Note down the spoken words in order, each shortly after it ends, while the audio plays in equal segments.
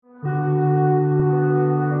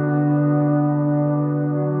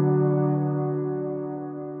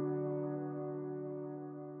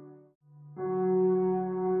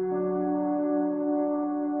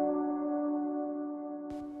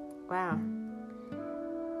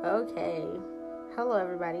Okay. Hello,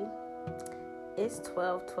 everybody. It's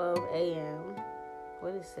 12:12 a.m.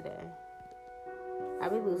 What is today? I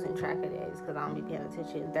be losing track of days because I don't be paying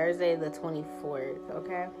attention. Thursday the 24th,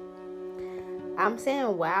 okay? I'm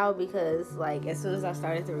saying wow because, as soon as I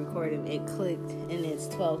started the recording, it clicked and it's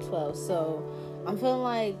 12:12. So, I'm feeling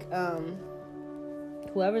like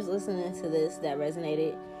whoever's listening to this that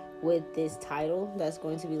resonated with this title that's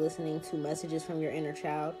going to be listening to messages from your inner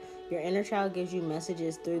child. Your inner child gives you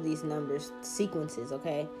messages through these numbers, sequences,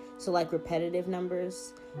 okay? So repetitive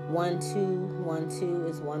numbers, 1 2 1 2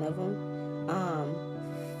 is one of them.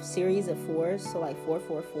 Series of fours, so 4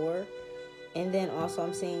 4 4. And then also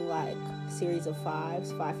I'm seeing series of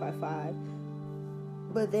fives, 5 5 5.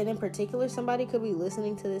 But then in particular, somebody could be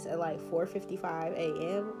listening to this at 4:55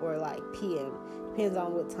 a.m. or p.m. Depends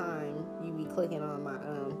on what time you be clicking on my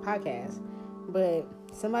podcast. But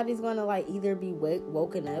somebody's gonna either be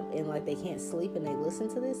woken up and they can't sleep and they listen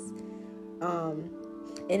to this. And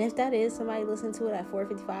if that is somebody listening to it at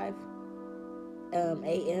 4:55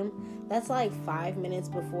 a.m., that's 5 minutes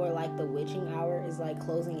before the witching hour is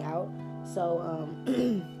closing out. So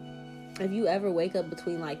if you ever wake up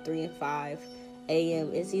between 3 and 5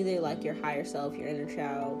 a.m., it's either your higher self, your inner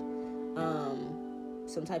child,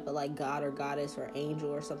 some type of god or goddess or angel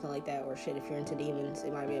or something like that, or shit, if you're into demons,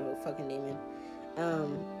 it might be a fucking demon.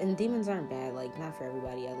 And demons aren't bad, not for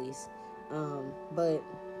everybody at least. But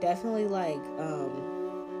definitely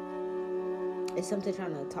it's something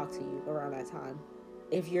trying to talk to you around that time.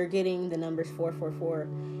 If you're getting the numbers 444,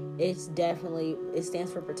 it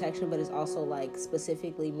stands for protection, but it's also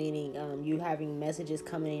specifically meaning you having messages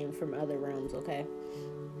coming in from other realms, okay?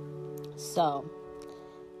 So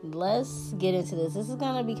let's get into this. This is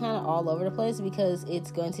going to be kind of all over the place because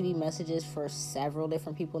it's going to be messages for several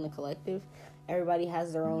different people in the collective. Everybody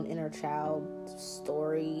has their own inner child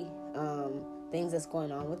story, things that's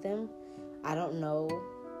going on with them. I don't know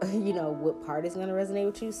what part is going to resonate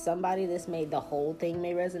with you. Somebody the whole thing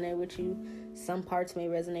may resonate with you. Some parts may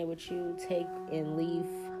resonate with you. Take and leave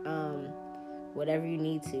whatever you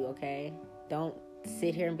need to, okay? Don't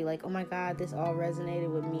sit here and be like, oh my God, this all resonated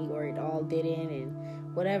with me, or it all didn't,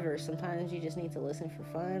 and whatever. Sometimes you just need to listen for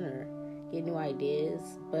fun or get new ideas,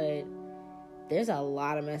 but there's a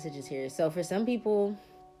lot of messages here. So for some people,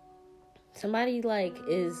 somebody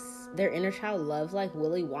is their inner child loves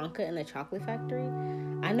Willy Wonka and the Chocolate Factory.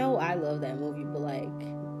 I know I love that movie, but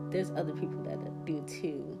there's other people that do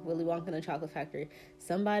too. Willy Wonka and the Chocolate Factory.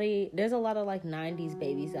 There's a lot of 90s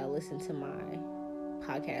babies that listen to my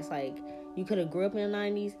podcast. You could have grew up in the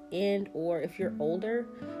 90s, and or if you're older,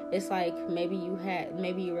 it's maybe you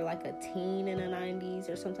were a teen in the 90s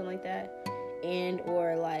or something like that, and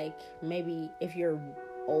or maybe if you're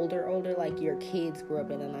older, your kids grew up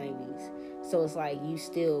in the 90s, so it's you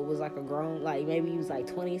still was a grown, maybe you was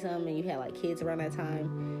 20 something and you had kids around that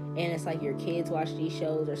time, and it's your kids watch these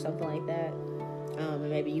shows or something like that, and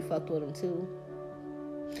maybe you fucked with them too.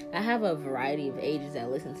 I have a variety of ages that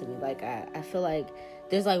listen to me. I feel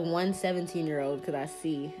there's one 17-year-old, because I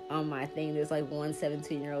see on my thing there's one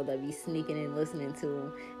 17-year-old that be sneaking in listening to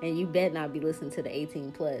them, and you bet not be listening to the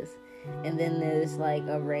 18 plus. And then there's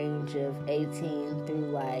a range of 18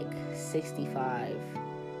 through 65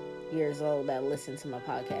 years old that listen to my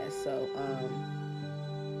podcast. So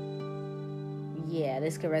yeah,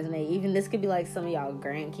 this could resonate. Even this could be some of y'all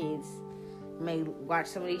grandkids may watch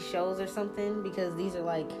some of these shows or something, because these are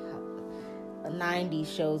 90s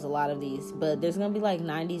shows, a lot of these, but there's gonna be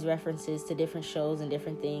 90s references to different shows and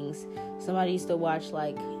different things. Somebody used to watch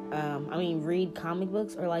read comic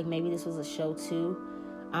books, or maybe this was a show too.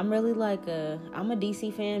 I'm really I'm a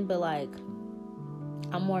DC fan, but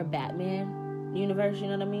I'm more Batman universe, you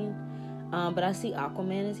know what I mean? But I see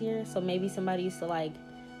Aquaman is here, so maybe somebody used to I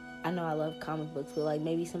know I love comic books, but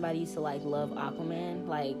maybe somebody used to love Aquaman,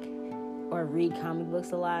 or read comic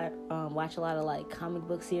books a lot, watch a lot of comic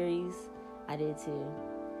book series. I did too,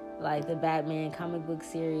 the Batman comic book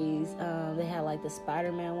series. They had the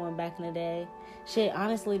Spider-Man one back in the day. Shit,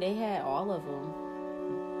 honestly, they had all of them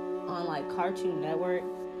on Cartoon Network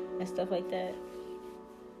and stuff like that.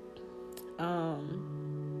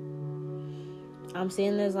 I'm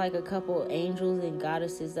seeing there's a couple angels and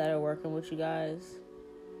goddesses that are working with you guys,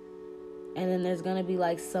 and then there's gonna be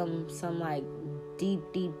some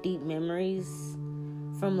deep memories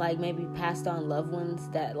from maybe passed on loved ones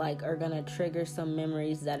that are gonna trigger some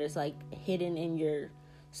memories that is hidden in your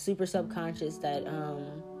super subconscious that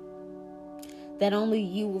only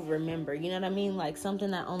you will remember, you know what I mean?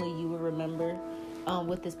 Something that only you will remember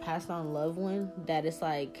with this passed on loved one, that is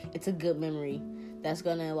it's a good memory that's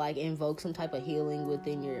gonna invoke some type of healing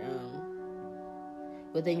within your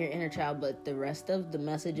within your inner child, but the rest of the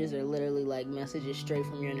messages are literally like messages straight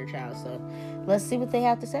from your inner child. So let's see what they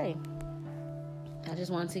have to say. I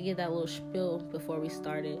just wanted to give that little spiel before we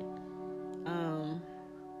started.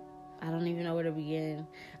 I don't even know where to begin.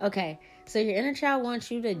 Okay, so your inner child wants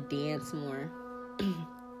you to dance more.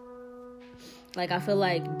 Like, I feel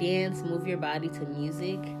like dance, move your body to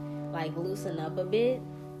music, like loosen up a bit.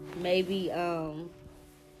 Maybe, I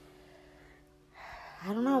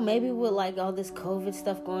don't know, maybe with like all this COVID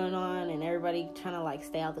stuff going on and everybody trying to like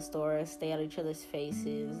stay out the stores, stay out of each other's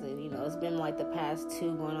faces. And, you know, it's been like the past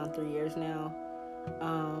 2 going on 3 years now.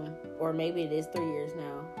 Or maybe it is 3 years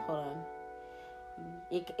now. Hold on.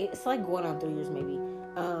 It's like going on 3 years maybe.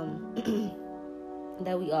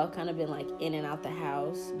 That we all kind of been like in and out the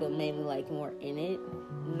house, but maybe like more in it,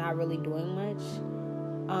 not really doing much.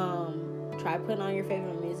 Try putting on your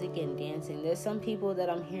favorite music and dancing. There's some people that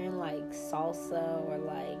I'm hearing like salsa, or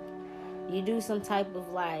like you do some type of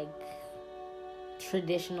like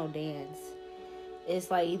traditional dance.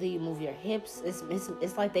 It's like either you move your hips.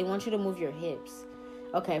 It's like they want you to move your hips.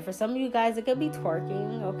 Okay, for some of you guys, it could be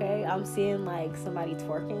twerking, okay? I'm seeing, like, somebody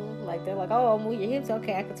twerking. Like, they're like, oh, move your hips.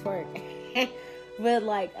 Okay, I can twerk. But,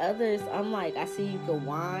 like, others, I'm like, I see you can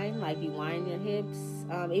whine. Like, you whine your hips.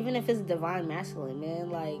 Even if it's divine masculine, man.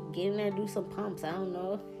 Like, get in there, do some pumps. I don't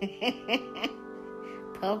know.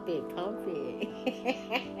 Pump it.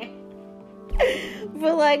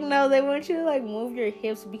 But, like, no, they want you to, like, move your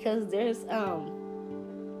hips because there's,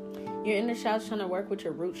 your inner child's trying to work with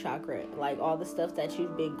your root chakra, like all the stuff that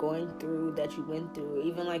you've been going through, that you went through,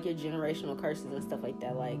 even like your generational curses and stuff like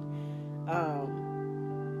that. Like,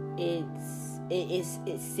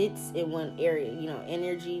 it sits in one area. You know,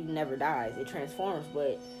 energy never dies; it transforms,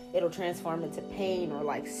 but it'll transform into pain or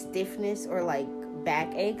like stiffness or like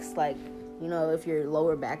back aches. Like, you know, if your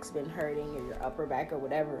lower back's been hurting or your upper back or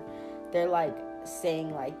whatever, they're like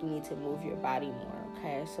saying like you need to move your body more.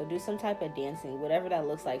 Okay, so do some type of dancing, whatever that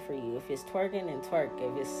looks like for you. If it's twerking, then twerk.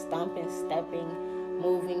 If it's stomping, stepping,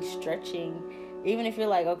 moving, stretching, even if you're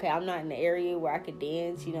like, okay, I'm not in the area where I could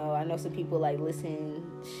dance, you know, I know some people like listen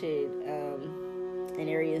shit in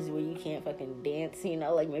areas where you can't fucking dance, you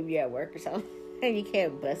know, like maybe you're at work or something and you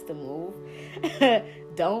can't bust a move.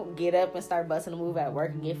 Don't get up and start busting a move at work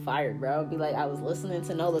and get fired, bro. Be like, I was listening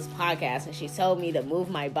to Nola's podcast and she told me to move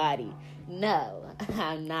my body. No,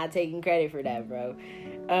 I'm not taking credit for that, bro.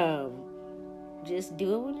 Just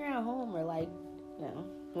do it when you're at home, or like, you know,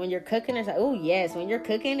 when you're cooking or something. Oh yes, when you're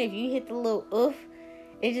cooking, if you hit the little oof,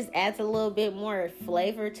 it just adds a little bit more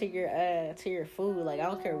flavor to your food. Like, I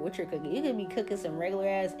don't care what you're cooking. You could be cooking some regular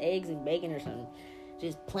ass eggs and bacon or something,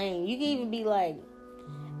 just plain. You can even be like,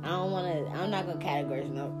 I'm not gonna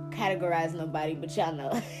categorize nobody, but y'all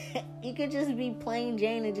know. You could just be plain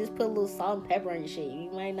Jane and just put a little salt and pepper on your shit. You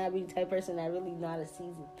might not be the type of person that really know how to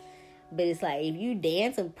season. But it's like, if you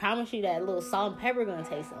dance, I promise you that little salt and pepper gonna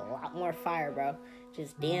taste a lot more fire, bro.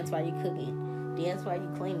 Just dance while you cooking. Dance while you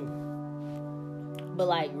cleaning. But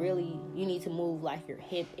like, really, you need to move like your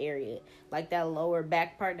hip area. Like that lower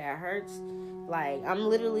back part that hurts. Like, I'm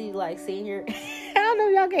literally like sitting here. I don't know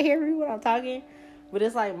if y'all can hear me when I'm talking. But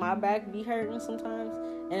it's like my back be hurting sometimes.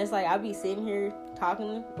 And it's like I'll be sitting here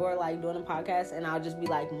talking or like doing a podcast and I'll just be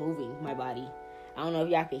like moving my body. I don't know if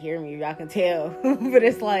y'all can hear me or y'all can tell. But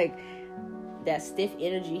it's like that stiff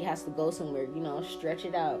energy has to go somewhere. You know, stretch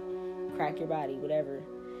it out. Crack your body, whatever.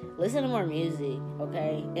 Listen to more music,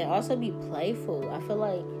 okay? And also be playful. I feel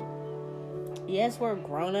like, yes, we're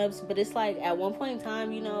grown-ups. But it's like at one point in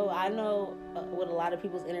time, you know, I know with a lot of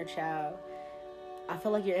people's inner child, I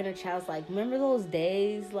feel like your inner child's like, remember those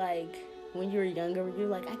days, like, when you were younger, you're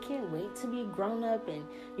like, I can't wait to be grown up, and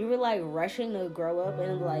you were, like, rushing to grow up,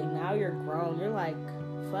 and, like, now you're grown, you're like,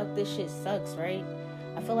 fuck, this shit sucks, right?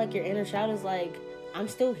 I feel like your inner child is like, I'm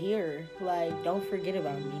still here, like, don't forget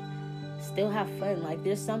about me, still have fun. Like,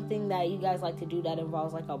 there's something that you guys like to do that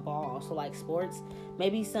involves, like, a ball, so, like, sports.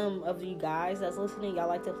 Maybe some of you guys that's listening, y'all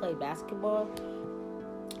like to play basketball.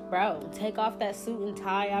 Bro, take off that suit and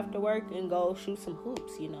tie after work and go shoot some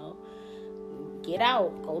hoops, you know. Get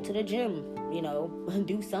out, go to the gym, you know,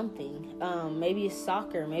 do something. Maybe it's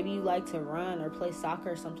soccer. Maybe you like to run or play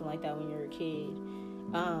soccer or something like that when you're a kid.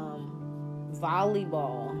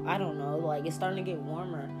 Volleyball. I don't know. Like, it's starting to get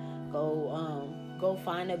warmer. Go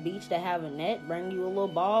find a beach that have a net. Bring you a little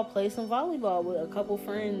ball. Play some volleyball with a couple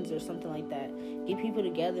friends or something like that. Get people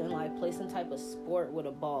together and, like, play some type of sport with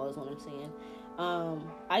a ball is what I'm saying.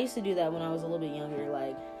 I used to do that when I was a little bit younger.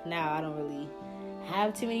 Like, now I don't really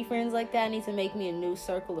have too many friends like that. I need to make me a new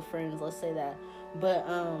circle of friends, let's say that. But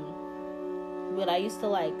I used to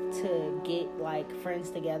like to get like friends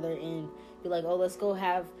together and be like, oh, let's go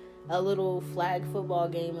have a little flag football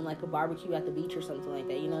game and like a barbecue at the beach or something like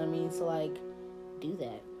that. You know what I mean? So like, do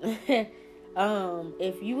that.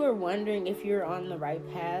 If you were wondering if you're on the right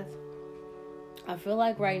path, I feel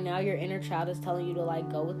like right now your inner child is telling you to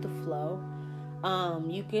like go with the flow.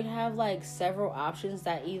 You could have like several options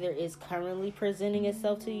that either is currently presenting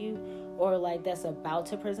itself to you or like that's about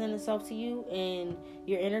to present itself to you, and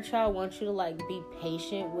your inner child wants you to like be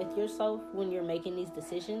patient with yourself when you're making these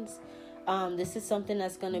decisions. This is something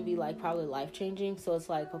that's going to be like probably life-changing, so it's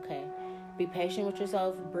like, okay, be patient with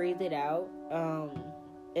yourself, breathe it out,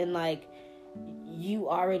 and like you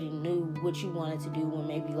already knew what you wanted to do when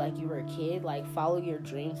maybe like you were a kid. Like follow your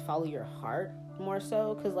dreams, follow your heart more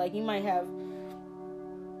so, because like you might have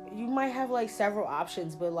like several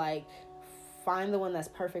options, but like find the one that's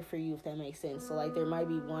perfect for you, if that makes sense. So like there might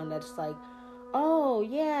be one that's like, oh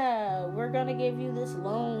yeah, we're gonna give you this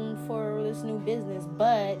loan for this new business,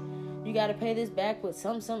 but you gotta pay this back with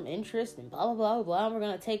some interest and blah blah blah blah, and we're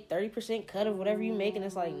gonna take 30% cut of whatever you make. And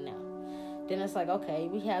it's like, no. Then it's like, okay,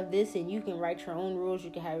 we have this and you can write your own rules,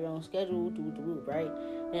 you can have your own schedule, right?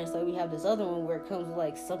 And it's like we have this other one where it comes with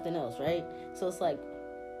like something else, right? So it's like,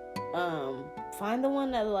 find the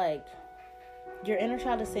one that like your inner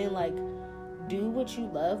child is saying like, do what you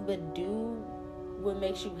love, but do what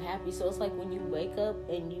makes you happy. So it's like when you wake up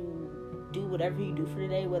and you do whatever you do for the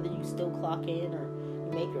day, whether you still clock in or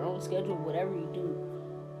you make your own schedule, whatever you do,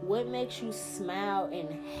 what makes you smile and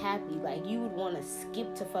happy? Like you would want to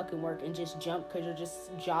skip to fucking work and just jump because you're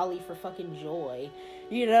just jolly for fucking joy.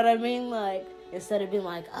 You know what I mean? Like instead of being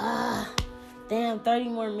like, damn, 30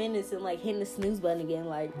 more minutes and like hitting the snooze button again.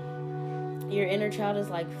 Like your inner child is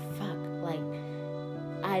like, fuck, like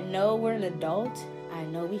I know we're an adult, I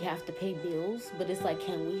know we have to pay bills, but it's like,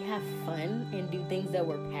 can we have fun and do things that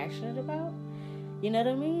we're passionate about? You know what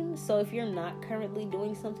I mean? So if you're not currently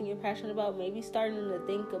doing something you're passionate about, maybe starting to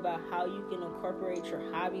think about how you can incorporate your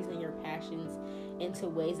hobbies and your passions into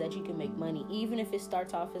ways that you can make money. Even if it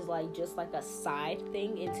starts off as like just like a side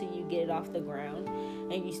thing until you get it off the ground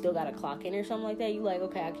and you still gotta clock in or something like that. You like,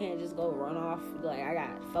 okay, I can't just go run off. Like, I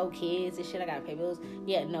got 4 kids and shit, I gotta pay bills.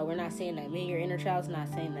 Yeah, no, we're not saying that. Me and your inner child's not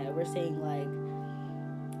saying that. We're saying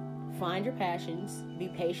like, find your passions, be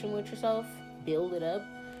patient with yourself, build it up.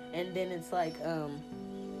 And then it's like,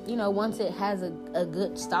 you know, once it has a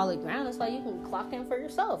good solid ground, it's like you can clock in for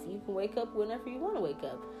yourself. You can wake up whenever you want to wake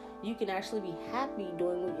up. You can actually be happy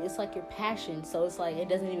doing it. It's like your passion. So it's like, it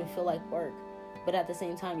doesn't even feel like work. But at the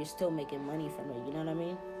same time, you're still making money from it. You know what I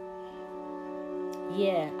mean?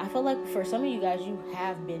 Yeah, I feel like for some of you guys, you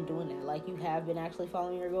have been doing that. Like, you have been actually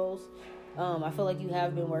following your goals. I feel like you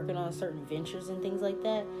have been working on certain ventures and things like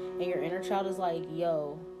that. And your inner child is like,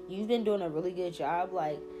 yo, you've been doing a really good job.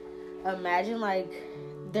 Like, imagine like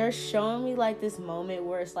they're showing me like this moment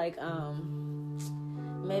where it's like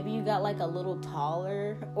maybe you got like a little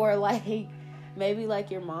taller, or like maybe like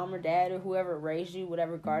your mom or dad or whoever raised you,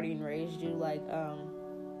 whatever guardian raised you, like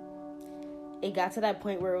it got to that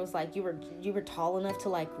point where it was like you were tall enough to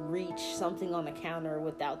like reach something on the counter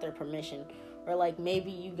without their permission, or like maybe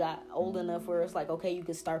you got old enough where it's like, okay, you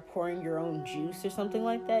could start pouring your own juice or something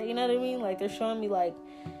like that. You know what I mean? Like they're showing me like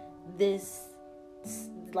this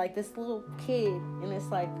little kid, and it's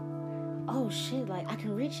like, oh shit, like I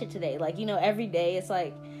can reach it today. Like, you know, every day it's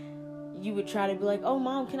like you would try to be like, oh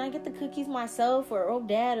mom, can I get the cookies myself? Or oh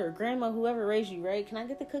dad or grandma, whoever raised you, right? Can I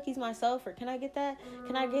get the cookies myself? Or can I get that?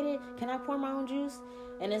 Can I get it? Can I pour my own juice?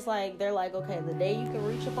 And it's like, they're like, okay, the day you can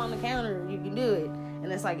reach up on the counter, you can do it.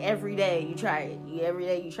 And it's like every day you try it. Every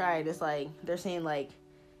day you try it. It's like they're saying like,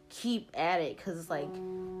 keep at it, because it's like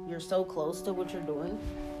you're so close to what you're doing.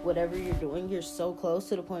 Whatever you're doing, you're so close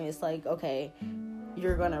to the point. It's like, okay,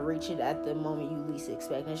 you're gonna reach it at the moment you least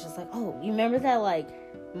expect. And it's just like, oh, you remember that like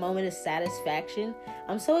moment of satisfaction?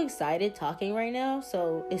 I'm so excited talking right now,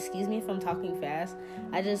 so excuse me if I'm talking fast.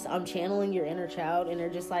 I'm channeling your inner child, and they're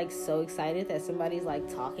just like so excited that somebody's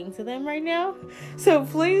like talking to them right now. So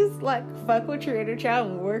please like fuck with your inner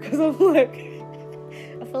child more, because I'm like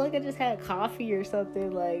I feel like I just had coffee or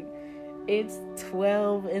something. Like, it's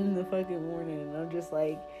 12 in the fucking morning, and I'm just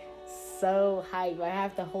like so hyped. I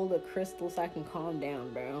have to hold a crystal so I can calm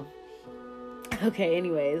down, bro. Okay,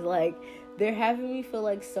 anyways, like they're having me feel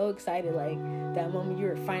like so excited, like that moment you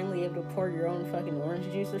were finally able to pour your own fucking orange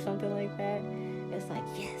juice or something like that. It's like,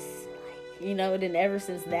 yes, like, you know. Then ever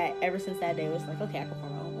since that day, it was like, okay, I can pour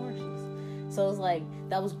my own orange juice. So it's like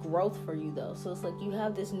that was growth for you though. So it's like you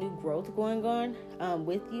have this new growth going on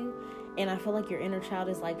with you, and I feel like your inner child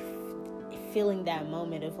is like feeling that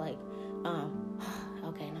moment of like,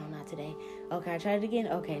 okay, no, not today. Okay, I tried it again.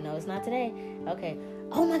 Okay, no, it's not today. Okay,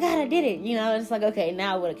 oh my God, I did it. You know, it's like, okay,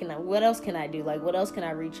 now what else can I do? Like, what else can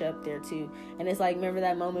I reach up there to? And it's like, remember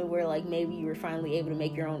that moment where like maybe you were finally able to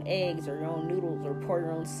make your own eggs or your own noodles or pour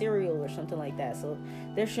your own cereal or something like that. So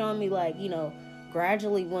they're showing me like, you know,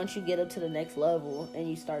 gradually once you get up to the next level and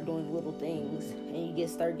you start doing little things and you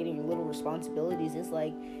start getting little responsibilities, it's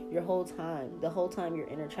like the whole time your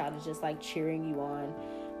inner child is just like cheering you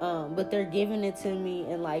on. But they're giving it to me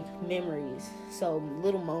in like memories. So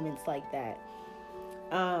little moments like that.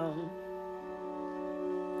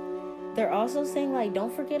 They're also saying like,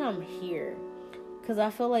 don't forget I'm here, because I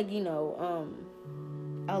feel like, you know,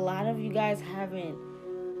 a lot of you guys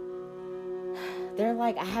they're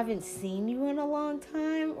like, I haven't seen you in a long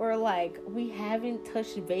time, or like we haven't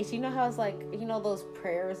touched base. You know how it's like, you know, those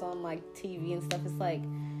prayers on like TV and stuff, it's like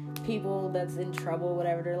people that's in trouble,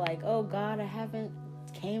 whatever, they're like, oh God, I haven't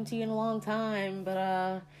came to you in a long time, but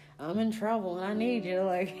I'm in trouble and I need you.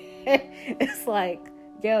 Like it's like,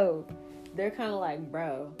 yo, they're kind of like,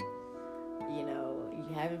 bro, you know,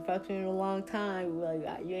 you haven't fucked with me in a long time.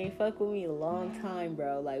 Like, you ain't fucked with me in a long time,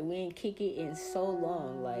 bro. Like, we ain't kick it in so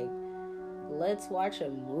long. Like, let's watch a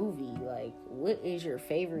movie. Like, what is your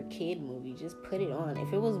favorite kid movie? Just put it on.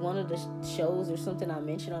 If it was one of the shows or something I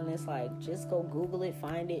mentioned on this, like, just go Google it,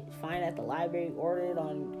 find it at the library, order it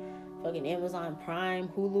on fucking Amazon Prime,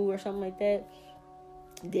 Hulu, or something like that,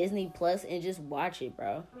 Disney Plus, and just watch it,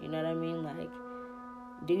 bro. You know what I mean? Like,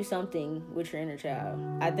 do something with your inner child.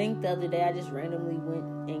 I think the other day I just randomly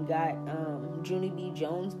went and got Junie B.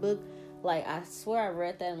 Jones' book. Like, I swear I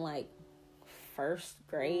read that in like first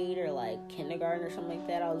grade or like kindergarten or something like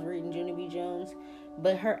that. I was reading Junie B. Jones,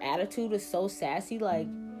 but her attitude is so sassy. Like,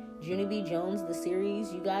 Junie B. Jones, the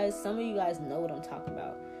series, you guys, some of you guys know what I'm talking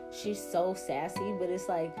about. She's so sassy, but it's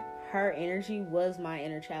like her energy was my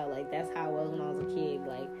inner child. Like, that's how I was when I was a kid.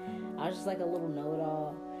 Like, I was just like a little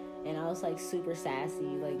know-it-all. And I was like super sassy,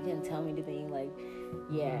 like didn't tell me anything, like,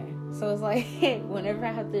 yeah. So it's like whenever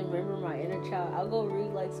I have to remember my inner child, I'll go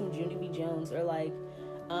read like some Junie B. Jones, or like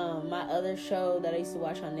my other show that I used to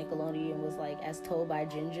watch on Nickelodeon was like As Told by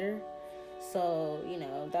Ginger. So, you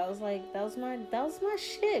know, that was my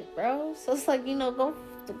shit, bro. So it's like, you know, go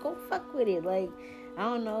fuck with it. Like, I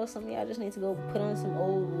don't know, some of y'all just need to go put on some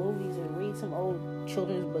old movies or read some old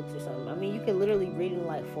children's books or something. I mean, you could literally read in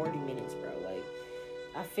like 40 minutes, bro.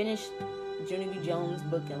 I finished Junie B. Jones'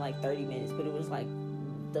 book in like 30 minutes, but it was like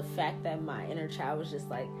the fact that my inner child was just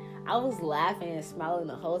like, I was laughing and smiling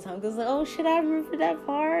the whole time, because like, oh shit, I remember that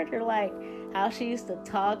part, or like how she used to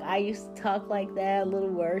talk. I used to talk like that, little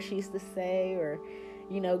words she used to say, or,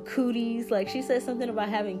 you know, cooties. Like, she said something about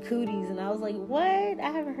having cooties, and I was like, what?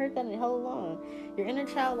 I haven't heard that in how long. Your inner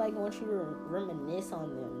child like wants you to reminisce on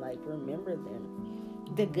them, like remember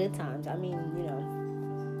them, the good times. I mean, you know,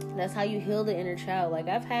 that's how you heal the inner child. Like,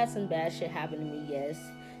 I've had some bad shit happen to me, yes.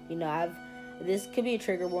 You know, this could be a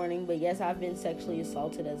trigger warning, but yes, I've been sexually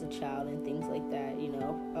assaulted as a child and things like that, you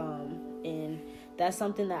know. And that's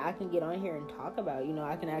something that I can get on here and talk about. You know,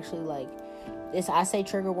 I can actually, like, I say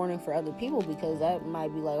trigger warning for other people, because that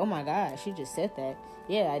might be like, oh my God, she just said that.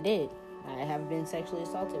 Yeah, I did. I have been sexually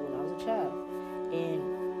assaulted when I was a child.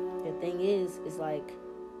 And the thing is like,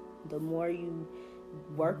 the more you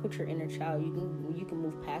work with your inner child, you can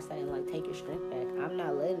move past that and like take your strength back. I'm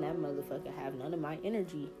not letting that motherfucker have none of my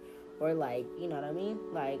energy, or like, you know what I mean,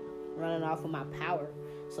 like running off of my power.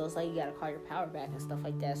 So it's like, you gotta call your power back and stuff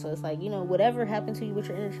like that. So it's like, you know, whatever happened to you with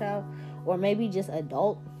your inner child, or maybe just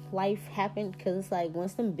adult life happened, because it's like,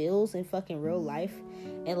 once them bills in fucking real life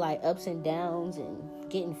and like ups and downs and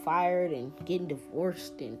getting fired and getting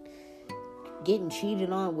divorced and getting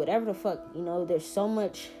cheated on, whatever the fuck, you know, there's so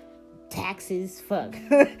much taxes, debt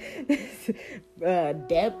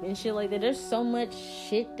and shit like that. There's so much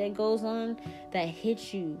shit that goes on that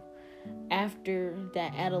hits you after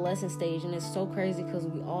that adolescent stage, and it's so crazy because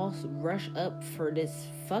we all rush up for this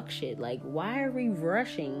fuck shit. Like, why are we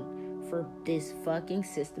rushing for this fucking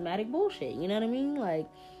systematic bullshit? You know what I mean? Like,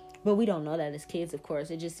 but we don't know that as kids, of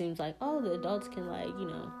course. It just seems like, oh, the adults can, like, you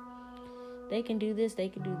know, they can do this, they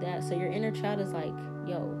can do that. So your inner child is like,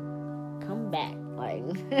 yo, come back. Like,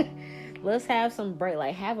 let's have some break.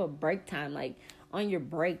 Like, have a break time. Like, on your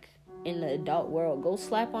break in the adult world, go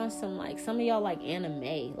slap on some, like, some of y'all like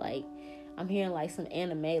anime. Like, I'm hearing like some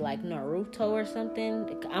anime, like Naruto or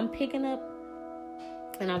something. I'm picking up,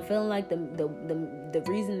 and I'm feeling like the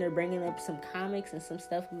reason they're bringing up some comics and some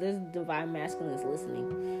stuff, this Divine Masculine is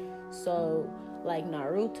listening. So, like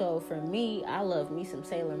Naruto, for me, I love me some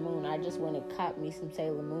Sailor Moon. I just went and caught me some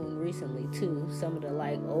Sailor Moon recently too. Some of the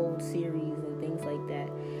like old series and things like that.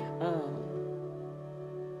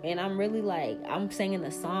 And I'm really like, I'm singing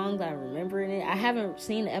the songs, I'm remembering it. I haven't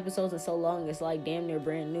seen the episodes in so long, it's like damn near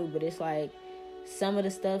brand new, but it's like some of the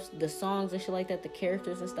stuff, the songs and shit like that, the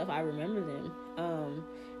characters and stuff, I remember them.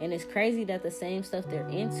 And it's crazy that the same stuff they're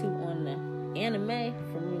into on the anime,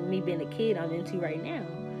 from me being a kid, I'm into right now.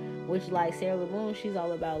 Which, like, Sailor Moon, she's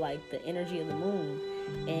all about like the energy of the moon.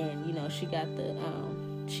 And, you know, she got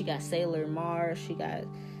Sailor Mars, she got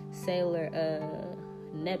Sailor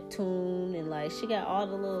Neptune, and like she got all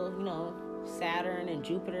the little, you know, Saturn and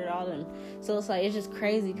Jupiter, all them. So it's like, it's just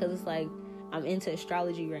crazy because it's like I'm into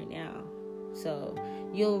astrology right now. So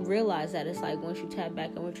you'll realize that it's like once you tap back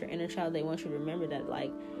in with your inner child, they want you to remember that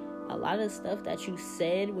like a lot of stuff that you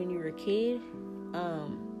said when you were a kid,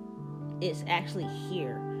 it's actually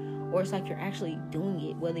here, or it's like you're actually doing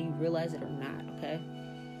it whether you realize it or not. Okay.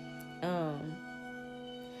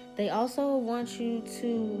 They also want you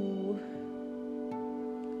to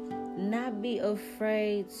not be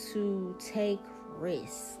afraid to take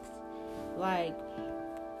risks. Like,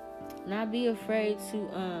 not be afraid to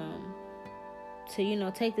you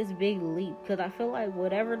know, take this big leap, because I feel like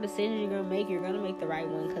whatever decision you're gonna make the right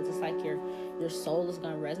one, because it's like your soul is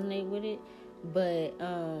gonna resonate with it. But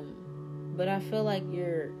I feel like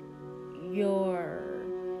your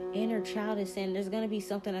inner child is saying there's gonna be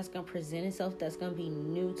something that's gonna present itself that's gonna be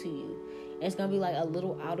new to you. And it's gonna be like a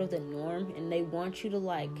little out of the norm, and they want you to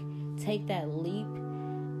like take that leap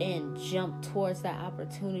and jump towards that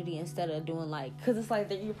opportunity instead of doing like, because it's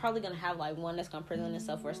like you're probably gonna have like one that's gonna present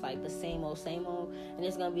itself where it's like the same old, and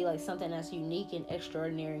it's gonna be like something that's unique and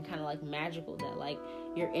extraordinary and kind of like magical that like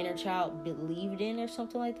your inner child believed in or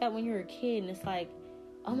something like that when you were a kid. And it's like,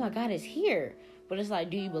 oh my God, it's here. But it's like,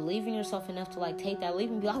 do you believe in yourself enough to like take that leap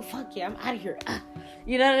and be like, oh fuck yeah, I'm out of here?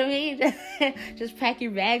 You know what I mean? Just pack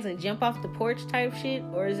your bags and jump off the porch type shit?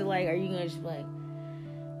 Or is it like, are you gonna just be like,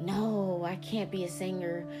 no, I can't be a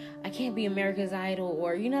singer, I can't be America's Idol,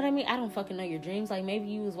 or you know what I mean? I don't fucking know your dreams. Like maybe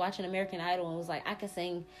you was watching American Idol and was like, I could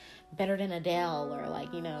sing better than Adele, or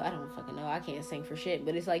like, you know, I don't fucking know, I can't sing for shit,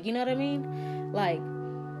 but it's like, you know what I mean? Like,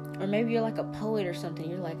 or maybe you're like a poet or something,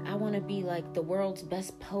 you're like, I want to be like the world's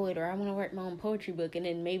best poet, or I want to write my own poetry book, and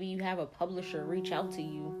then maybe you have a publisher reach out to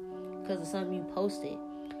you because of something you posted,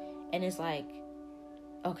 and it's like,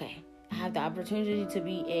 okay, I have the opportunity to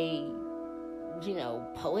be a, you know,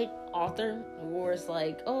 poet, author, or it's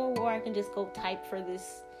like, oh, or I can just go type for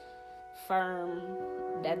this firm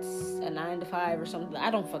that's a 9-to-5 or something.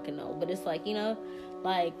 I don't fucking know, but it's like, you know,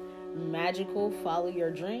 like magical, follow your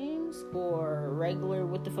dreams, or regular,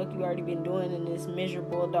 what the fuck you already been doing in this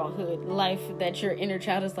miserable adulthood life that your inner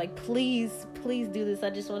child is like, please do this, I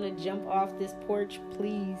just want to jump off this porch,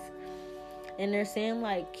 please. And they're saying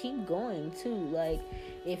like, keep going too. Like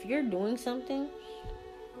if you're doing something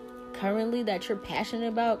currently that you're passionate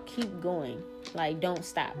about, keep going. Like don't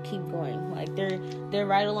stop, keep going. Like they're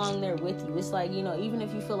right along there with you. It's like, you know, even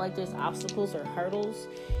if you feel like there's obstacles or hurdles,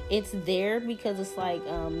 it's there because it's like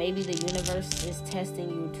maybe the universe is testing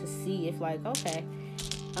you to see if like, okay,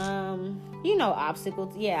 you know,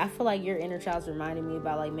 obstacles. Yeah, I feel like your inner child's reminding me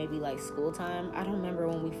about like maybe like school time. I don't remember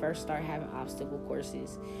when we first started having obstacle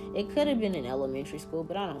courses. It could have been in elementary school,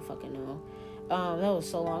 but I don't fucking know. That was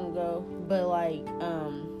so long ago. But like,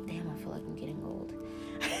 damn, I feel like I'm getting old.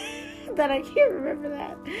 That I can't remember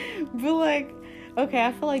that. But like, okay,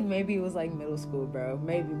 I feel like maybe it was like middle school, bro.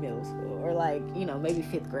 Maybe middle school. Or like, you know, maybe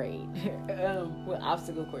 5th grade. With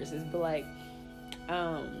obstacle courses. But like,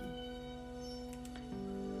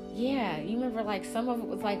 yeah, you remember like some of it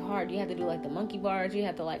was like hard. You had to do like the monkey bars. You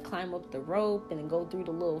had to like climb up the rope and then go through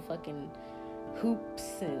the little fucking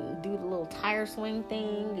hoops and do the little tire swing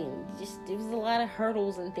thing, and just there was a lot of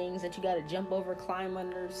hurdles and things that you got to jump over, climb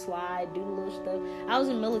under, slide, do the little stuff. I was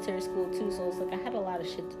in military school too, so it's like I had a lot of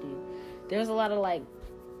shit to do. There was a lot of like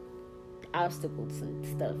obstacles and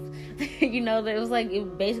stuff. You know, it was like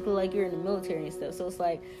it basically like you're in the military and stuff. So it's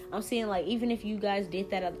like I'm seeing like even if you guys did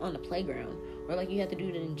that on the playground, or like you had to do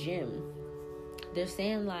it in the gym, they're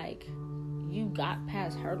saying like you got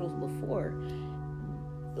past hurdles before,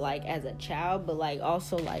 like as a child, but like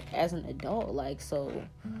also like as an adult. Like, so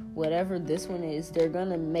whatever this one is, they're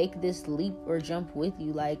gonna make this leap or jump with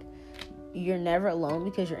you. Like you're never alone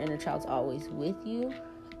because your inner child's always with you.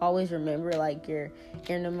 Always remember like your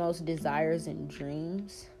innermost desires and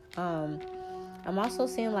dreams. I'm also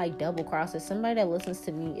seeing like double crosses. Somebody that listens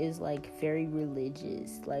to me is like very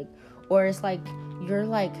religious, like, or it's like you're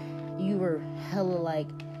like you were hella like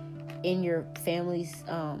in your family's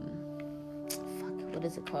what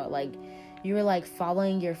is it called? Like you were like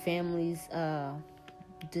following your family's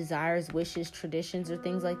desires, wishes, traditions, or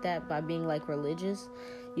things like that by being like religious.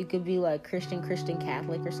 You could be like Christian,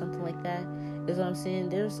 Catholic, or something like that. Is what I'm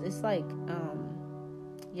saying. It's like,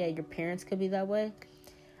 yeah, your parents could be that way.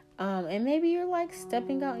 And maybe you're like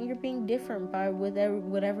stepping out and you're being different by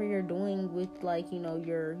whatever you're doing with, like, you know,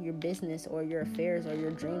 your business or your affairs or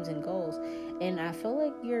your dreams and goals. And I feel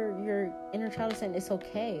like your inner child is saying it's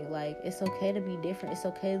okay. Like, it's okay to be different. It's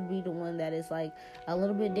okay to be the one that is like a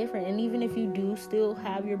little bit different. And even if you do still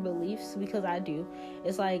have your beliefs, because I do,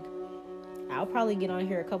 it's like I'll probably get on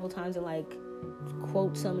here a couple times and like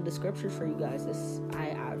quote some of the scriptures for you guys.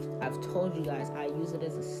 I've told you guys I use it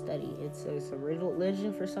as a study. It's a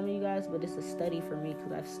religion for some of you guys, but it's a study for me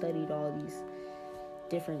because I've studied all these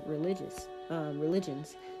different religions.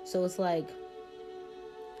 So it's like,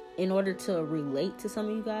 in order to relate to some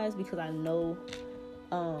of you guys, because I know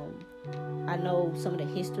some of the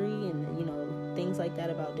history and, you know, things like that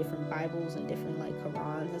about different Bibles and different like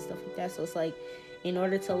Qurans and stuff like that. So it's like, in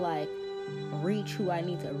order to like reach who I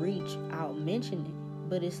need to reach, I'll mention it.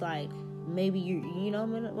 But it's like, maybe you know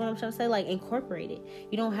what I'm trying to say, like, incorporate it.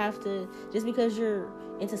 You don't have to, just because you're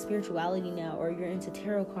into spirituality now, or you're into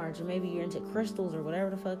tarot cards, or maybe you're into crystals, or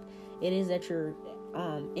whatever the fuck it is that you're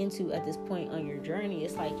into at this point on your journey.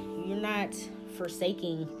 It's like, you're not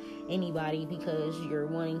forsaking anybody because you're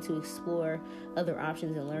wanting to explore other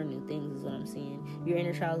options and learn new things, is what I'm saying. Your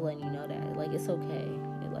inner child is letting you know that, like, it's okay.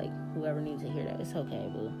 And, like, whoever needs to hear that, it's okay,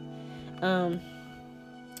 boo.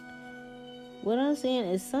 What I'm saying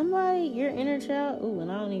is, somebody, your inner child,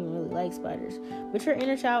 and I don't even really like spiders, but your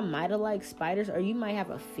inner child might have liked spiders, or you might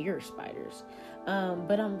have a fear of spiders.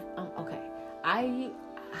 But I'm okay. I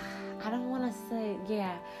don't want to say,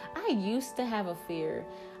 yeah, I used to have a fear.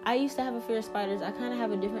 I used to have a fear of spiders. I kind of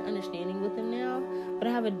have a different understanding with them now, but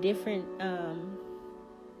I have a different,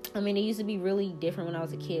 it used to be really different when I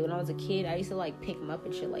was a kid. When I was a kid, I used to like pick them up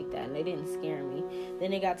and shit like that, and they didn't scare me.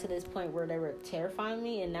 Then it got to this point where they were terrifying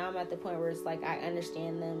me, and now I'm at the point where it's like I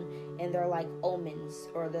understand them, and they're like omens,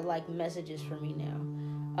 or they're like messages for me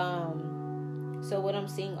now. So what I'm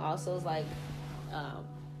seeing also is like,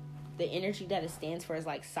 the energy that it stands for is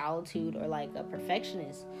like solitude, or like a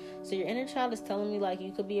perfectionist. So your inner child is telling me, like,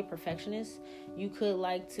 you could be a perfectionist. You could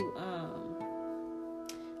like to,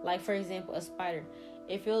 like, for example, a spider.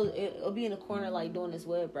 If it'll be in the corner, like, doing this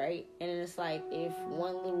web, right? And then it's like, if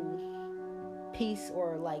one little piece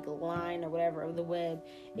or like line or whatever of the web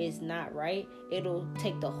is not right, it'll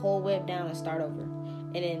take the whole web down and start over.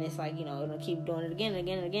 And then it's like, you know, it'll keep doing it again and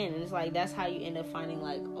again and again. And it's like, that's how you end up finding,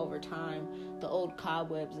 like, over time, the old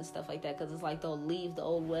cobwebs and stuff like that. Because it's like, they'll leave the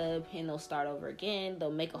old web and they'll start over again.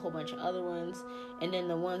 They'll make a whole bunch of other ones. And then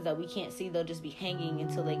the ones that we can't see, they'll just be hanging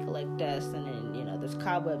until they collect dust. And then, you know, there's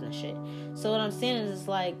cobwebs and shit. So what I'm saying is, it's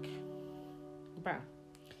like, bro,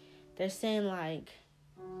 they're saying, like,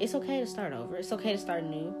 it's okay to start over. It's okay to start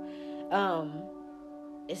new.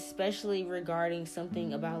 Especially regarding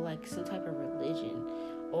something about, like, some type of religion.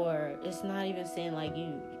 Or it's not even saying, like,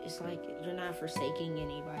 it's like you're not forsaking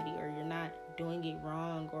anybody, or you're not doing it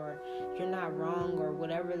wrong, or you're not wrong, or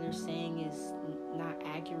whatever they're saying is not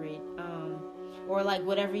accurate. Or like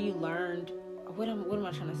whatever you learned, what am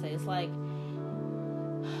I trying to say? It's like,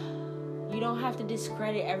 you don't have to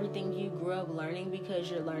discredit everything you grew up learning because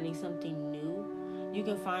you're learning something new. You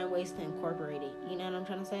can find ways to incorporate it. You know what I'm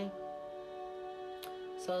trying to say?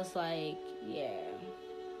 So it's like, yeah.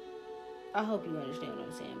 I hope you understand what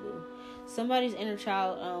I'm saying, boo. Somebody's inner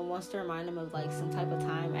child wants to remind them of, like, some type of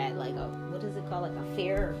time at, like, a, what is it called? Like a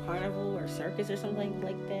fair or carnival or circus or something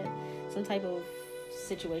like that. Some type of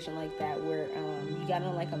situation like that where you got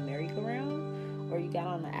on, like, a merry-go-round, or you got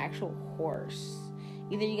on an actual horse.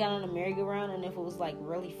 Either you got on a merry-go-round and if it was, like,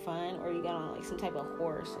 really fun, or you got on, like, some type of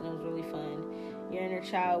horse and it was really fun. Your inner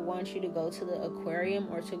child wants you to go to the aquarium,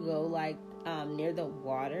 or to go, like, near the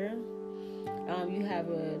water. You have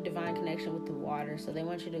a divine connection with the water, so they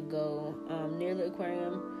want you to go near the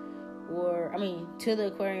aquarium, to the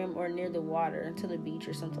aquarium, or near the water, to the beach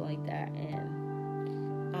or something like that, and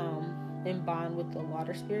bond with the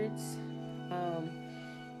water spirits.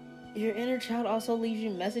 Your inner child also leaves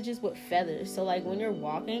you messages with feathers. So, like, when you're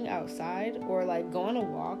walking outside, or like go on a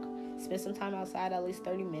walk, spend some time outside, at least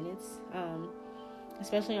 30 minutes.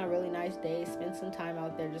 Especially on really nice days, spend some time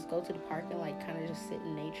out there. Just go to the park and, like, kind of just sit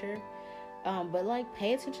in nature. But, like,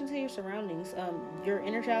 pay attention to your surroundings. Your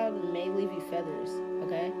inner child may leave you feathers,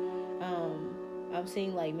 okay? I'm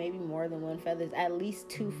seeing, like, maybe more than one feather. At least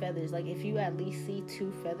 2 feathers. Like, if you at least see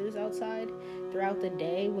 2 feathers outside throughout the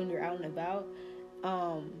day when you're out and about,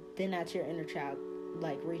 then that's your inner child,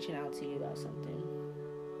 like, reaching out to you about something.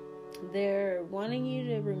 They're wanting you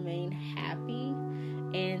to remain happy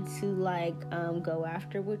and to, like, go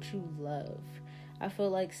after what you love. I feel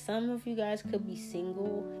like some of you guys could be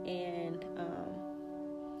single and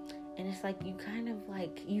And it's like, you kind of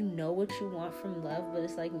like, you know what you want from love, but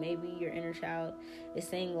it's like, maybe your inner child is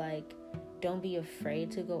saying like, don't be afraid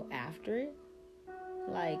to go after it.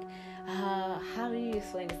 Like, how do you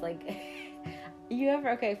explain this? Like, you ever,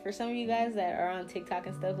 okay, for some of you guys that are on TikTok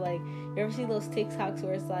and stuff, like, you ever see those TikToks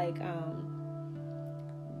where it's like,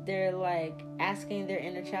 they're like asking their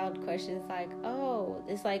inner child questions, like, oh,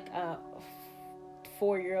 it's like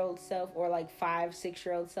 4-year-old self or like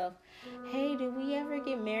 5-6-year-old self, hey, did we ever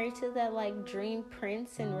get married to that like dream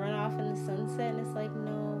prince and run off in the sunset? And it's like,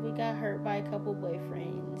 no, we got hurt by a couple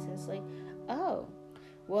boyfriends. And it's like, oh,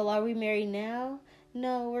 well, are we married now?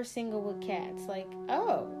 No, we're single with cats. Like,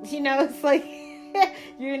 oh, it's like,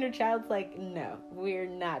 your inner child's like, no, we're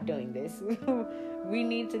not doing this. We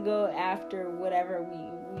need to go after whatever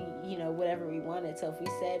we whatever we wanted. So if we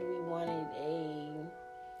said we wanted a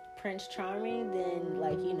Prince Charming, then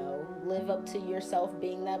like, live up to yourself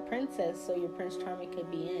being that princess, so your Prince Charming could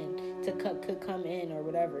could come in or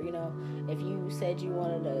whatever. If you said you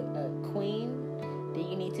wanted a queen, then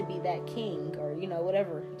you need to be that king, or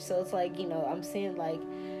whatever. So it's like, I'm seeing like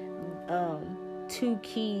 2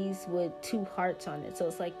 keys with 2 hearts on it. So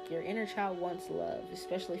it's like your inner child wants love,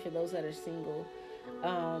 especially for those that are single.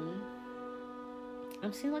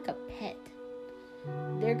 I'm seeing like a pet.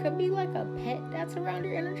 There could be like a pet that's around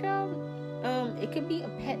your inner child. It could be a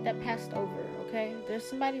pet that passed over, okay? There's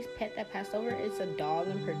somebody's pet that passed over. It's a dog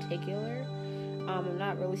in particular. I'm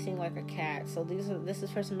not really seeing like a cat. So this is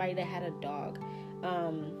for somebody that had a dog.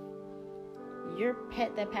 Your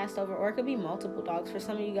pet that passed over, or it could be multiple dogs. For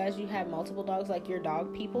some of you guys, you have multiple dogs, like your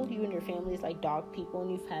dog people. You and your family is like dog people, and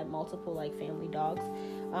you've had multiple like family dogs.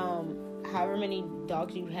 However many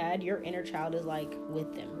dogs you had, your inner child is like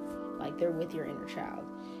with them. Like, they're with your inner child.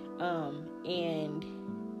 And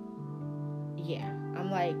yeah, I'm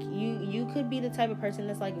like, you could be the type of person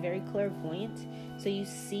that's like very clairvoyant. So you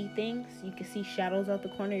see things, you can see shadows out the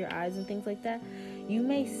corner of your eyes and things like that. You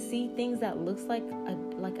may see things that looks like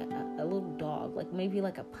a little dog, like maybe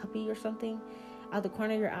like a puppy or something out the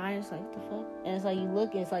corner of your eye. And it's like, what the fuck? And it's like, you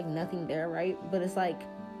look and it's like nothing there, right? But it's like,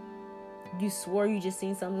 you swore you just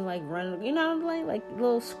seen something like running, you know what I'm saying? Like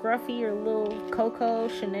little Scruffy or little Coco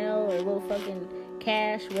Chanel or little fucking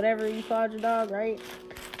Cash, whatever you called your dog, right?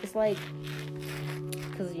 It's like,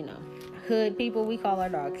 because, hood people, we call our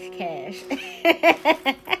dogs Cash.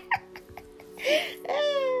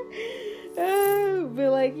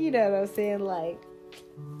 But like, you know what I'm saying? Like,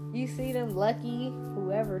 you see them Lucky,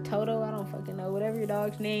 whoever, Toto, I don't fucking know, whatever your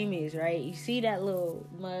dog's name is, right? You see that little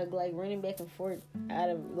mug like running back and forth out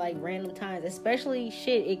of like random times, especially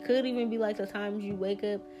it could even be like the times you wake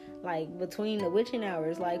up like between the witching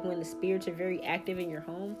hours, like when the spirits are very active in your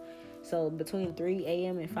home. So between 3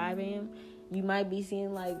 a.m. and 5 a.m. you might be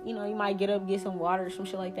seeing like, you might get up, get some water or some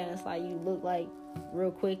shit like that, and it's like you look like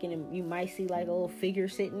real quick, and you might see like a little figure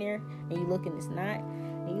sitting there, and you look and it's not,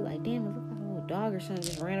 and you like, damn, it looks like a little dog or something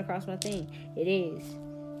just ran across my thing. It is.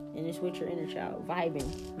 And it's with your inner child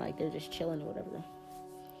vibing, like they're just chilling or whatever.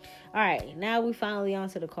 All right, now we finally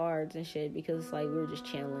onto the cards and shit, because it's like we're just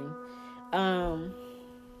channeling.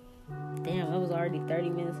 Damn, it was already 30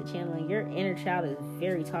 minutes of channeling. Your inner child is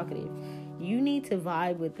very talkative. You need to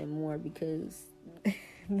vibe with them more, because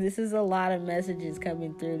this is a lot of messages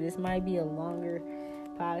coming through. This might be a longer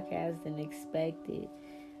podcast than expected.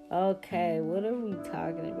 Okay, what are we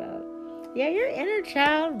talking about? Yeah, your inner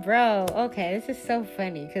child, bro. Okay, this is so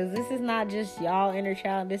funny, because this is not just y'all inner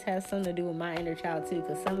child. This has something to do with my inner child too,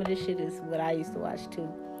 because some of this shit is what I used to watch too.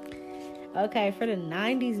 Okay, for the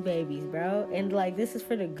 90s babies, bro. And like, this is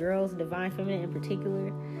for the girls, divine feminine in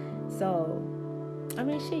particular. So, I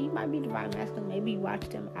mean, shit, you might be divine masculine. Maybe you watch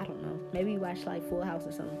them, I don't know. Maybe you watch like Full House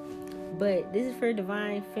or something. But this is for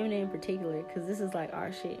divine feminine in particular, because this is like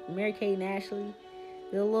our shit. Mary-Kate and Ashley.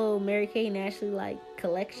 The little Mary-Kate and Ashley like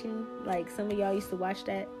collection, like some of y'all used to watch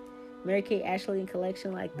that Mary-Kate Ashley and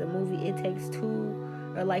collection, like the movie It Takes Two,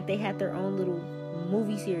 or like they had their own little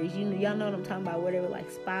movie series. Y'all know what I'm talking about, where they were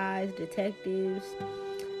like spies, detectives.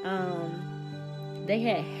 They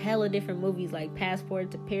had hella different movies like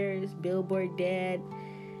Passport to Paris, Billboard Dad,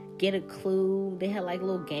 Get a Clue. They had like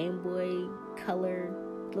little Game Boy Color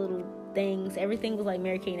little things. Everything was like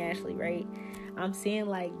Mary-Kate and Ashley, right? I'm seeing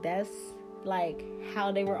like that's like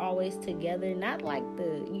how they were always together, not like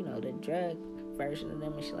the the drug version of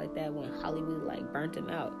them and shit like that when Hollywood like burnt them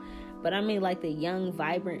out, but I mean like the young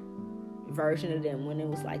vibrant version of them when it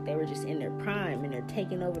was like they were just in their prime and they're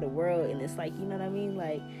taking over the world, and it's like, you know what I mean,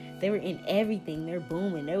 like they were in everything, they're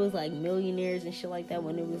booming. There was like millionaires and shit like that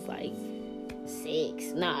when it was like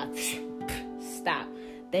stop,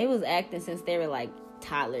 they was acting since they were like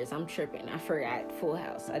toddlers. I'm tripping. I forgot Full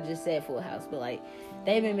House. I just said Full House, but like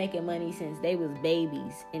they've been making money since they was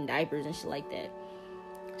babies in diapers and shit like that.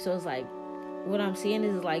 So it's like, what I'm seeing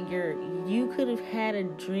is like you could have had a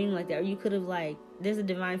dream like that, or you could have like, there's a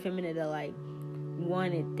divine feminine that like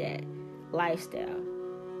wanted that lifestyle.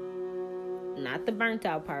 Not the burnt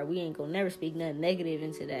out part. We ain't gonna never speak nothing negative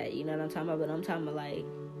into that. You know what I'm talking about? But I'm talking about like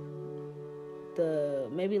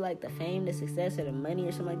maybe like the fame, the success, or the money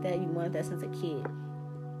or something like that. You wanted that since a kid.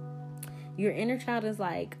 Your inner child is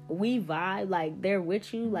like, we vibe, like they're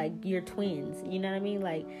with you, like you're twins. You know what I mean?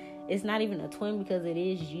 Like it's not even a twin because it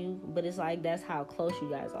is you, but it's like that's how close you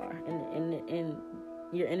guys are. And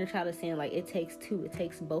your inner child is saying like it takes two. It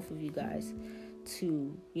takes both of you guys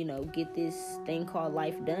to, you know, get this thing called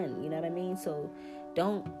life done. You know what I mean? So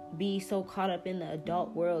don't be so caught up in the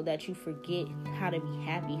adult world that you forget how to be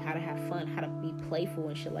happy, how to have fun, how to be playful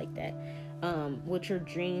and shit like that. With your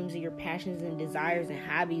dreams and your passions and desires and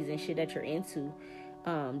hobbies and shit that you're into.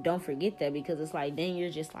 Don't forget that, because it's like then you're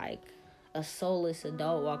just like a soulless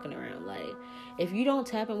adult walking around. Like if you don't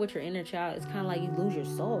tap in with your inner child, it's kind of like you lose your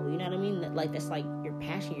soul. You know what I mean? Like that's like your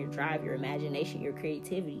passion, your drive, your imagination, your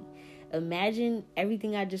creativity. Imagine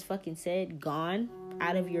everything I just fucking said gone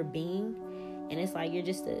out of your being, and it's like you're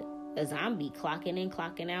just a zombie clocking in,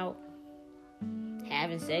 clocking out,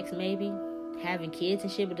 having sex maybe, having kids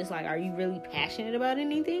and shit, but it's like, are you really passionate about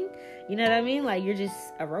anything? You know what I mean? Like you're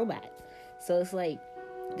just a robot. So it's like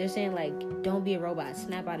they're saying like, don't be a robot,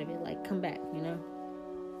 snap out of it, like come back, you know?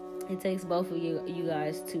 It takes both of you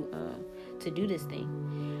guys to do this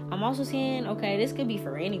thing. I'm also seeing, okay, this could be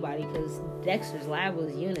for anybody, because Dexter's Lab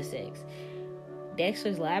was unisex.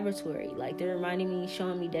 Dexter's Laboratory, like they're reminding me,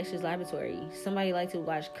 showing me Dexter's Laboratory. Somebody like to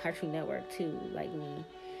watch Cartoon Network too, like me.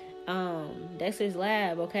 Dexter's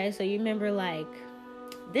Lab, okay, so you remember like,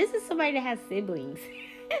 this is somebody that has siblings.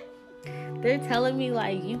 They're telling me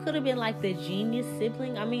like you could have been like the genius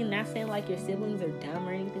sibling. I mean, not saying like your siblings are dumb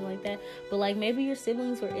or anything like that, but like maybe your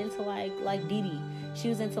siblings were into like Dee Dee. She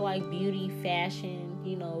was into like beauty, fashion,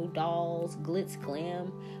 you know, dolls, glitz,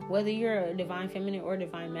 glam. Whether you're a divine feminine or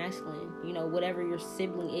divine masculine, you know, whatever your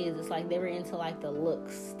sibling is, it's like they were into like the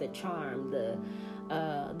looks, the charm, the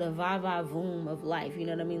va-va-voom of life. You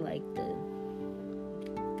know what I mean? Like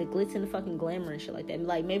the glitz and the fucking glamour and shit like that.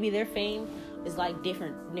 Like maybe their fame is like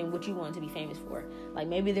different than what you want to be famous for. Like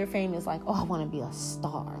maybe their fame is like, oh, I want to be a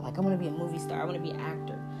star. Like I want to be a movie star. I want to be an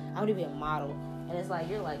actor. I want to be a model. And it's like,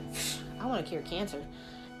 you're like, I want to cure cancer.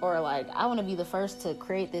 Or like, I want to be the first to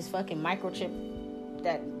create this fucking microchip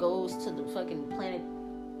that goes to the fucking planet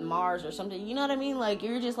Mars or something. You know what I mean? Like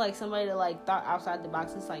you're just like somebody that like thought outside the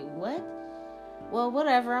box. It's like, what? Well,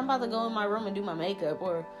 whatever. I'm about to go in my room and do my makeup,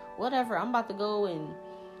 or whatever. I'm about to go and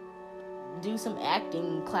do some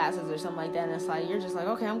acting classes or something like that. And it's like, you're just like,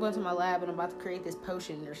 okay, I'm going to my lab and I'm about to create this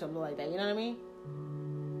potion or something like that. You know what I mean?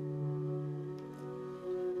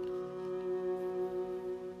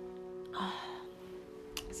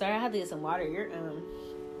 Sorry, I had to get some water. Your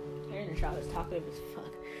inner child is talkative as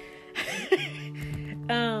fuck.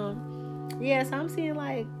 Yeah, so I'm seeing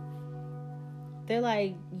like, they're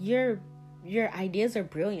like, your ideas are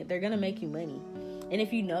brilliant. They're gonna make you money. And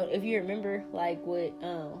if you remember, like with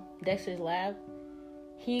Dexter's Lab,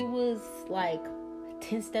 he was like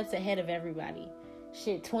 10 steps ahead of everybody.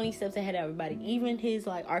 Shit, 20 steps ahead of everybody. Even his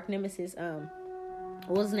like arch nemesis,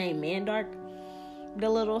 what's his name, Mandark? The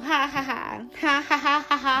little ha ha ha ha ha ha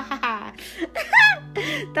ha ha ha.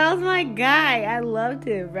 That was my guy. I loved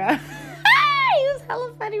him, bro. He was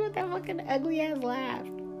hella funny with that fucking ugly ass laugh.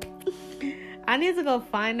 I need to go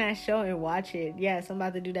find that show and watch it. Yes, I'm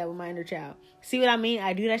about to do that with my inner child. See what I mean?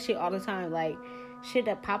 I do that shit all the time. Like, shit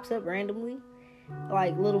that pops up randomly.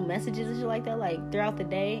 Like, little messages and shit like that. Like, throughout the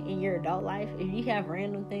day in your adult life. If you have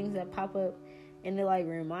random things that pop up and they, like,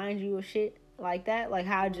 remind you of shit like that. Like,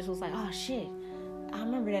 how I just was like, oh, shit. I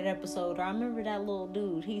remember that episode. Or I remember that little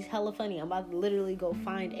dude. He's hella funny. I'm about to literally go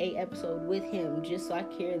find a episode with him just so I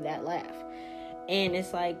can hear that laugh. And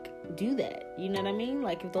it's like, do that. You know what I mean?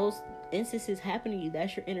 Like, if those instances happen to you,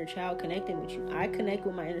 that's your inner child connecting with you. I connect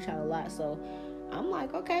with my inner child a lot, so I'm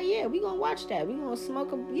like, okay, yeah, we gonna watch that. We gonna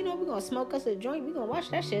smoke we gonna smoke us a joint. We gonna watch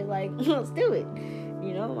that shit. Like, let's do it.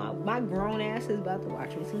 You know, my grown ass is about to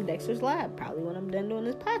watch me some Dexter's Lab, probably when I'm done doing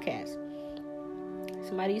this podcast.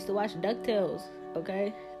 Somebody used to watch DuckTales,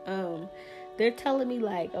 okay? They're telling me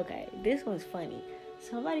like, okay, this one's funny.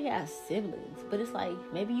 Somebody has siblings, but it's like,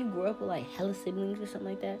 maybe you grew up with like hella siblings or something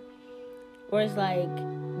like that. Or it's like,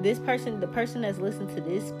 this person, the person that's listened to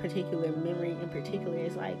this particular memory in particular,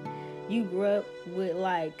 is like, you grew up with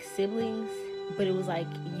like siblings, but it was like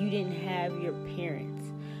you didn't have your parents.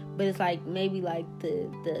 but it's like maybe like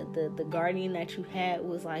the guardian that you had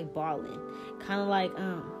was like balling, kind of like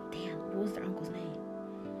damn, what was their uncle's name?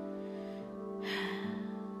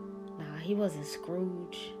 Nah, he wasn't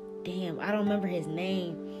Scrooge. Damn, I don't remember his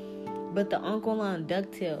name, but the uncle on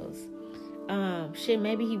DuckTales.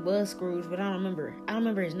 Maybe he was Scrooge, but I don't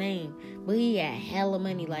remember his name. But he had hella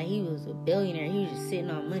money, like he was a billionaire. He was just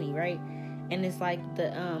sitting on money, right? And it's like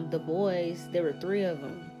the boys. There were 3 of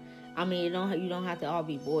them. I mean, you don't have to all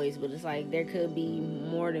be boys, but it's like there could be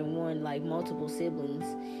more than one, like multiple siblings.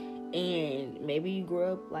 And maybe you grew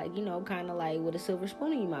up like, you know, kind of like with a silver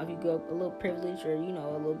spoon in your mouth. You grew up a little privileged, or you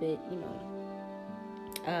know, a little bit, you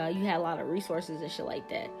know, you had a lot of resources and shit like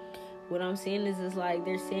that. What I'm saying is like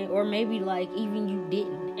they're saying, or maybe like even you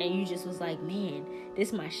didn't, and you just was like, man,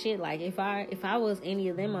 this my shit. Like if I was any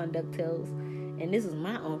of them on DuckTales, and this was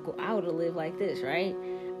my uncle, I would have lived like this, right?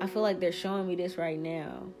 I feel like they're showing me this right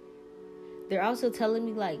now. They're also telling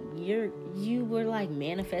me like you were like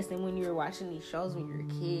manifesting when you were watching these shows when you were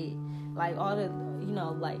a kid. Like all the, you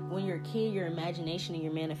know, like when you're a kid, your imagination and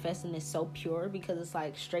your manifesting is so pure because it's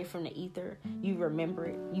like straight from the ether. You remember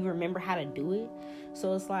it. You remember how to do it.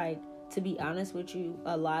 So it's like, to be honest with you,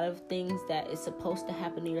 a lot of things that is supposed to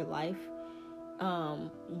happen in your life,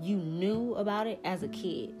 you knew about it as a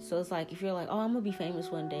kid. So it's like, if you're like, oh, I'm gonna be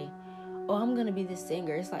famous one day, oh, I'm gonna be this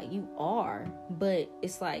singer, it's like you are, but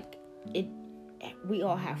it's like we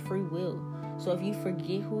all have free will. So if you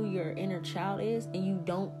forget who your inner child is and you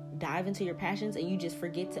don't dive into your passions and you just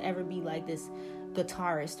forget to ever be like this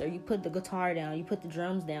guitarist, or you put the guitar down, you put the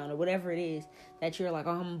drums down, or whatever it is that you're like, oh,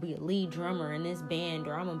 I'm gonna be a lead drummer in this band,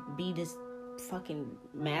 or I'm gonna be this fucking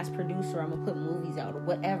mass producer, I'm gonna put movies out, or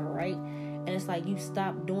whatever, right? And it's like you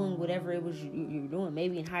stop doing whatever it was you were doing.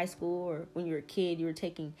 Maybe in high school or when you were a kid, you were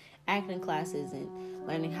taking acting classes and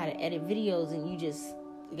learning how to edit videos, and you just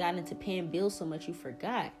got into paying bills so much you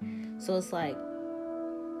forgot. So it's like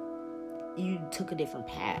you took a different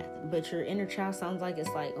path, but your inner child sounds like it's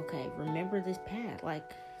like, okay, remember this path. Like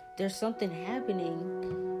there's something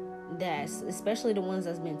happening that's, especially the ones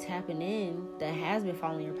that's been tapping in, that has been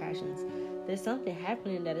following your passions. There's something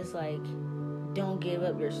happening that is like, don't give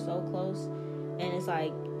up, you're so close. And it's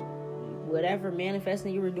like whatever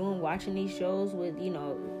manifesting you were doing watching these shows with, you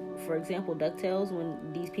know, for example, DuckTales,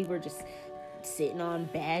 when these people are just sitting on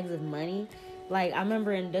bags of money. Like, I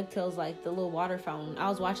remember in DuckTales, like, the little water fountain. I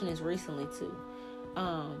was watching this recently, too.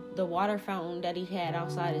 The water fountain that he had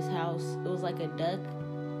outside his house, it was like a duck.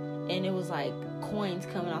 And it was, like, coins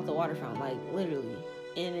coming out the water fountain, like, literally.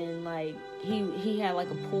 And then, like, he had,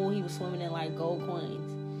 like, a pool. He was swimming in, like, gold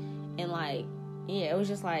coins. And, like, yeah, it was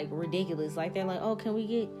just, like, ridiculous. Like, they're like, oh, can we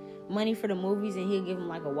get money for the movies? And he'll give him,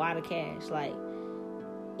 like, a wad of cash. Like,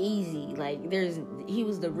 easy. Like, he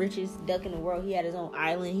was the richest duck in the world. He had his own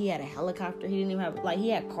island. He had a helicopter. He didn't even have, like, he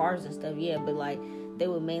had cars and stuff, yeah, but like they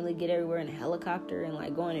would mainly get everywhere in a helicopter and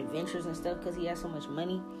like go on adventures and stuff because he had so much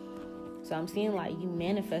money. So I'm seeing like you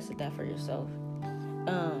manifested that for yourself,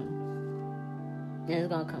 and it's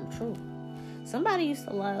gonna come true. Somebody used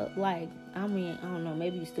to love, like, I mean, I don't know,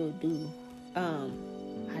 maybe you still do. I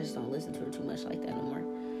just don't listen to her too much like that no more.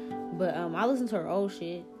 But I listen to her old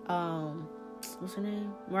shit. What's her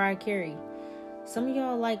name? Mariah Carey. Some of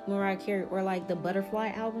y'all like Mariah Carey, or like the Butterfly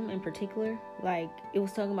album in particular. Like, it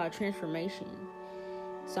was talking about transformation.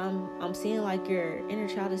 So I'm seeing like your inner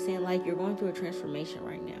child is saying like you're going through a transformation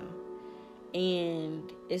right now.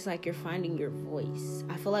 And it's like you're finding your voice.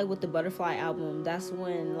 I feel like with the Butterfly album, that's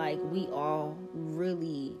when like we all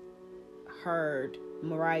really heard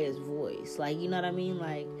Mariah's voice. Like, you know what I mean?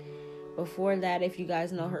 Like, before that, if you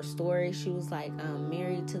guys know her story, she was like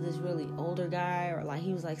married to this really older guy, or like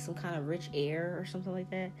he was like some kind of rich heir or something like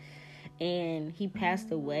that, and he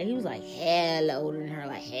passed away. He was like hella older than her,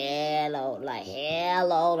 like hella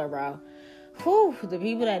older, bro. Whew, the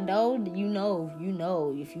people that know, you know.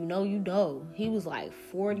 If you know, you know. He was like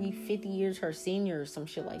 40, 50 years her senior or some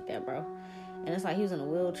shit like that, bro. And it's like he was in a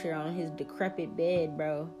wheelchair on his decrepit bed,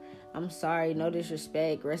 bro. I'm sorry, no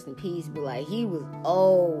disrespect, rest in peace, but like he was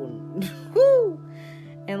old. Woo!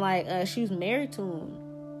 And like she was married to him.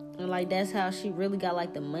 And like that's how she really got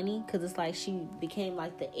like the money, because it's like she became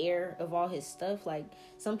like the heir of all his stuff. Like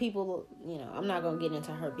some people, you know, I'm not gonna get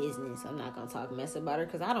into her business. I'm not gonna talk mess about her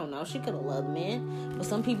because I don't know. She could have loved men, but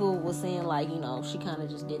some people were saying like, you know, she kind of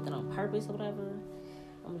just did that on purpose or whatever.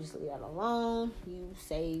 I'm gonna just leave that alone. You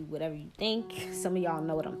say whatever you think. Some of y'all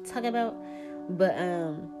know what I'm talking about, but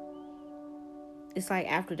it's like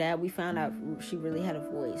after that we found out she really had a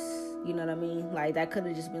voice. You know what I mean? Like that could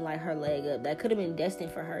have just been like her leg up. That could have been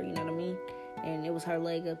destined for her. You know what I mean? And it was her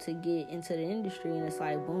leg up to get into the industry. And it's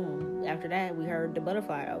like boom. After that we heard the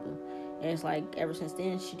Butterfly album, And it's like, ever since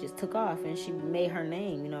then, she just took off and she made her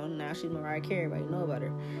name, Now she's Mariah Carey, everybody know about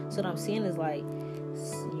her. So what I'm seeing is like,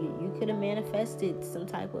 you could have manifested some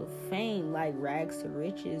type of fame, like rags to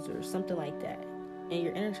riches or something like that. And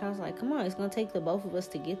your inner child's like, come on, it's going to take the both of us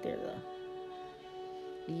to get there, though.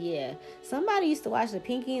 Yeah. Somebody used to watch the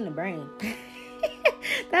Pinky and the Brain.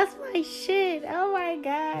 That's my shit. Oh, my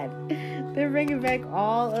God. They're bringing back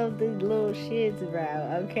all of the little shits,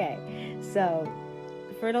 bro. Okay. So,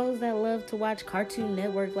 for those that love to watch Cartoon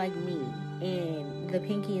Network like me and the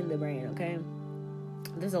Pinky and the Brain, okay?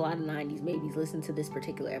 There's a lot of 90s babies listen to this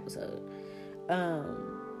particular episode.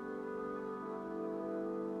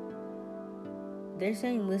 They're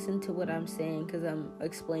saying listen to what I'm saying because I'm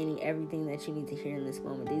explaining everything that you need to hear in this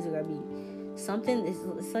moment. These are going to be something,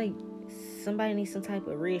 it's like somebody needs some type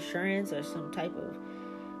of reassurance or some type of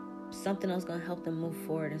something else going to help them move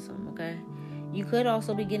forward or something, okay? You could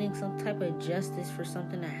also be getting some type of justice for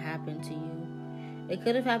something that happened to you. It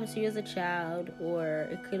could have happened to you as a child, or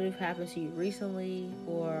it could have happened to you recently,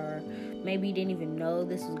 or maybe you didn't even know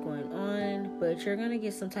this was going on, but you're going to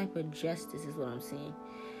get some type of justice is what I'm seeing.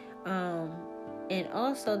 And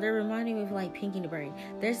also, they're reminding me of, like, Pinky and the Brain.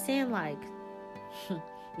 They're saying, like,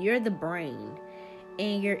 you're the brain,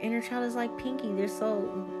 and your inner child is like Pinky. They're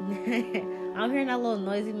so... I'm hearing that little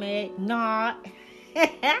noisy man. Nah.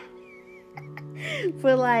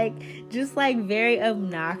 But, like, just, like, very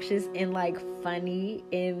obnoxious and, like, funny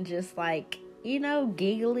and just, like,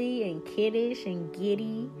 giggly and kiddish and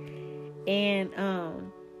giddy. And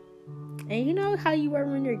you know how you were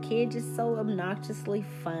when you're a kid, just so obnoxiously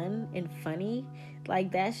fun and funny?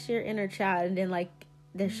 Like, that's your inner child. And then, like,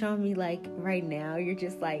 they're showing me, like, right now, you're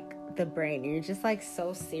just, like, the brain. You're just, like,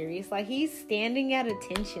 so serious. Like, he's standing at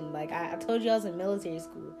attention. Like, I told you I was in military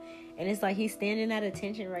school. And it's like he's standing at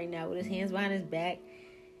attention right now with his hands behind his back.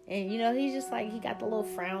 And, he's just, like, he got the little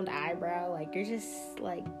frowned eyebrow. Like, you're just,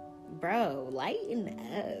 like, bro, lighten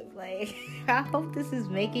up. Like, I hope this is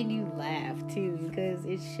making you laugh, too, because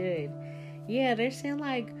it should. Yeah, they're saying,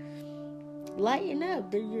 like, lighten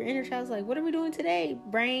up. Your inner child's like, what are we doing today,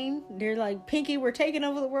 brain? They're like, Pinky, we're taking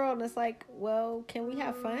over the world. And it's like, well, can we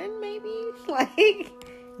have fun, maybe? Like,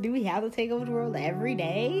 do we have to take over the world every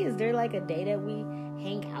day? Is there, like, a day that we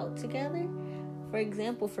hang out together? For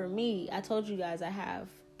example, for me, I told you guys I have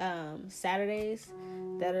Saturdays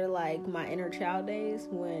that are, like, my inner child days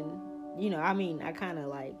when... I kind of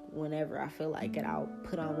like, whenever I feel like it, I'll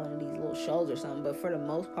put on one of these little shows or something. But for the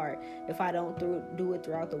most part, if I don't do it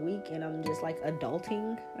throughout the week and I'm just, like,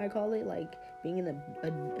 adulting, I call it, like, being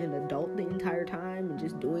an adult the entire time and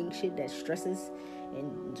just doing shit that stresses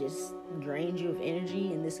and just drains you of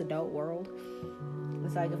energy in this adult world.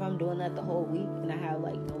 It's like, if I'm doing that the whole week and I have,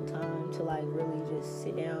 like, no time to, like, really just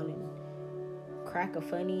sit down and crack a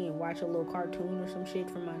funny and watch a little cartoon or some shit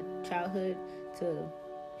from my childhood to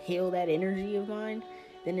heal that energy of mine,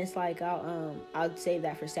 then it's like I'll save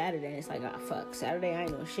that for Saturday. And it's like, fuck, Saturday I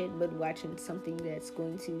ain't no shit but watching something that's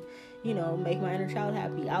going to, make my inner child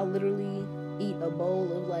happy. I'll literally eat a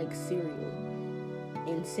bowl of, like, cereal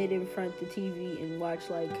and sit in front of the TV and watch,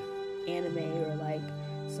 like, anime or, like,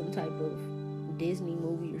 some type of Disney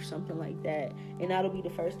movie or something like that, and that'll be the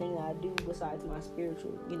first thing that I do besides my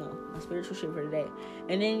spiritual shit for the day.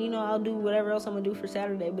 And then, I'll do whatever else I'm gonna do for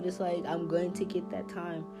Saturday, but it's like I'm going to get that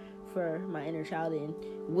time for my inner child in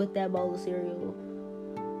with that bowl of cereal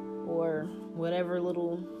or whatever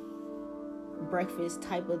little breakfast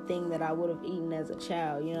type of thing that I would have eaten as a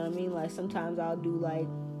child. You know what I mean? Like, sometimes I'll do, like,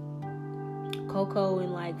 cocoa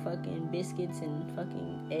and, like, fucking biscuits and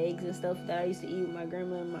fucking eggs and stuff that I used to eat with my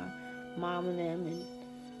grandma and my mom and them,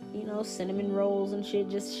 and cinnamon rolls and shit,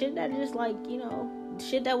 just shit that just, like,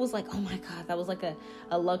 shit that was like, oh my god, that was like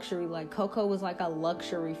a luxury. Like, cocoa was like a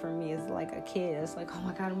luxury for me as, like, a kid. It's like, oh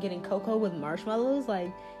my god, I'm getting cocoa with marshmallows.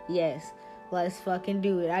 Like, yes, let's fucking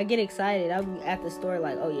do it. I get excited. I'll be at the store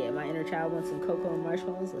like, oh yeah, my inner child wants some cocoa and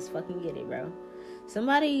marshmallows, let's fucking get it, bro.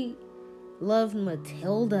 Somebody loved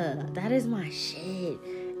Matilda. That is my shit.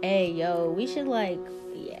 Hey, yo, we should, like,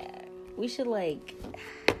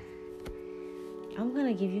 I'm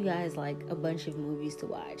gonna give you guys, like, a bunch of movies to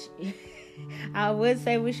watch. I would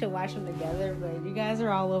say we should watch them together, but you guys are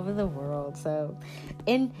all over the world, so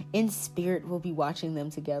in spirit we'll be watching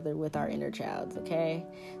them together with our inner childs, okay?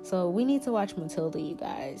 So we need to watch Matilda, you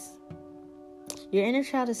guys. Your inner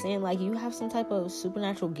child is saying, like, you have some type of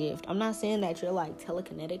supernatural gift. I'm not saying that you're, like,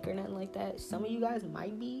 telekinetic or nothing like that. Some of you guys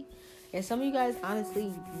might be, and some of you guys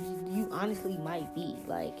honestly might be.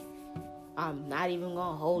 Like, I'm not even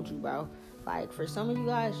gonna hold you, bro. Like, for some of you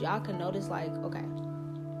guys, y'all can notice, like, okay,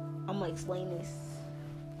 I'm gonna explain this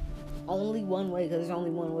only one way, because there's only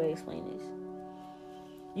one way to explain this.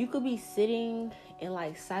 You could be sitting in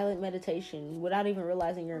like silent meditation without even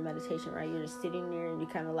realizing you're in meditation, right? You're just sitting there and you're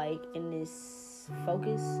kind of like in this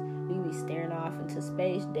focus. You could be staring off into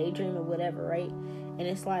space, daydreaming, whatever, right? And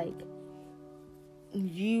it's like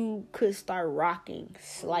you could start rocking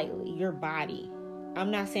slightly your body. I'm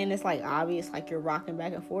not saying it's like obvious, like you're rocking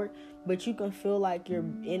back and forth, but you can feel like your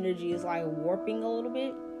energy is like warping a little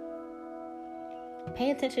bit.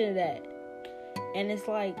 Pay attention to that. And it's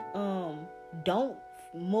like, don't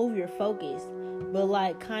move your focus, but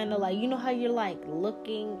like kind of like, you know how you're like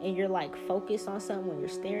looking and you're like focused on something when you're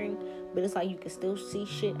staring, but it's like you can still see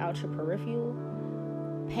shit out your peripheral.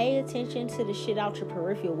 Pay attention to the shit out your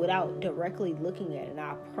peripheral without directly looking at it, and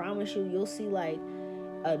I promise you'll see like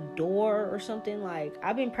a door or something. Like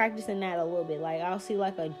I've been practicing that a little bit. Like I'll see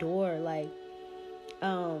like a door, like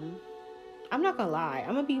I'm not gonna lie,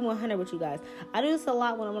 I'm gonna be 100 with you guys. I do this a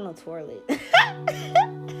lot when I'm on the toilet.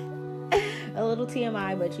 A little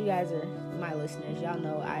TMI, but you guys are my listeners. Y'all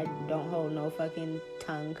know I don't hold no fucking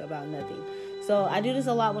tongue about nothing. So I do this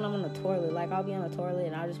a lot when I'm on the toilet. Like I'll be on the toilet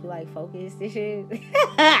and I'll just be like focused and shit.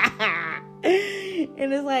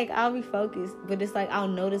 And it's like I'll be focused, but it's like I'll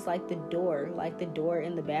notice like the door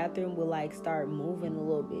in the bathroom will like start moving a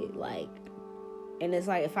little bit, like, and it's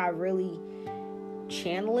like if I really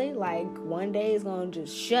channel it, like one day it's gonna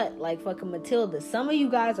just shut like fucking Matilda. Some of you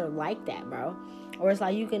guys are like that, bro. Or it's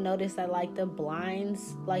like you can notice that like the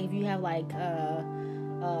blinds, like if you have like a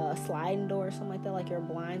sliding door or something like that, like your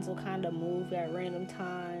blinds will kind of move at random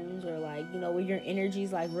times, or like, you know, when your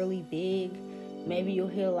energy's like really big, maybe you'll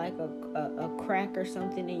hear like a crack or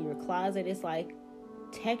something in your closet. It's like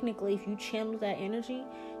technically if you channel that energy,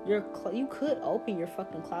 you could open your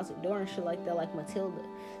fucking closet door and shit like that, like Matilda.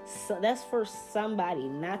 So that's for somebody,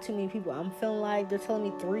 not too many people. I'm feeling like they're telling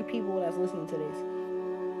me 3 people that's listening to this,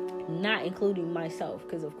 not including myself,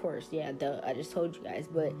 because of course, yeah, duh, I just told you guys.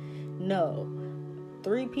 But no,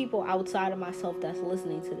 3 people outside of myself that's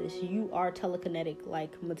listening to this. You are telekinetic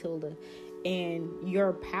like Matilda, and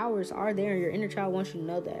your powers are there. Your inner child wants you to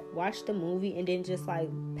know that. Watch the movie and then just like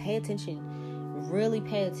pay attention, really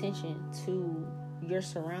pay attention to your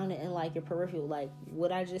surrounding and like your peripheral, like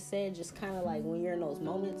what I just said. Just kind of like when you're in those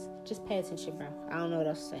moments, just pay attention, bro. I don't know what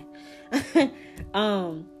else to say.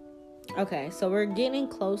 Okay, so we're getting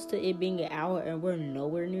close to it being an hour and we're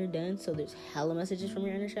nowhere near done. So there's hella messages from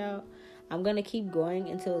your inner child. I'm gonna keep going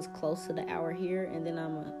until it's close to the hour here, and then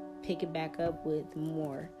I'm gonna pick it back up with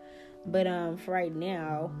more. But for right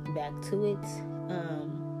now, back to it.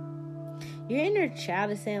 Your inner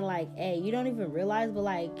child is saying like, hey, you don't even realize, but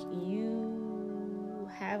like you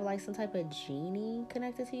have like some type of genie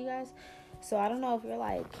connected to you guys. So I don't know if you're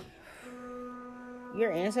like,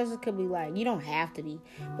 your ancestors could be like, you don't have to be,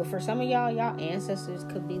 but for some of y'all ancestors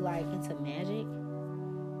could be like into magic.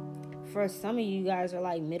 For some of you guys are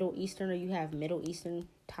like Middle Eastern, or you have Middle Eastern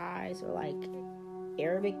ties, or like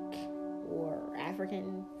Arabic or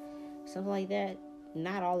African, something like that.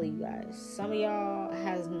 Not all of you guys. Some of y'all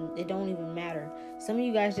it don't even matter. Some of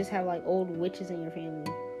you guys just have like old witches in your family,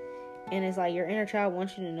 and it's like your inner child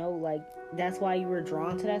wants you to know, like, that's why you were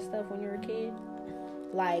drawn to that stuff when you were a kid.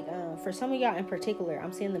 Like, for some of y'all in particular,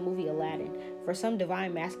 I'm seeing the movie Aladdin. For some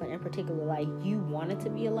divine masculine in particular, like, you wanted to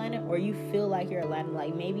be Aladdin, or you feel like you're Aladdin.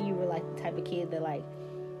 Like, maybe you were, like, the type of kid that, like,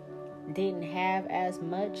 didn't have as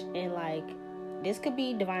much. And, like, this could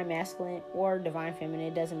be divine masculine or divine feminine.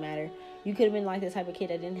 It doesn't matter. You could have been, like, the type of kid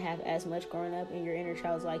that didn't have as much growing up. And your inner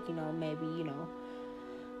child's like, you know, maybe, you know,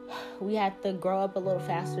 we had to grow up a little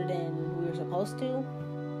faster than we were supposed to.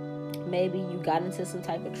 Maybe you got into some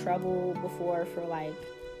type of trouble before for like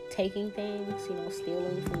taking things, you know,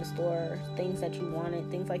 stealing from the store, things that you wanted,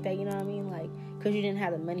 things like that, you know what I mean? Like, because you didn't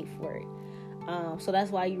have the money for it. So that's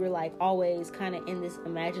why you were like always kind of in this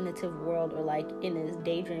imaginative world, or like in this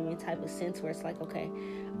daydreaming type of sense where it's like, okay,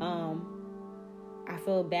 I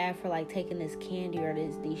feel bad for like taking this candy or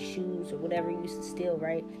these shoes or whatever you used to steal,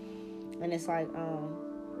 right? And it's like,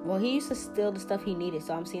 well, he used to steal the stuff he needed,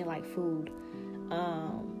 so I'm seeing like food.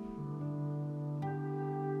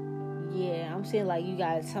 Yeah, I'm seeing like you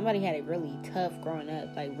guys, somebody had it really tough growing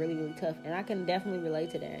up, like really, really tough. And I can definitely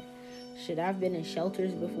relate to that. Shit, I've been in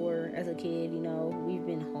shelters before as a kid, you know. We've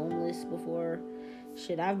been homeless before.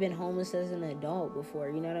 Shit, I've been homeless as an adult before,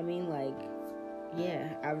 you know what I mean? Like, yeah,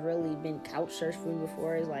 I've really been couch surfing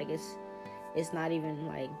before. It's like, it's not even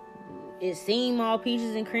like, it seemed all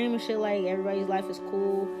peaches and cream and shit, like everybody's life is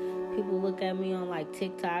cool. People look at me on like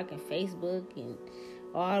TikTok and Facebook and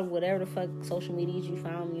all whatever the fuck social medias you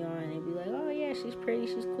found me on, and be like, oh yeah, she's pretty,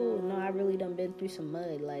 she's cool. No, I really done been through some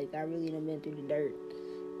mud. Like, I really done been through the dirt.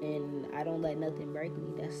 and I don't let nothing break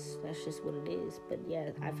me. That's just what it is. But yeah,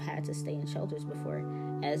 I've had to stay in shelters before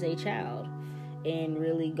as a child, and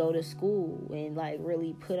really go to school and like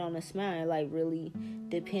really put on a smile, like really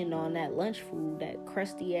depend on that lunch food, that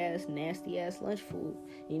crusty ass, nasty ass lunch food.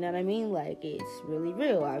 You know what I mean? Like, it's really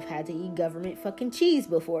real. I've had to eat government fucking cheese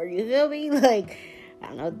before. You feel me? Like, I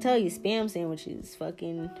don't know what to tell you. Spam sandwiches,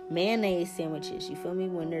 fucking mayonnaise sandwiches. You feel me?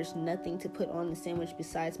 When there's nothing to put on the sandwich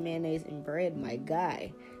besides mayonnaise and bread, my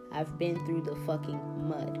guy, I've been through the fucking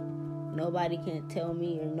mud. Nobody can tell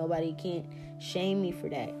me, or nobody can't shame me for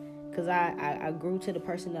that. Because I grew to the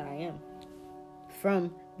person that I am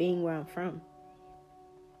from being where I'm from.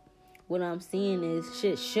 What I'm seeing is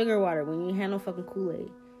shit, sugar water. When you had no fucking Kool-Aid,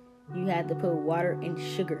 you had to put water and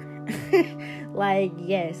sugar. Like,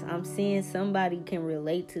 yes, I'm seeing somebody can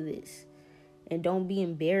relate to this. And don't be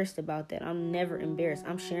embarrassed about that. I'm never embarrassed.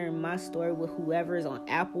 I'm sharing my story with whoever is on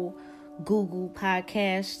Apple, Google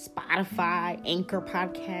Podcasts, Spotify, Anchor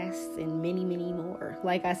Podcasts, and many, many more.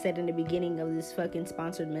 Like I said in the beginning of this fucking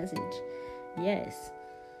sponsored message. Yes.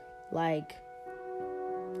 Like,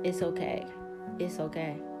 it's okay. It's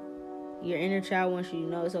okay. Your inner child wants you to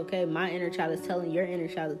know it's okay. My inner child is telling your inner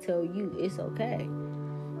child to tell you it's okay.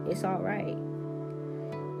 It's alright.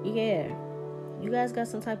 Yeah. You guys got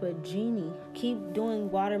some type of genie. Keep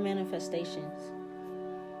doing water manifestations.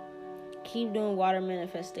 Keep doing water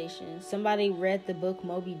manifestations. Somebody read the book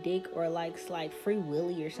Moby Dick, or likes like Free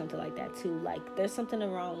Willy or something like that too. Like, there's something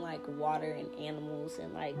around like water and animals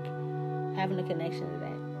and like having a connection to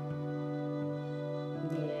that.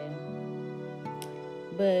 Yeah.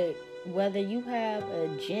 But whether you have a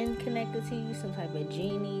jinn connected to you, some type of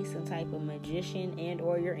genie, some type of magician, and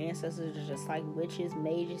or your ancestors are just like witches,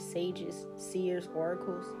 mages, sages, seers,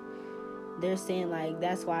 oracles, they're saying like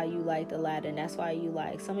that's why you like Aladdin. That's why you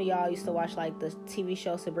like, some of y'all used to watch like the TV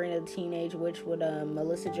show Sabrina the Teenage Witch with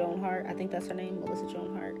Melissa Joan Hart. I think that's her name, Melissa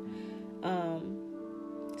Joan Hart.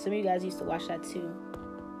 Some of you guys used to watch that too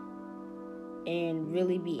and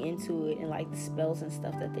really be into it, and like the spells and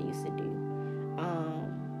stuff that they used to do.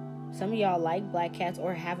 Some of y'all like black cats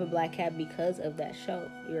or have a black cat because of that show.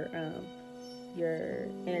 Your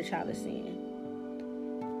inner child is seeing.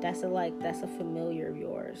 That's a familiar of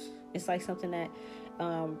yours. It's like something that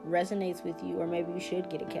resonates with you, or maybe you should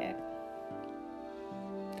get a cat.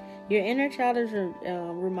 Your inner child is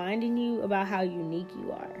reminding you about how unique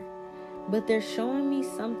you are. But they're showing me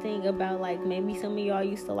something about, like, maybe some of y'all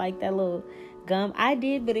used to like that little gum. I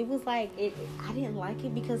did, but it was like, I didn't like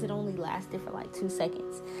it because it only lasted for like 2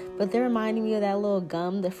 seconds. But they're reminding me of that little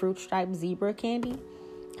gum, the fruit striped zebra candy.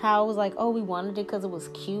 How I was like, oh, we wanted it because it was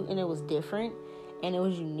cute and it was different and it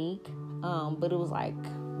was unique. But it was like,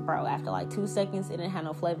 bro, after like 2 seconds, it didn't have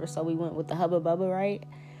no flavor. So we went with the Hubba Bubba, right?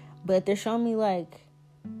 But they're showing me like,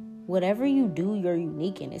 whatever you do, you're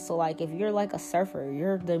unique in it. So like, if you're like a surfer,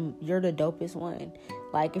 you're the dopest one.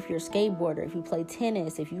 Like, if you're a skateboarder, if you play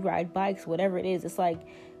tennis, if you ride bikes, whatever it is, it's like,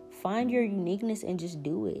 find your uniqueness and just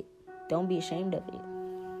do it. Don't be ashamed of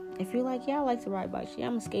it. If you're like, yeah, I like to ride bikes, yeah,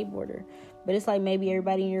 I'm a skateboarder, but it's like, maybe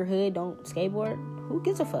everybody in your hood don't skateboard. Who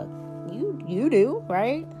gives a fuck? You do,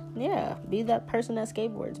 right? Yeah, be that person that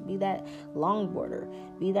skateboards, be that longboarder,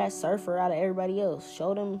 be that surfer out of everybody else.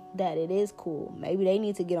 Show them that it is cool. Maybe they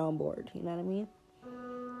need to get on board. You know what I mean?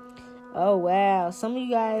 Oh, wow. Some of you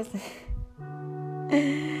guys...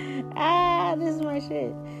 this is my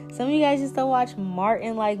shit. Some of you guys used to watch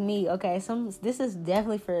Martin like me. Okay, this is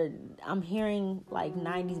definitely for... I'm hearing like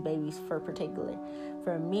 90s babies for particular.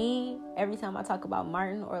 For me, every time I talk about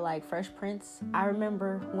Martin or like Fresh Prince, I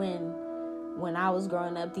remember when I was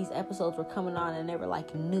growing up, these episodes were coming on and they were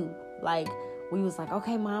like new. Like, we was like,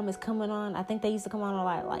 okay, Mom, it's coming on. I think they used to come on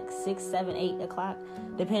at like 6, 7, 8 o'clock,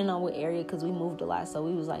 depending on what area, because we moved a lot. So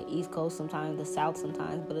we was like East Coast sometimes, the South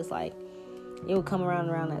sometimes, but it's like it would come around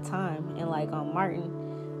that time. And like on Martin,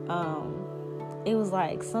 it was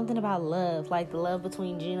like something about love, like the love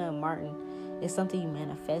between Gina and Martin is something you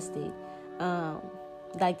manifested,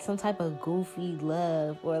 like some type of goofy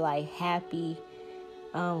love or like happy,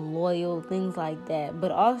 loyal, things like that.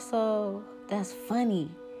 But also, that's funny,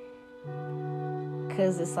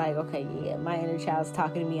 because it's like, okay, yeah, my inner child's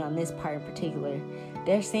talking to me on this part in particular.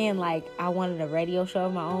 They're saying like, I wanted a radio show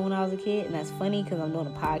of my own when I was a kid, and that's funny because I'm doing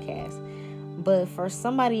a podcast. But for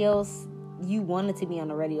somebody else, you wanted to be on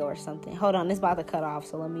the radio or something. Hold on, it's about to cut off,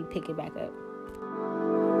 so let me pick it back up.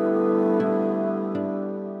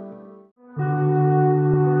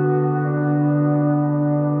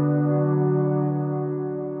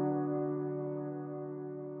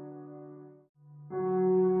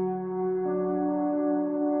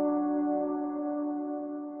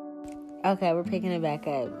 Okay, we're picking it back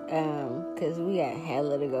up. Because we got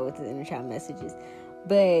hella to go with the inner child messages.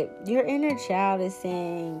 But your inner child is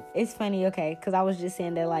saying, it's funny, okay, because I was just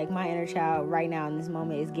saying that, like, my inner child right now in this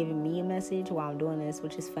moment is giving me a message while I'm doing this,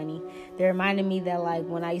 which is funny. They reminded me that, like,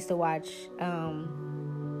 when I used to watch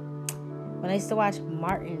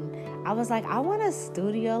Martin, I was like, I want a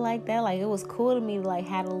studio like that. Like, it was cool to me to, like,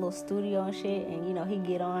 have a little studio and shit. And, you know, he'd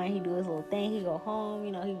get on, he'd do his little thing, he'd go home,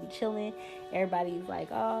 you know, he'd be chilling. Everybody's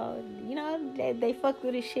like, oh, you know, they fucked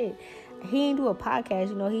with his shit. He didn't do a podcast,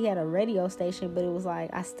 you know, he had a radio station, but it was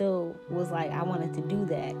like, I still was like, I wanted to do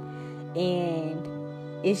that.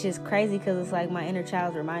 And it's just crazy because it's like my inner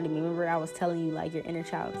child's reminded me. Remember, I was telling you, like, your inner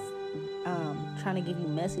child's trying to give you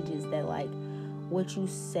messages that, like, what you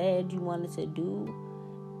said you wanted to do,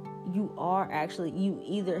 you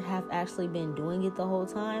either have actually been doing it the whole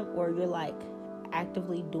time, or you're, like,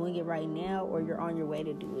 actively doing it right now, or you're on your way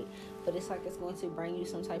to do it. But it's like it's going to bring you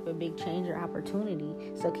some type of big change or opportunity,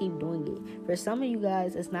 so keep doing it. For some of you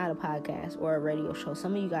guys, it's not a podcast or a radio show.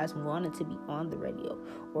 Some of you guys wanted to be on the radio,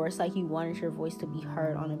 or it's like you wanted your voice to be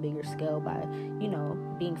heard on a bigger scale by, you know,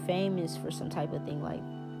 being famous for some type of thing, like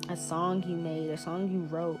a song you made, a song you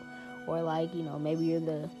wrote, or, like, you know, maybe you're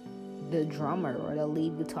the drummer or the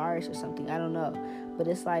lead guitarist or something. I don't know, but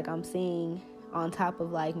it's like I'm seeing, on top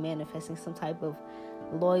of, like, manifesting some type of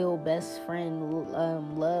loyal best friend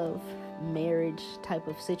love marriage type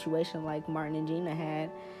of situation like Martin and Gina had,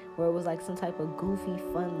 where it was like some type of goofy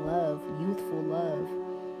fun love, youthful love,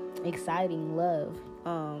 exciting love.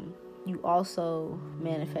 You also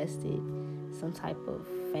manifested some type of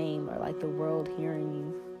fame, or like the world hearing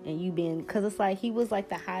you, and you being, because it's like he was like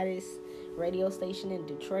the hottest radio station in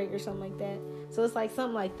Detroit or something like that. So it's like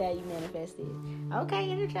something like that you manifested. Okay,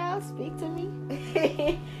 inner child, speak to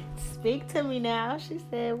me. Speak to me now. She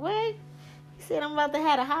said, what? You said I'm about to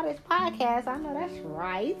have the hottest podcast. I know that's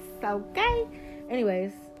right. Okay.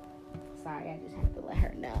 Anyways, sorry, I just have to let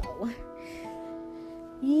her know.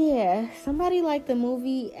 Yeah, somebody like the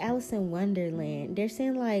movie Alice in Wonderland. They're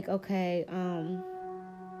saying, like, okay,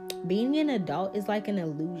 being an adult is like an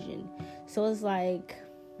illusion. So it's like,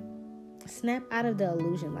 snap out of the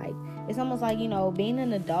illusion. Like, it's almost like, you know, being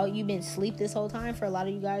an adult, you've been asleep this whole time. For a lot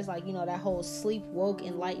of you guys, like, you know, that whole sleep, woke,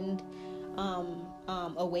 enlightened,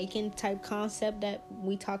 awakened type concept that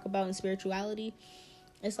we talk about in spirituality.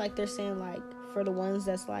 It's like they're saying, like, for the ones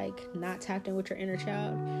that's, like, not tapped in with your inner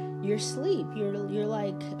child, you're asleep. You're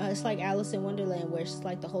like, it's like Alice in Wonderland, where it's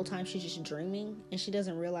like the whole time she's just dreaming, and she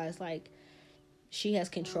doesn't realize, like, she has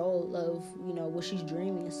control of, you know, what she's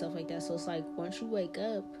dreaming and stuff like that. So it's like, once you wake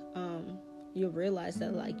up, you'll realize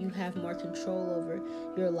that, like, you have more control over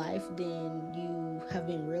your life than you have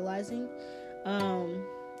been realizing.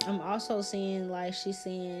 I'm also seeing, like, she's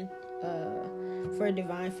saying, for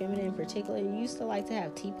Divine Feminine in particular, you used to like to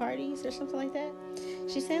have tea parties or something like that.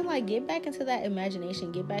 She's saying, like, get back into that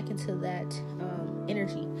imagination, get back into that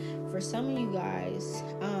energy. For some of you guys,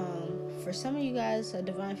 a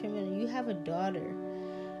Divine Feminine, you have a daughter.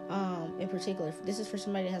 In particular, this is for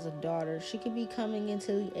somebody that has a daughter. She could be coming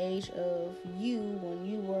into the age of you when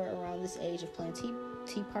you were around this age of playing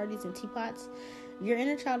tea parties and teapots. Your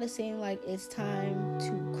inner child is saying, like, it's time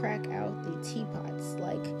to crack out the teapots.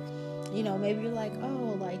 Like, you know, maybe you're like,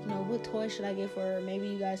 oh, like, you know, what toy should I get for her? Maybe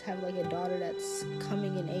you guys have, like, a daughter that's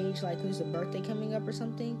coming in age, like, who's a birthday coming up or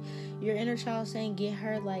something. Your inner child saying, get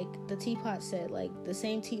her, like, the teapot set, like, the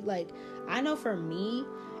same like, I know for me,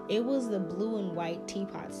 it was the blue and white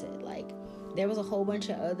teapot set. Like, there was a whole bunch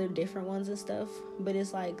of other different ones and stuff, but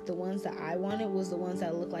it's like the ones that I wanted was the ones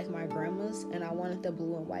that looked like my grandma's, and I wanted the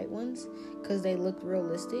blue and white ones because they looked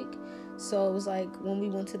realistic. So it was like, when we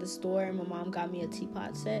went to the store and my mom got me a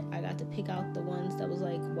teapot set, I got to pick out the ones that was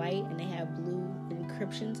like white and they have blue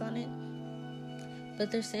inscriptions on it.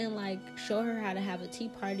 But they're saying, like, show her how to have a tea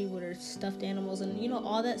party with her stuffed animals and, you know,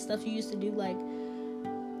 all that stuff you used to do. Like,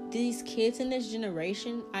 these kids in this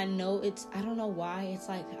generation, I don't know why, it's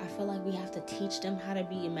like, I feel like we have to teach them how to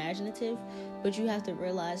be imaginative, but you have to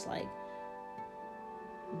realize, like,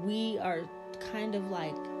 we are kind of,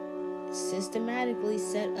 like, systematically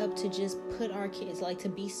set up to just put our kids, like, to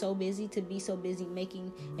be so busy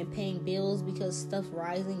making and paying bills because stuff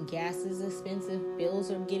rising, gas is expensive,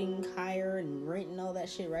 bills are getting higher, and rent and all that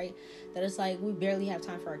shit, right? That it's like we barely have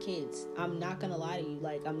time for our kids. I'm not gonna lie to you,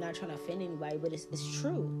 like, I'm not trying to offend anybody, but it's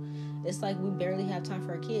true. It's like we barely have time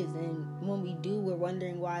for our kids, and when we do, we're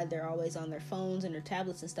wondering why they're always on their phones and their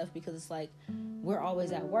tablets and stuff, because it's like we're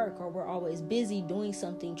always at work, or we're always busy doing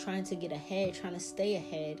something, trying to get ahead, trying to stay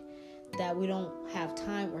ahead, that we don't have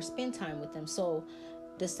time or spend time with them. So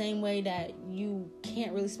the same way that you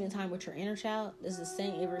can't really spend time with your inner child, is the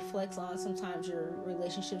same. It reflects on sometimes your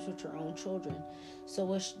relationships with your own children. So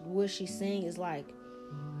what she's saying is like,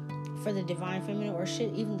 for the divine feminine, or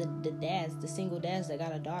shit, even the dads, the single dads that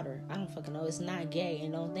got a daughter, I don't fucking know. It's not gay,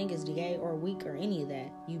 and don't think it's gay or weak or any of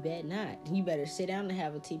that. You bet not. You better sit down and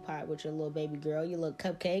have a teapot with your little baby girl, your little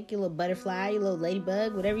cupcake, your little butterfly, your little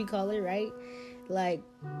ladybug, whatever you call it, right? Like,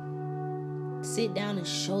 sit down and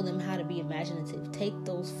show them how to be imaginative. Take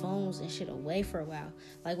those phones and shit away for a while.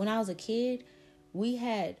 Like, when I was a kid, we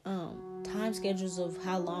had time schedules of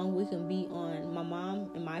how long we can be on, my mom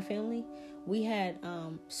and my family. We had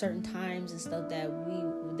certain times and stuff that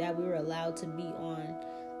we were allowed to be on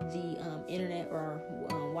the internet or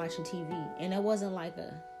watching TV, and it wasn't like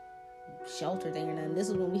a shelter thing or nothing. This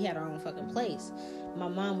is when we had our own fucking place. My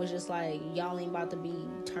mom was just like, y'all ain't about to be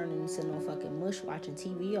turning into no fucking mush watching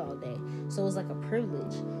TV all day. So it was like a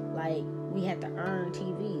privilege. Like, we had to earn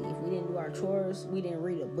TV. If we didn't do our chores, we didn't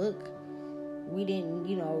read a book, we didn't,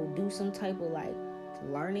 do some type of like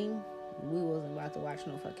learning, we wasn't about to watch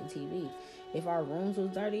no fucking TV. If our rooms was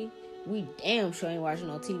dirty, we damn sure ain't watching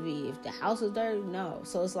no TV. If the house was dirty, no.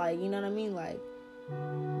 So it's like, you know what I mean? Like,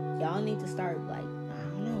 y'all need to start, like, I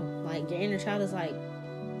don't know, like, your inner child is like,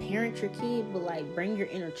 parent your kid, but like, bring your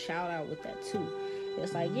inner child out with that too.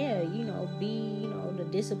 It's like, yeah, be, the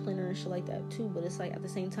discipliner and shit like that too. But it's like, at the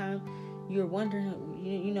same time, you're wondering,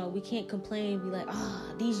 we can't complain and be like,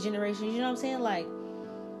 these generations, you know what I'm saying? Like,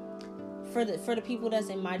 for the people that's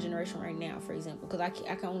in my generation right now, for example, because I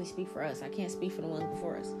can only speak for us. I can't speak for the ones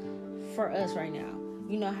before us. For us right now,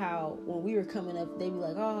 you know how when we were coming up, they'd be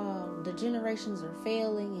like, the generations are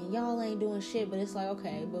failing and y'all ain't doing shit. But it's like,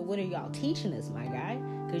 okay, but what are y'all teaching us, my guy?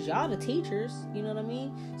 Because y'all the teachers, you know what I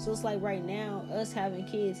mean? So it's like, right now, us having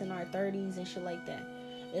kids in our 30s and shit like that,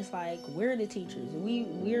 it's like, we're the teachers.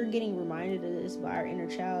 We're getting reminded of this by our inner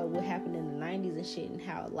child, what happened in the 90s and shit, and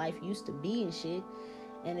how life used to be and shit.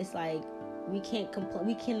 And it's like, we can't complain.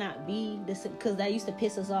 We cannot be this, because that used to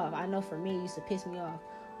piss us off. I know for me, it used to piss me off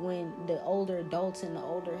when the older adults and the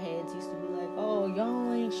older heads used to be like,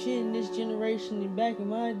 y'all ain't shit in this generation, and back in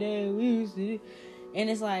my day we used to. And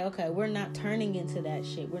it's like, okay, we're not turning into that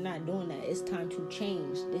shit. We're not doing that. It's time to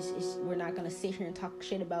change. We're not going to sit here and talk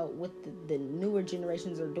shit about what the newer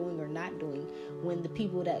generations are doing or not doing, when the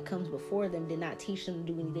people that comes before them did not teach them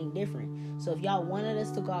to do anything different. So if y'all wanted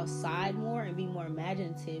us to go outside more and be more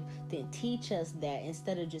imaginative, then teach us that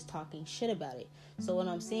instead of just talking shit about it. So what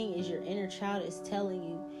I'm seeing is your inner child is telling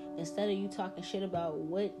you, instead of you talking shit about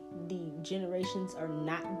what the generations are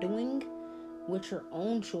not doing with your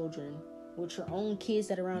own children, with your own kids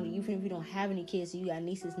that are around you, even if you don't have any kids, so you got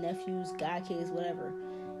nieces, nephews, godkids, whatever,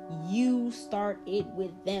 you start it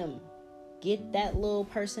with them. Get that little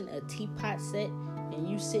person a teapot set, and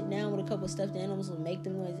you sit down with a couple of stuffed animals and make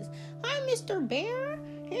them noises. Hi, Mr. Bear.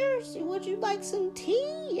 Would you like some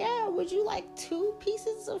tea? Yeah. Would you like 2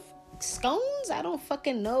 pieces of scones? I don't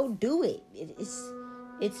fucking know. Do it.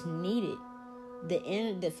 It's needed.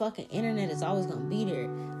 The fucking internet is always gonna be there.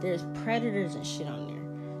 There's predators and shit on there.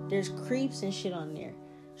 There's creeps and shit on there.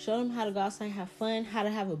 Show them how to go outside and have fun, how to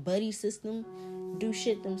have a buddy system, do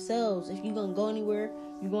shit themselves. If you're gonna go anywhere,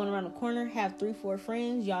 you're going around the corner, have 3-4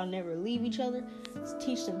 friends, y'all never leave each other.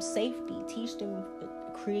 Teach them safety, teach them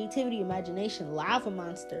creativity, imagination, lava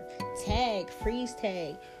monster, tag, freeze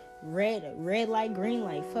tag, red light, green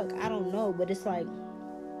light. Fuck, I don't know, but it's like,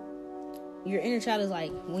 your inner child is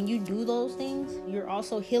like, when you do those things, you're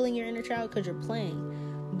also healing your inner child because you're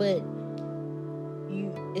playing. But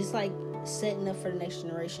it's like setting up for the next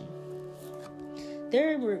generation.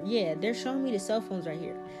 They're showing me the cell phones right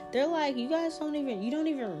here. They're like, you guys don't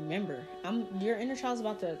even remember. Your inner child's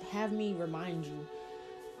about to have me remind you.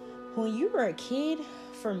 When you were a kid,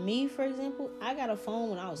 for me, for example, I got a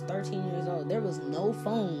phone when I was 13 years old. There was no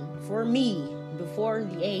phone for me before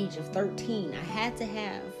the age of 13. I had to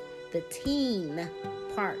have the teen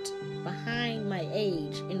part behind my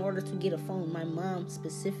age in order to get a phone. My mom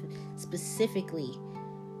specifically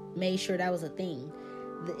made sure that was a thing.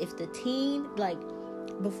 If the teen, like,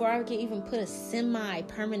 before I could even put a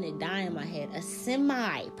semi-permanent dye in my head,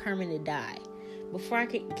 before I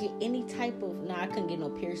could get any type of, I couldn't get no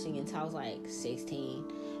piercing until I was like 16.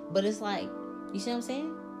 But it's like, you see what I'm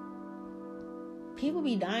saying? People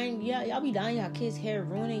be dying, y'all be dying y'all kids' hair,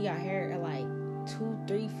 ruining y'all hair at like 2,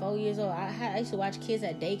 3, 4 years old. I used to watch kids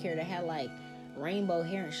at daycare that had like rainbow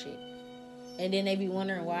hair and shit. And then they be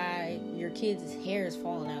wondering why your kids' hair is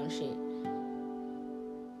falling out and shit.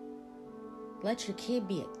 Let your kid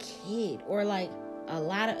be a kid. Or like a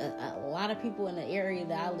lot of people in the area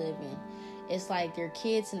that I live in, it's like your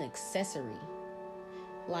kid's an accessory.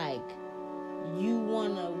 Like, you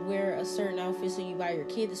want to wear a certain outfit, so you buy your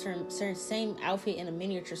kid the certain same outfit in a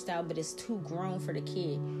miniature style, but it's too grown for the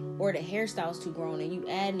kid, or the hairstyle's too grown, and you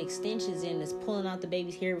adding extensions in that's pulling out the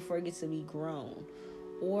baby's hair before it gets to be grown,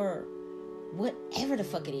 or whatever the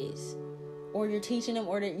fuck it is. Or you're teaching them,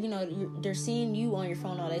 or they're seeing you on your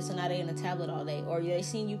phone all day, so now they in a tablet all day. Or they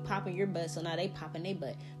seeing you popping your butt, so now they popping their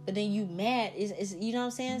butt. But then you mad, is you know what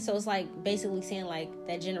I'm saying? So it's like basically saying like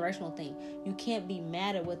that generational thing. You can't be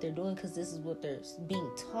mad at what they're doing because this is what they're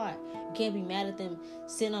being taught. You can't be mad at them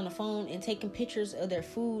sitting on the phone and taking pictures of their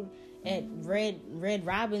food at Red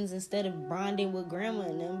Robin's instead of bonding with grandma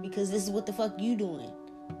and them, because this is what the fuck you doing.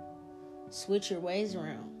 Switch your ways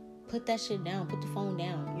around. Put that shit down. Put the phone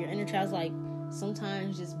down. Your inner child's like,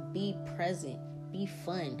 sometimes just be present. Be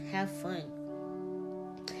fun. Have fun.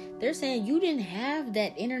 They're saying you didn't have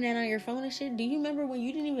that internet on your phone and shit. Do you remember when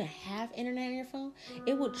you didn't even have internet on your phone?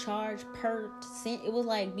 It would charge per cent. It would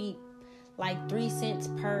be 3 cents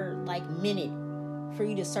per minute for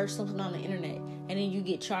you to search something on the internet. And then you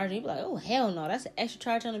get charged. And you be like, oh, hell no. That's an extra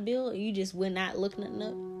charge on the bill. And you just would not look nothing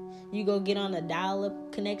up. You go get on a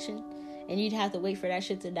dial-up connection. And you'd have to wait for that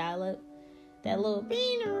shit to dial up. That little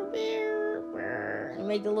and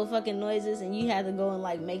make the little fucking noises. And you had to go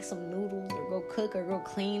and make some noodles or go cook or go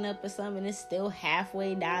clean up or something. And it's still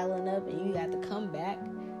halfway dialing up. And you got to come back.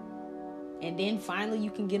 And then finally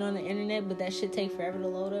you can get on the internet. But that shit take forever to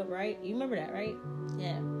load up, right? You remember that, right?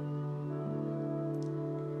 Yeah.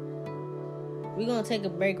 We're going to take a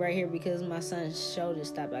break right here because my son's show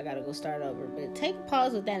just stopped. I got to go start over. But take a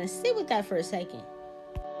pause with that and sit with that for a second.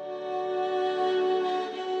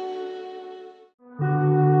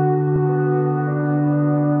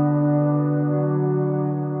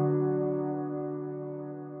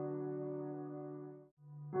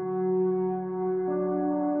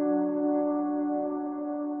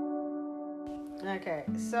 Okay,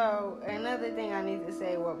 so another thing I need to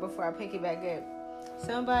say before I pick it back up.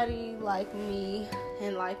 Somebody like me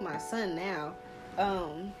and like my son now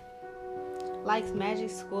likes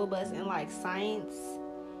Magic School Bus and science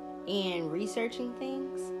and researching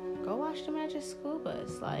things. Go watch the Magic School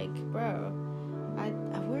Bus. Bro,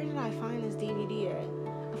 where did I find this DVD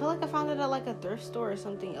at? I feel like I found it at a thrift store or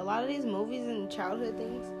something. A lot of these movies and childhood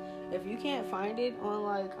things, if you can't find it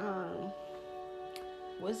on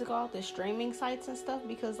what's it called, the streaming sites and stuff,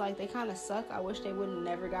 because they kind of suck. I wish they would have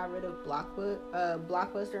never got rid of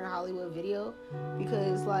Blockbuster and Hollywood Video,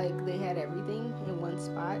 because they had everything in one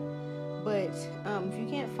spot. But if you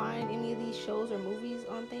can't find any of these shows or movies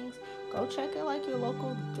on things, go check at your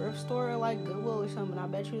local thrift store or Goodwill or something. I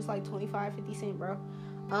bet you it's 25-50 cents, bro.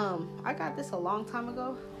 I got this a long time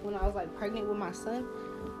ago when I was pregnant with my son,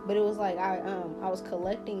 but it was I was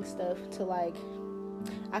collecting stuff to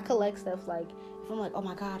I collect stuff if I'm oh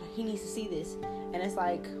my god, he needs to see this, and it's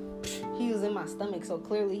he was in my stomach, so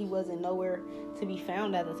clearly he wasn't nowhere to be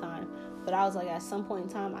found at the time. But I was at some point in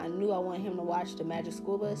time, I knew I wanted him to watch the Magic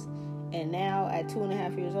School Bus, and now at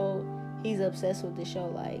 2.5 years old, he's obsessed with this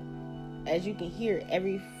show. As you can hear,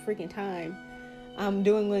 every freaking time I'm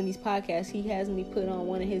doing one of these podcasts, he has me put on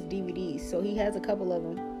one of his DVDs, so he has a couple of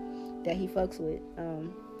them that he fucks with.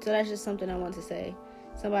 So that's just something I want to say.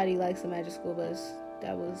 Somebody likes the Magic School Bus.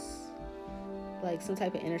 That was some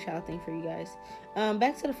type of inner child thing for you guys.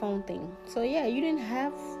 Back to the phone thing. So yeah, you didn't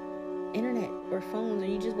have internet or phones, or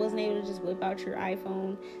you just wasn't able to just whip out your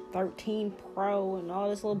iPhone 13 Pro and all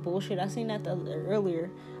this little bullshit. I seen that earlier.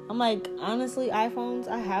 I'm honestly, iPhones,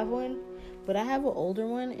 I have one, but I have an older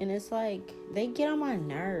one, and it's they get on my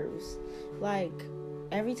nerves.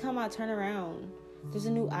 Every time I turn around, there's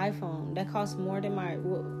a new iPhone that costs more than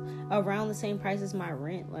around the same price as my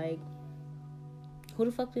rent. Who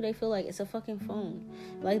the fuck do they feel like it's a fucking phone?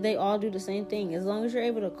 They all do the same thing. As long as you're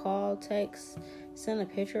able to call, text, send a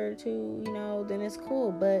picture or two, then it's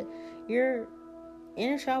cool. But your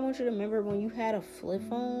inner child wants you to remember when you had a flip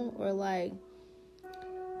phone, or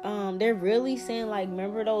they're really saying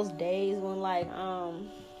remember those days when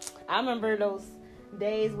I remember those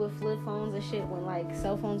days with flip phones and shit when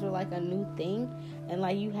cell phones were a new thing, and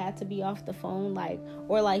you had to be off the phone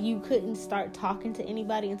or you couldn't start talking to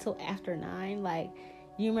anybody until after 9.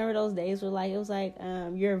 You remember those days where it was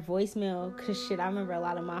your voicemail, cause shit, I remember a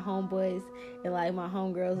lot of my homeboys and my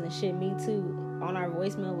homegirls and shit, me too, on our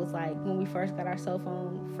voicemail was when we first got our cell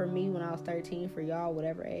phone. For me, when I was 13, for y'all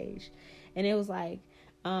whatever age, and it was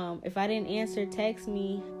if I didn't answer, text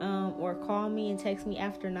me or call me and text me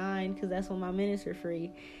after 9, because that's when my minutes are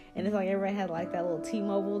free. And it's everybody had that little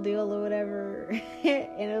T-Mobile deal or whatever.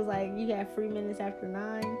 And it was you got free minutes after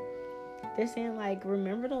 9. They're saying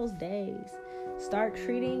remember those days. Start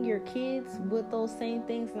treating your kids with those same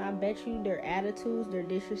things, and I bet you their attitudes, their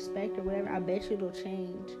disrespect or whatever, I bet you it'll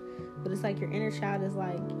change. But it's like your inner child is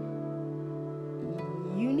like,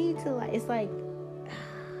 you need to, like, it's like,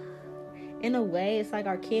 in a way, it's like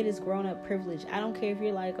our kid is grown up privileged. I don't care if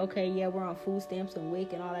you're like, okay, yeah, we're on food stamps and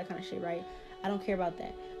WIC and all that kind of shit, right? I don't care about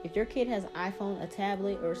that. If your kid has an iPhone, a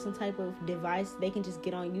tablet, or some type of device, they can just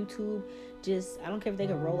get on YouTube. I don't care if they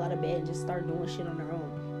can roll out of bed and just start doing shit on their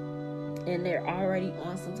own. And they're already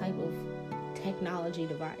on some type of technology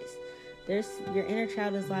device. Your inner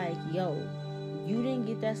child is like, yo, you didn't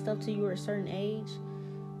get that stuff till you were a certain age.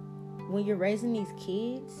 When you're raising these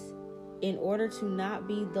kids, in order to not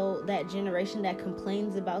be that generation that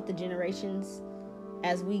complains about the generations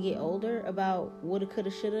as we get older about woulda,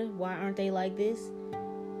 coulda, shoulda, why aren't they like this?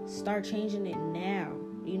 Start changing it now.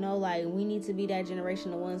 You know, like, we need to be that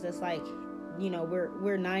generation, the ones that's like, you know,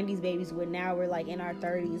 we're 90s babies, but now we're like in our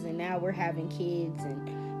 30s, and now we're having kids,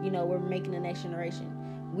 and, you know, we're making the next generation.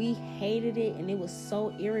 We hated it, and it was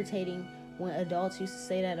so irritating when adults used to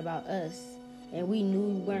say that about us, and we knew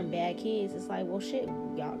we weren't bad kids. It's like, well, shit,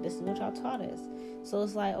 y'all, this is what y'all taught us. So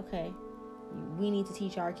it's like, okay, we need to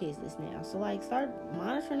teach our kids this now. So, like, start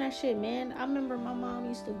monitoring that shit, man. I remember my mom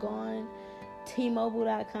used to go on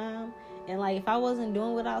T-Mobile.com, and, like, if I wasn't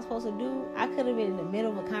doing what I was supposed to do, I could have been in the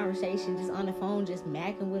middle of a conversation, just on the phone, just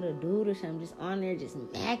macking with a dude or something, just on there, just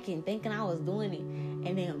macking, thinking I was doing it,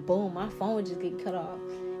 and then, boom, my phone would just get cut off.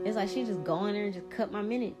 It's like she just go in there and just cut my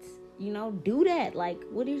minutes. You know, do that. Like,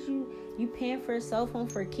 what is you paying for a cell phone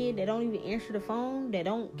for a kid that don't even answer the phone, that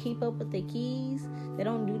don't keep up with the keys, that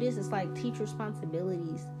don't do this? It's like, teach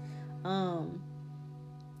responsibilities,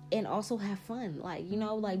 and also have fun. Like, you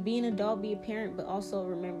know, like, be an adult, be a parent, but also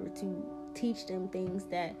remember to teach them things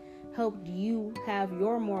that help you have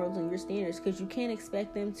your morals and your standards, because you can't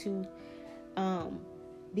expect them to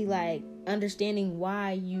be like understanding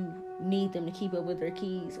why you need them to keep up with their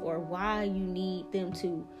keys, or why you need them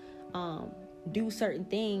to do certain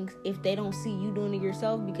things if they don't see you doing it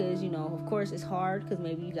yourself. Because, you know, of course it's hard, because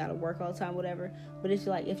maybe you gotta work all the time, whatever, but it's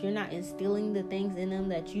like, if you're not instilling the things in them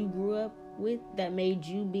that you grew up with, that made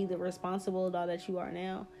you be the responsible adult that you are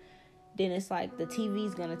now, then it's like the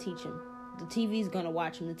TV's gonna teach them, the TV's gonna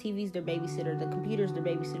watch them, the TV's their babysitter, the computer's their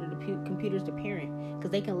babysitter, the computer's their parent,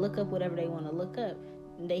 because they can look up whatever they want to look up.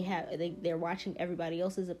 They're watching everybody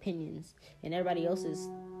else's opinions and everybody else's,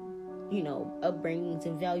 you know, upbringings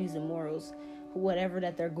and values and morals, whatever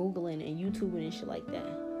that they're Googling and YouTubing and shit like that.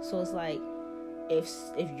 So it's like, if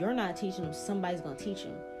you're not teaching them, somebody's gonna teach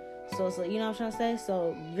them. So it's like, you know what I'm trying to say?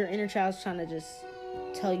 So your inner child's trying to just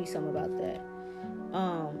tell you something about that.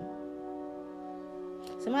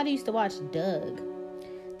 Somebody used to watch Doug.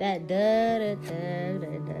 That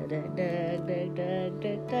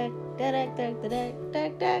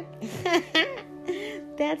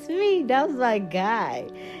that's me. That was my guy.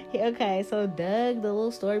 Okay, so Doug, the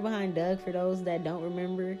little story behind Doug, for those that don't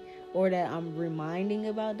remember, or that I'm reminding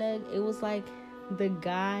about Doug, it was like the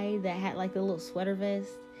guy that had like the little sweater vest.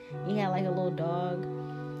 He had like a little dog,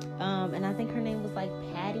 and I think her name was like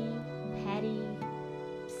Patty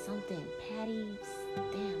something. Damn,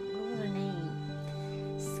 what was her name?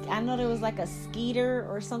 I know there was like a Skeeter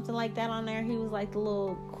or something like that on there. He was like the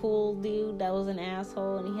little cool dude that was an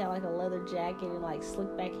asshole, and he had like a leather jacket and like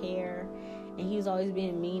slick back hair, and he was always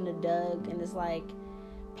being mean to Doug. And it's like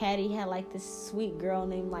Patty had like this sweet girl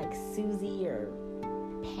named like Susie or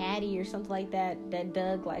Patty or something like that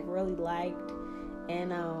Doug like really liked, and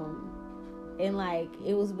like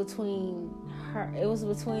it was between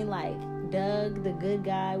like Doug, the good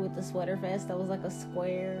guy with the sweater vest that was like a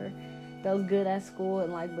square, that was good at school,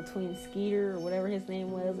 and like between Skeeter or whatever his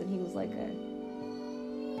name was, and he was like a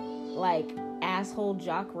like asshole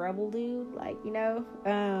jock rebel dude, like, you know.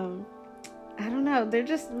 I don't know, they're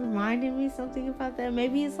just reminding me something about that.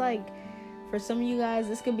 Maybe it's like, for some of you guys,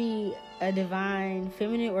 this could be a divine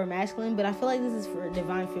feminine or masculine, but I feel like this is for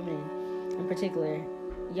divine feminine in particular.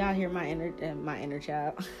 Y'all hear my inner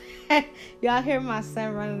child. Y'all hear my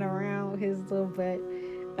son running around with his little butt.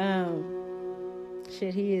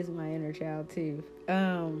 Shit, he is my inner child too.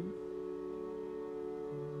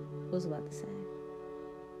 What was I about to say?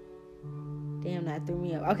 Damn, that threw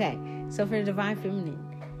me up. Okay, so for the divine feminine,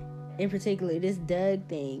 in particular, this Doug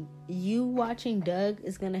thing, you watching Doug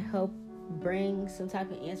is gonna help bring some type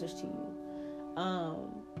of answers to you.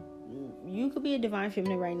 You could be a divine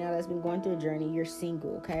feminine right now that's been going through a journey. You're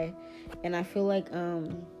single, okay? And I feel like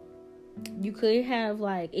you could have,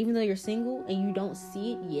 like, even though you're single and you don't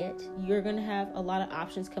see it yet, you're gonna have a lot of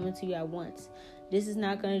options coming to you at once. This is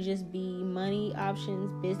not gonna just be money options,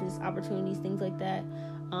 business opportunities, things like that.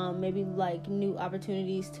 maybe like new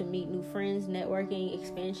opportunities to meet new friends, networking,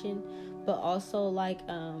 expansion, but also like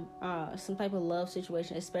some type of love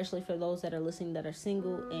situation, especially for those that are listening that are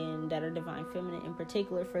single and that are divine feminine, in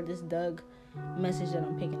particular for this Doug message that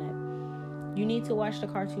I'm picking up. You need to watch the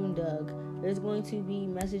cartoon Doug. There's going to be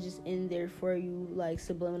messages in there for you, like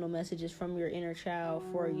subliminal messages from your inner child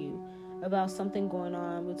for you about something going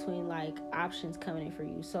on between like options coming in for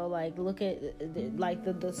you. So like look at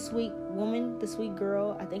the sweet woman, the sweet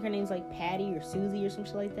girl, I think her name's like Patty or Susie or some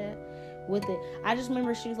shit like that, with it. I just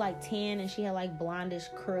remember she was like 10 and she had like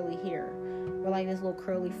blondish curly hair or like this little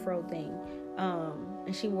curly fro thing,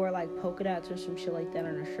 and she wore like polka dots or some shit like that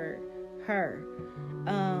on her shirt.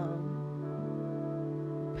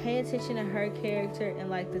 Pay attention to her character and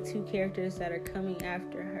like the two characters that are coming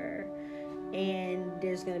after her, and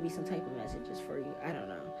there's gonna be some type of messages for you. I don't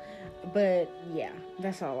know, but yeah,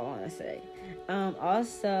 that's all I want to say.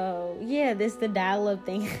 Also, yeah, this the dial-up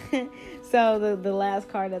thing. So the last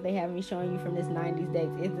card that they have me showing you from this 90s deck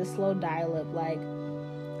is the slow dial-up. Like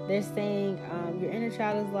they're saying, your inner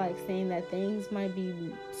child is like saying that things might be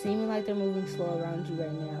seeming like they're moving slow around you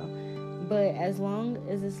right now, but as long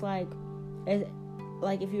as it's like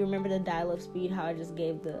if you remember the dial-up speed, how I just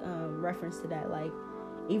gave the reference to that, like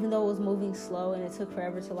even though it was moving slow and it took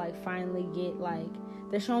forever to like finally get like,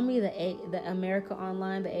 they're showing me the America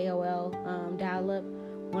Online, the AOL dial-up,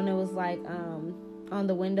 when it was like on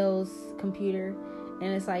the Windows computer,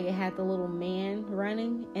 and it's like it had the little man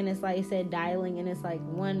running, and it's like it said dialing, and it's like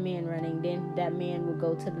one man running, then that man will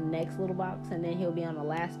go to the next little box, and then he'll be on the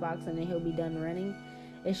last box, and then he'll be done running.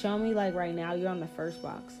 It's showing me like right now you're on the first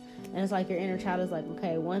box, and it's like your inner child is like,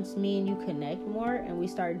 okay, once me and you connect more and we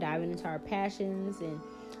start diving into our passions and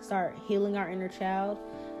start healing our inner child,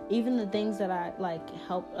 even the things that I like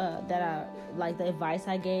help, that I like the advice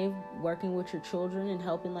I gave, working with your children and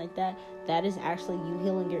helping like that is actually you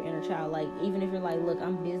healing your inner child. Like even if you're like, look,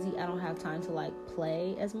 I'm busy, I don't have time to like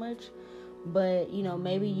play as much, but you know,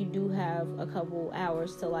 maybe you do have a couple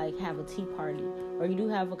hours to like have a tea party, or you do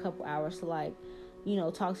have a couple hours to like, you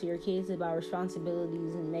know, talk to your kids about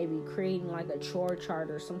responsibilities and maybe creating like a chore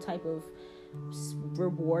chart or some type of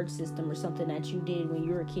reward system or something that you did when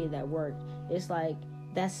you were a kid that worked. It's like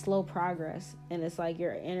that's slow progress, and it's like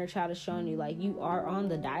your inner child is showing you like you are on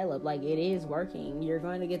the dial-up, like it is working, you're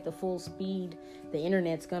going to get the full speed, the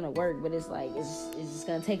internet's going to work, but it's like it's just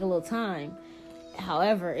going to take a little time.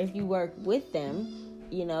 However, if you work with them,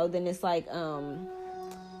 you know, then it's like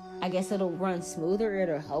I guess it'll run smoother,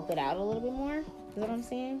 it'll help it out a little bit more, is what I'm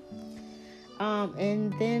saying.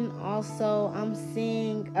 And then also I'm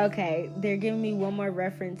seeing, okay, they're giving me one more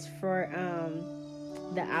reference for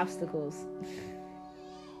the obstacles.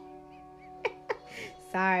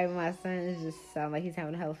 Sorry, my son is just sound like he's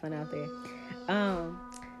having a hell of fun out there.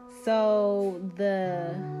 So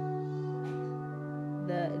the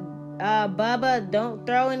Bubba, don't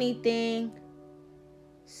throw anything.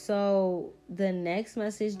 So the next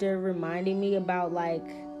message, they're reminding me about like,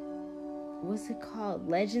 what's it called?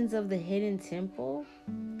 Legends of the Hidden Temple.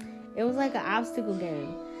 It was like an obstacle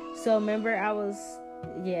game. So remember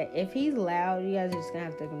if he's loud, you guys are just gonna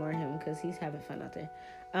have to ignore him because he's having fun out there.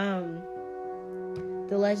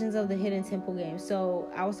 The Legends of the Hidden Temple game. So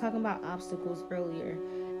I was talking about obstacles earlier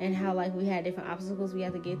and how like we had different obstacles we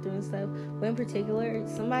had to get through and stuff. But in particular,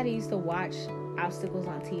 somebody used to watch obstacles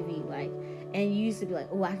on TV, like, and you used to be like,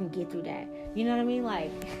 oh, I can get through that. You know what I mean?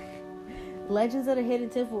 Like Legends of the Hidden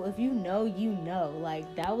Temple, if you know, you know.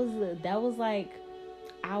 Like that was like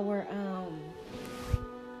our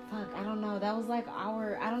I don't know. That was like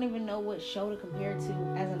our, I don't even know what show to compare it to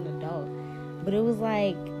as an adult. But it was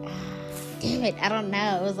like, damn it, I don't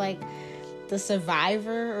know. It was like The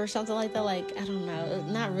Survivor or something like that. Like, I don't know.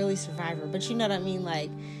 Not really Survivor, but you know what I mean?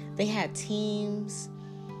 Like, they had teams,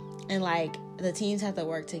 and like the teams have to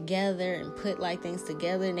work together and put like things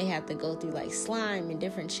together, and they have to go through like slime and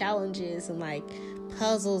different challenges and like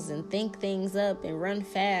puzzles and think things up and run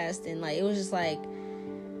fast. And like, it was just like,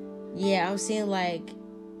 yeah, I'm seeing like,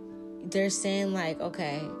 they're saying like,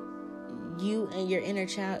 okay, you and your inner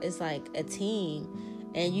child is like a team,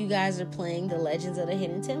 and you guys are playing the Legends of the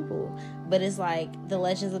Hidden Temple. But it's like the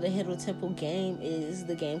Legends of the Hidden Temple game is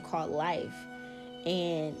the game called life,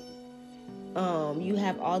 and you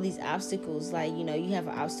have all these obstacles, like, you know, you have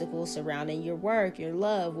obstacles surrounding your work, your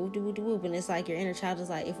love, whoop, and it's like your inner child is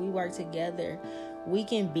like, if we work together, we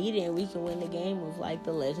can beat it and we can win the game of like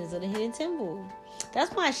the Legends of the Hidden Temple.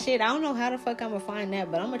 That's my shit. I don't know how the fuck I'm gonna find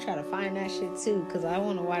that, but I'm gonna try to find that shit too, because I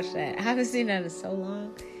want to watch that. I haven't seen that in so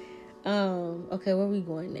long. Okay, where are we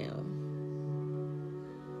going now?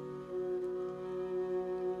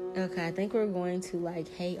 Okay, I think we're going to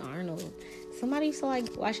like Hey Arnold. Somebody used to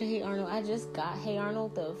like watching Hey Arnold. I just got Hey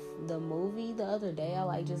Arnold the movie the other day. I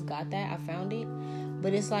like just got that. I found it,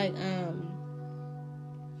 but it's like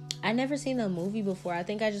I never seen the movie before. I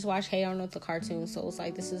think I just watched Hey Arnold the cartoon, so it's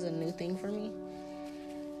like this is a new thing for me.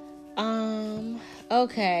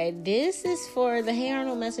 Okay, this is for the Hey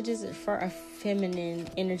Arnold messages for a feminine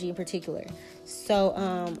energy in particular. So,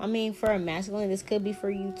 I mean, for a masculine, this could be for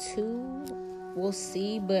you too. We'll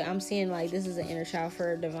see, but I'm seeing like this is an inner child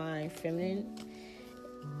for a divine feminine.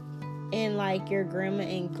 And like your grandma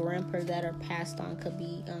and grandpa that are passed on could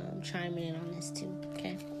be chiming in on this too,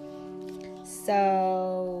 okay?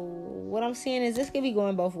 So what I'm seeing is this could be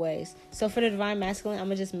going both ways. So for the divine masculine, I'm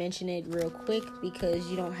gonna just mention it real quick because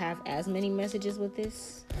you don't have as many messages with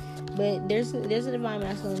this. But there's a divine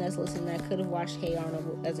masculine that's listening that could have watched Hey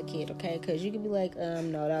Arnold as a kid, okay? Because you could be like,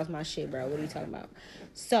 no, that was my shit, bro. What are you talking about?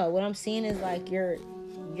 So what I'm seeing is like your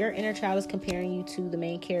inner child is comparing you to the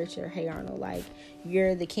main character, Hey Arnold. Like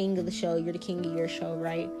you're the king of the show, you're the king of your show,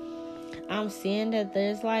 right? I'm seeing that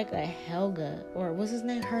there's like a Helga, or what's his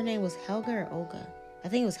name? Her name was Helga or Olga? I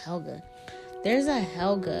think it was Helga. There's a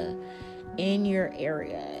Helga in your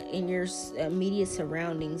area, in your immediate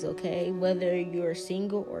surroundings, okay? Whether you're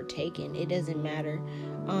single or taken, it doesn't matter.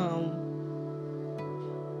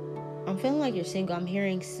 I'm feeling like you're single. I'm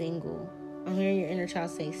hearing single. I'm hearing your inner child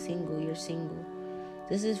say single. You're single.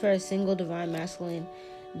 This is for a single divine masculine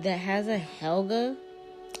that has a Helga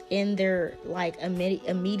in their like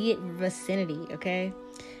immediate vicinity, okay?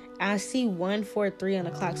 I see 1:43 on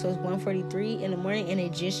the clock, so it's 1:43 in the morning, and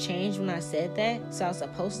it just changed when I said that, so I was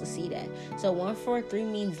supposed to see that. So 1:43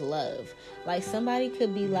 means love. Like somebody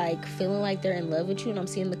could be like feeling like they're in love with you, and I'm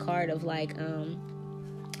seeing the card of like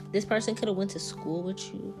this person could have went to school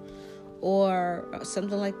with you or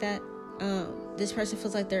something like that. This person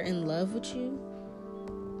feels like they're in love with you,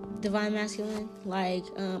 divine masculine. Like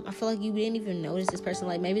I feel like you didn't even notice this person.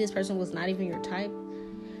 Like maybe this person was not even your type.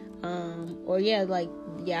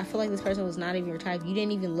 I feel like this person was not even your type. You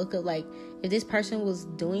didn't even look up, like, if this person was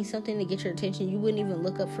doing something to get your attention, you wouldn't even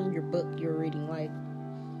look up from your book you're reading, like,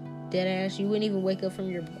 dead ass. You wouldn't even wake up from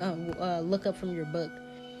your, look up from your book.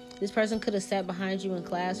 This person could have sat behind you in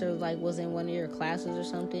class or, like, was in one of your classes or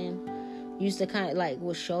something. You used to kind of, like,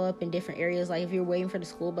 would show up in different areas, like, if you're waiting for the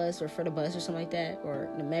school bus or for the bus or something like that, or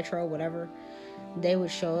the metro, whatever, they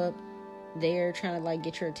would show up. They're trying to like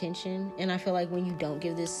get your attention, and I feel like when you don't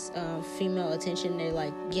give this female attention, they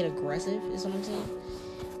like get aggressive, is what I'm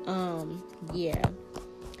saying. Yeah.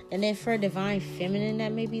 And then for a divine feminine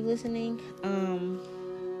that may be listening,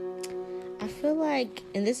 I feel like,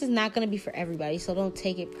 and this is not going to be for everybody, so don't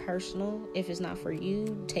take it personal. If it's not for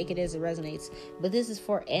you, take it as it resonates. But this is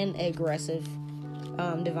for an aggressive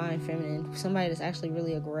divine feminine, somebody that's actually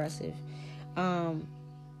really aggressive.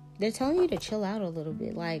 They're telling you to chill out a little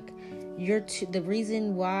bit, like the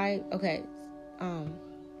reason why, okay,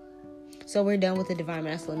 so we're done with the divine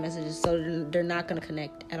masculine messages, so they're not going to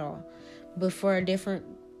connect at all. But for a different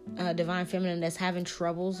divine feminine that's having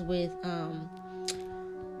troubles with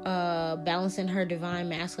balancing her divine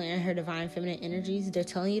masculine and her divine feminine energies, they're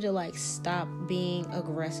telling you to like stop being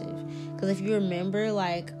aggressive. Because if you remember,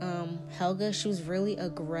 like Helga, she was really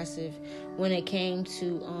aggressive when it came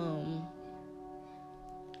to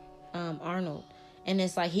Arnold. And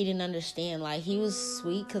it's like he didn't understand. Like he was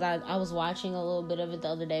sweet, because I was watching a little bit of it the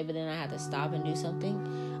other day, but then I had to stop and do something.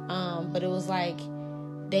 But it was like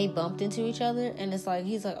they bumped into each other, and it's like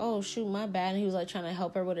he's like, oh shoot, my bad, and he was like trying to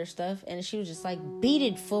help her with her stuff, and she was just like, beat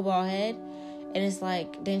it, football head. And it's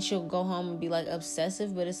like then she'll go home and be like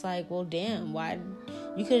obsessive, but it's like, well damn, why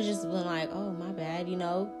you could have just been like, oh my bad, you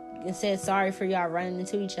know, and said sorry for y'all running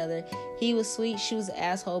into each other. He was sweet, she was an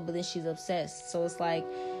asshole, but then she's obsessed. So it's like,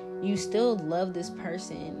 you still love this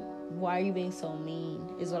person. Why are you being so mean,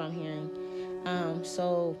 is what I'm hearing.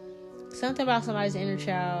 So something about somebody's inner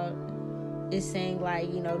child is saying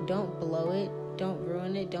like, you know, don't blow it, don't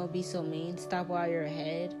ruin it, don't be so mean, stop while you're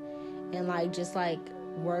ahead, and like just like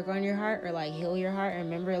work on your heart, or like heal your heart. And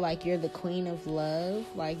remember, like, you're the queen of love.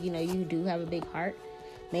 Like, you know, you do have a big heart.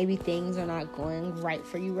 Maybe things are not going right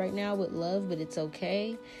for you right now with love, but it's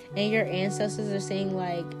okay. And your ancestors are saying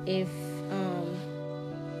like, if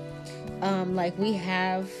like we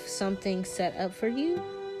have something set up for you,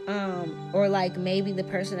 or like maybe the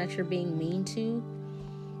person that you're being mean to,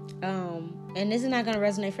 and this is not going to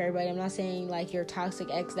resonate for everybody. I'm not saying like your toxic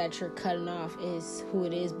ex that you're cutting off is who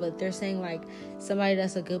it is, but they're saying like somebody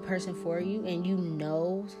that's a good person for you, and you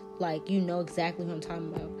know exactly who I'm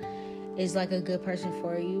talking about, is like a good person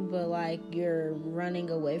for you, but like you're running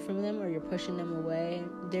away from them, or you're pushing them away.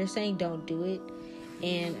 They're saying don't do it.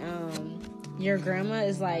 And your grandma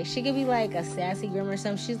is like, she could be like a sassy grandma or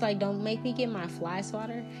something. She's like, don't make me get my fly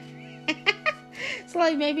swatter. So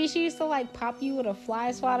like maybe she used to like pop you with a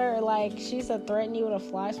fly swatter, or like she used to threaten you with a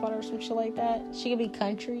fly swatter or some shit like that. She could be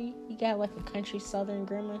country. You got like a country southern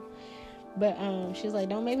grandma. But she's like,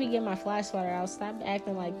 don't make me get my fly swatter. I'll stop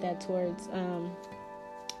acting like that towards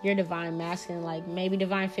your divine masculine. Like maybe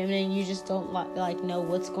divine feminine, you just don't like know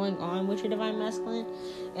what's going on with your divine masculine,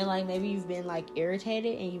 and like maybe you've been like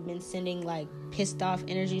irritated and you've been sending like pissed off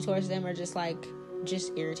energy towards them, or just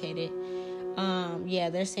irritated. Yeah,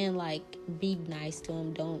 they're saying like be nice to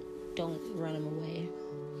them, don't run them away.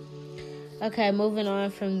 Okay, moving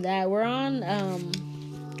on from that, we're on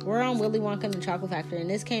Willy Wonka and the Chocolate Factory, and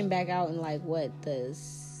this came back out in like what, the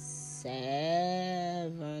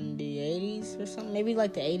 80s or something, maybe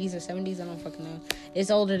like the 80s or 70s, I don't fucking know.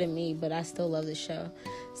 It's older than me, but I still love this show.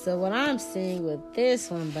 So what I'm seeing with this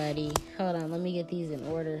one, buddy, hold on, let me get these in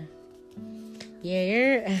order.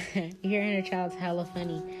 Yeah, your inner child's hella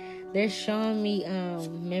funny. They're showing me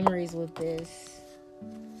memories with this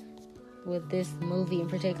movie in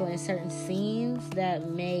particular, and certain scenes that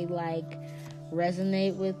may like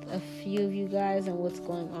resonate with a few of you guys and what's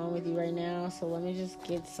going on with you right now. So let me just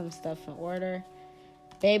get some stuff in order.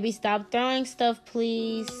 Baby, stop throwing stuff,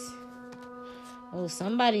 please. Oh,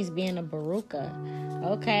 somebody's being a baruka.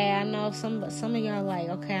 Okay, I know some of y'all are like,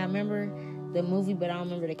 okay, I remember the movie, but I don't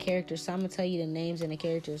remember the characters. So I'm gonna tell you the names and the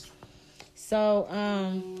characters. So,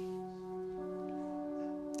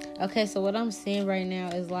 okay, so what I'm seeing right now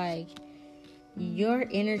is like your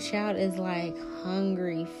inner child is like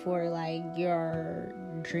hungry for like your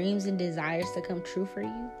dreams and desires to come true for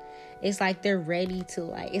you. It's like they're ready to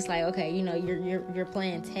like, it's like, okay, you know, you're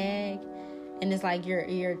playing tag, and it's like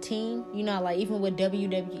your team, you know, like even with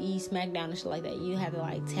WWE, SmackDown and shit like that, you have to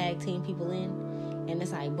like tag team people in, and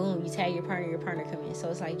it's like boom, you tag your partner come in. So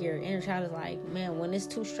it's like your inner child is like, man, when it's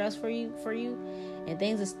too stressful for you and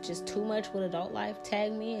things is just too much with adult life,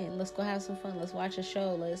 tag me in. Let's go have some fun. Let's watch a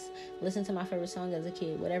show. Let's listen to my favorite song as a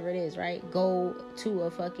kid, whatever it is, right? Go to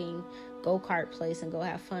a fucking go-kart place and go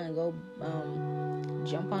have fun. Go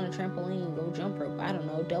jump on a trampoline. Go jump rope. I don't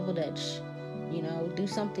know, double dutch. You know, do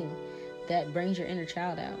something that brings your inner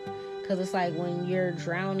child out. Because it's like when you're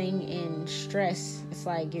drowning in stress, it's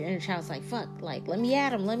like your inner child's like, fuck, like, let me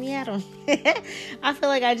at him. I feel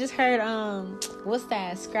like I just heard, what's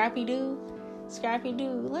that? Scrappy Doo, let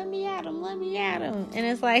me at him. And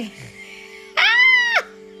it's like,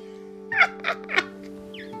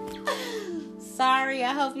 sorry,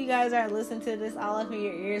 I hope you guys aren't listening to this all up in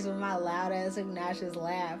your ears with my loud ass obnoxious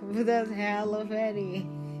laugh. But that's hella funny.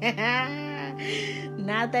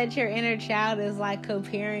 Not that your inner child is like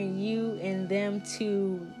comparing you and them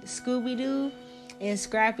to Scooby-Doo and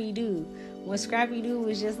Scrappy-Doo. When Scrappy-Doo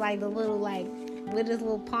was just like the little, like, with his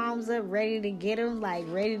little palms up, ready to get him, like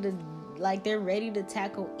they're ready to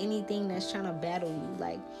tackle anything that's trying to battle you.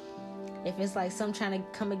 Like, if it's like some trying to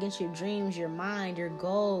come against your dreams, your mind, your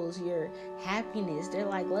goals, your happiness, they're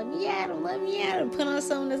like, let me at him. Put on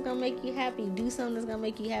something that's gonna make you happy. Do something that's gonna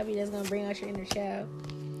make you happy, that's gonna bring out your inner child.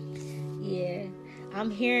 Yeah,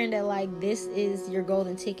 I'm hearing that like this is your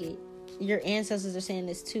golden ticket. Your ancestors are saying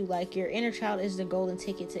this too. Like your inner child is the golden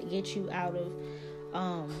ticket to get you out of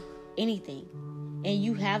anything, and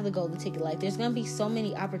you have the golden ticket. Like there's gonna be so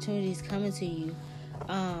many opportunities coming to you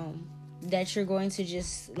that you're going to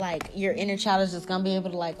just like, your inner child is just gonna be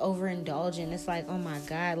able to like overindulge, and it's like, oh my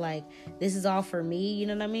god, like this is all for me. You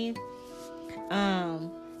know what I mean?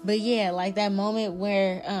 But yeah, like that moment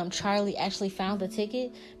where Charlie actually found the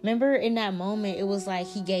ticket. Remember in that moment, it was like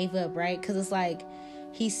he gave up, right? Because it's like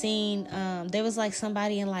he seen, there was like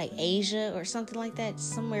somebody in like Asia or something like that,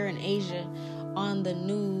 somewhere in Asia on the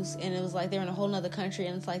news. And it was like they're in a whole nother country,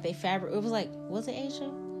 and it's like it was like, was it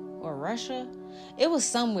Asia or Russia? It was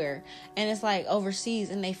somewhere. And it's like overseas,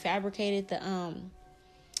 and they fabricated the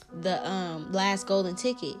last golden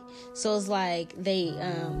ticket. So it's like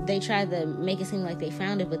they tried to make it seem like they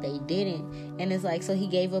found it, but they didn't. And it's like, so he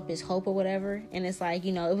gave up his hope or whatever. And it's like,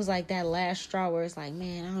 you know, it was like that last straw where it's like,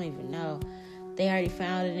 man, I don't even know, they already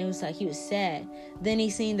found it. And it was like, he was sad. Then he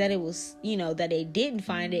seen that it was, you know, that they didn't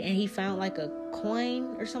find it, and he found like a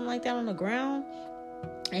coin or something like that on the ground,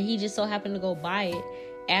 and he just so happened to go buy it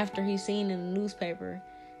after he seen in the newspaper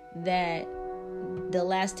that the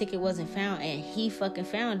last ticket wasn't found, and he fucking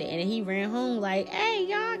found it. And then he ran home like, hey,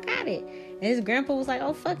 y'all, got it. And his grandpa was like,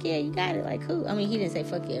 oh, fuck yeah, you got it. Like, cool. I mean, he didn't say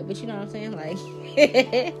fuck yeah, but you know what I'm saying? Like,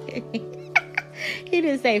 he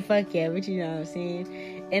didn't say fuck yeah, but you know what I'm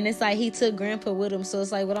saying? And it's like he took grandpa with him. So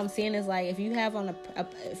it's like, what I'm saying is like, if you have a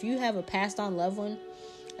passed on loved one,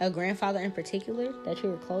 a grandfather in particular that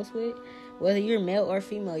you're close with, whether you're male or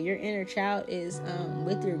female, your inner child is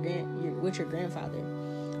with your grandfather.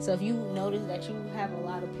 So if you notice that you have a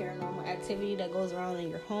lot of paranormal activity that goes around in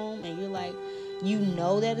your home, and you're like, you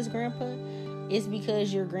know that is grandpa, it's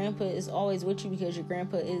because your grandpa is always with you, because your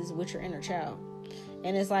grandpa is with your inner child.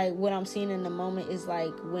 And it's like, what I'm seeing in the moment is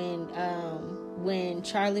like when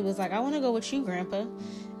Charlie was like, I want to go with you, grandpa.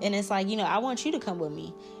 And it's like, I want you to come with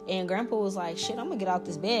me. And grandpa was like, shit, I'm gonna get out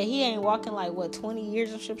this bed. He ain't walking like 20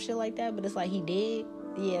 years or some shit like that, but it's like he did.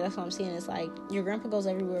 Yeah, that's what I'm saying. It's like your grandpa goes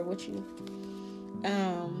everywhere with you.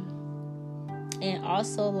 And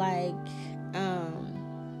also like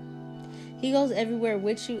he goes everywhere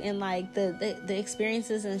with you, and like the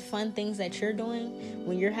experiences and fun things that you're doing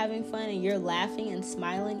when you're having fun and you're laughing and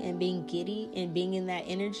smiling and being giddy and being in that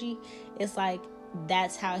energy, it's like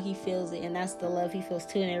that's how he feels it, and that's the love he feels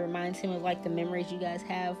too. And it reminds him of like the memories you guys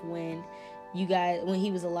have when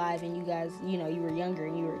he was alive, and you guys, you were younger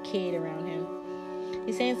and you were a kid around him.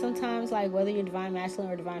 He's saying sometimes, like, whether you're divine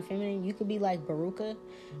masculine or divine feminine, you could be like Baruka.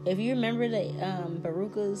 If you remember the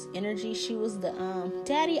Baruka's energy, she was the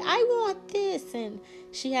Daddy, I want this, and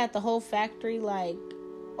she had the whole factory like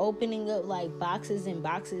opening up like boxes and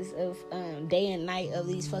boxes of day and night of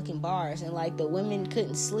these fucking bars, and like the women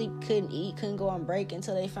couldn't sleep, couldn't eat, couldn't go on break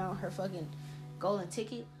until they found her fucking golden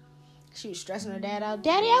ticket. She was stressing her dad out.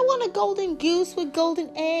 Daddy, I want a golden goose with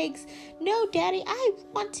golden eggs. No, Daddy, I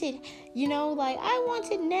want it. Like, I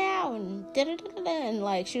want it now. And da-da-da-da-da. And,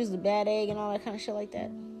 like, she was the bad egg and all that kind of shit like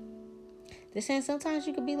that. They're saying sometimes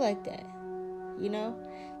you could be like that.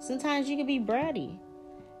 Sometimes you could be bratty.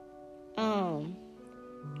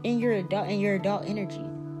 In your adult energy.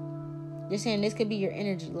 They're saying this could be your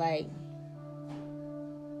energy. Like,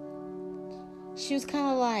 she was kind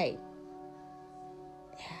of like,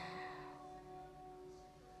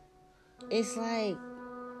 it's like,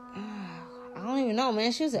 I don't even know,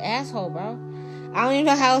 man. She was an asshole, bro. I don't even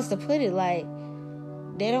know how else to put it. Like,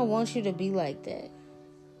 they don't want you to be like that.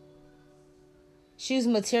 She was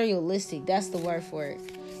materialistic. That's the word for it.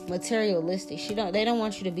 Materialistic. They don't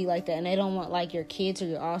want you to be like that, and they don't want like your kids or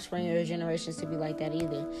your offspring or your generations to be like that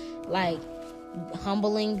either. Like,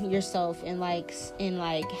 humbling yourself and like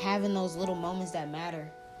having those little moments that matter.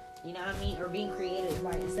 You know what I mean? Or being creative.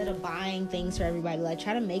 Like, instead of buying things for everybody, like,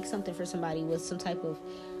 try to make something for somebody with some type of,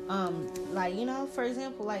 for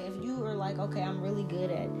example, like, if you are like, okay, I'm really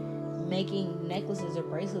good at making necklaces or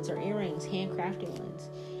bracelets or earrings, handcrafted ones.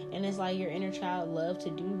 And it's like your inner child love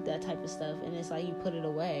to do that type of stuff. And it's like you put it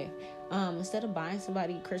away. Instead of buying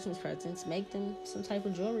somebody Christmas presents, make them some type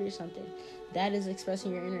of jewelry or something. That is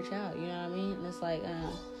expressing your inner child. You know what I mean? And it's like,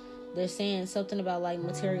 they're saying something about like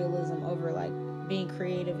materialism over like being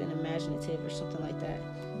creative and imaginative or something like that.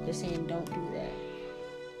 They're saying don't do that.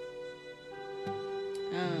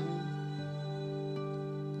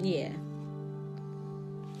 Yeah.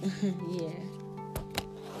 Yeah.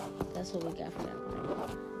 That's what we got for that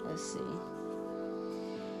one. Let's see.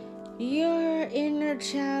 Your inner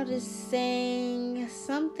child is saying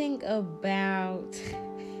something about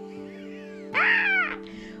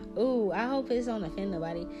ooh, I hope this don't offend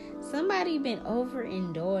nobody. Somebody been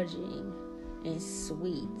overindulging in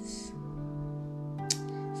sweets.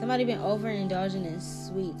 Somebody been overindulging in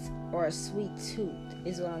sweets or a sweet tooth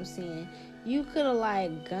is what I'm saying. You could have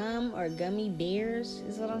like gum or gummy bears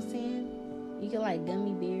is what I'm saying. You could like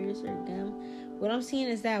gummy bears or gum. What I'm seeing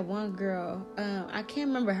is that one girl, I can't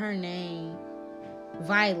remember her name.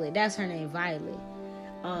 Violet, that's her name, Violet.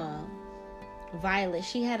 Violet,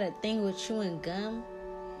 she had a thing with chewing gum.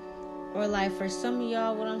 Or like for some of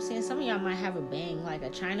y'all, what I'm saying, some of y'all might have a bang, like a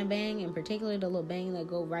China bang, in particular the little bang that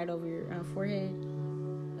go right over your forehead.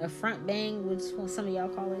 A front bang, which some of y'all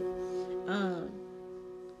call it.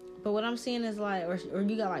 But what I'm seeing is like, or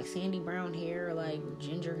you got like sandy brown hair or like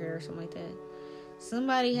ginger hair or something like that.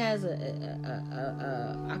 Somebody has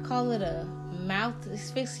I call it a mouth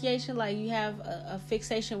asphyxiation. Like you have a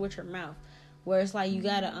fixation with your mouth, where it's like you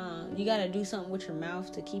gotta do something with your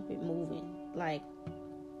mouth to keep it moving. Like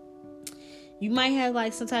you might have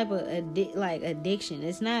like some type of addiction.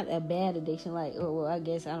 It's not a bad addiction. Like, well, I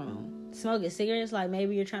guess I don't know. Smoking cigarettes. Like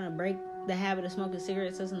maybe you're trying to break the habit of smoking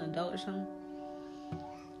cigarettes as an adult or something.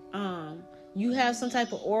 You have some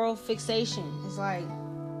type of oral fixation. It's like,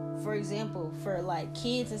 for example, for like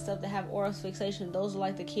kids and stuff that have oral fixation, those are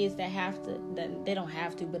like the kids that they don't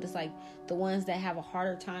have to, but it's like the ones that have a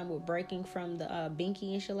harder time with breaking from the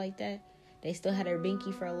binky and shit like that. They still had their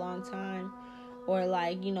binky for a long time. Or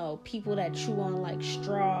like, people that chew on like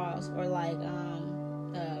straws or like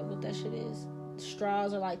what that shit is.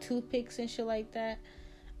 Straws or like toothpicks and shit like that.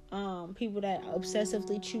 People that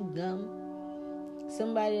obsessively chew gum.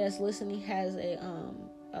 somebody that's listening has a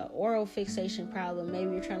oral fixation problem.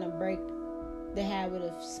 Maybe you're trying to break the habit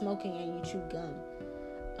of smoking and you chew gum.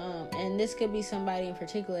 And this could be somebody in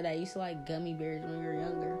particular that used to like gummy bears when you were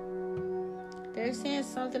younger. They're saying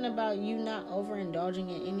something about you not overindulging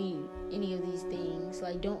in any of these things.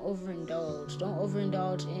 Like, don't overindulge. Don't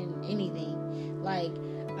overindulge in anything. Like,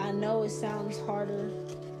 I know it sounds harder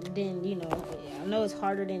than, I know it's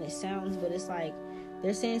harder than it sounds, but it's like,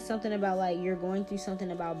 they're saying something about, like, you're going through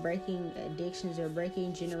something about breaking addictions or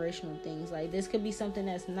breaking generational things. Like, this could be something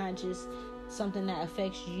that's not just something that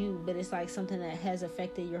affects you, but it's like something that has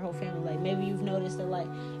affected your whole family. Like, maybe you've noticed that, like,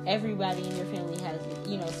 everybody in your family has,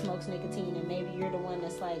 smokes nicotine, and maybe you're the one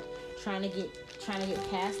that's like trying to get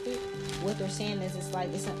past it. What they're saying is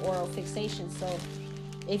it's an oral fixation. So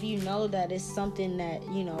if you know that it's something that,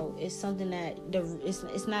 it's something that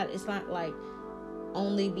it's not like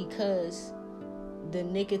only because the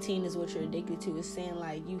nicotine is what you're addicted to. It's saying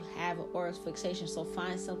like you have an oral fixation, so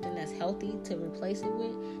find something that's healthy to replace it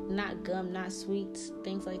with. Not gum, not sweets,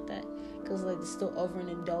 things like that, because like it's still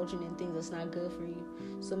overindulging in things that's not good for you.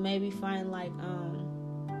 So maybe find like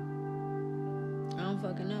I don't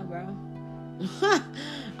fucking know, bro.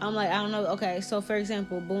 I'm like, I don't know. Okay, so for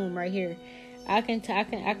example, boom, right here, I can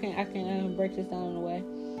break this down in a way.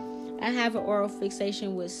 I have an oral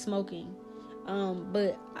fixation with smoking.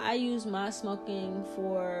 But I use my smoking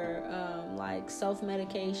for like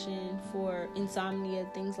self-medication, for insomnia,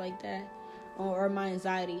 things like that, or my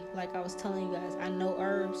anxiety. Like I was telling you guys, I know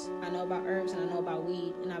about herbs, and I know about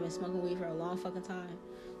weed, and I've been smoking weed for a long fucking time.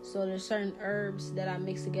 So there's certain herbs that I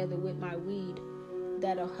mix together with my weed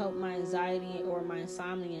that'll help my anxiety or my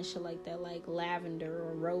insomnia and shit like that, like lavender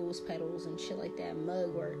or rose petals and shit like that,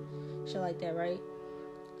 mugwort, shit like that, right?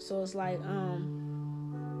 So it's like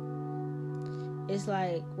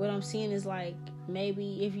what I'm seeing is like,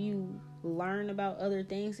 maybe if you learn about other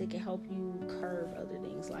things, it can help you curb other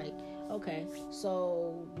things. Like, okay,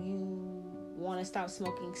 so you want to stop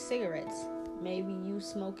smoking cigarettes. Maybe you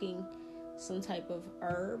smoking some type of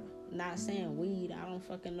herb, not saying weed, I don't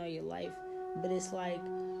fucking know your life, but it's like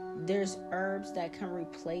there's herbs that can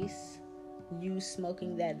replace you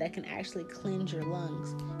smoking that can actually cleanse your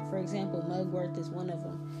lungs. For example, mugwort is one of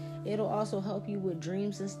them. It'll also help you with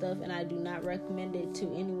dreams and stuff, and I do not recommend it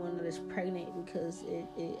to anyone that is pregnant because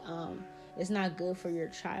it's not good for your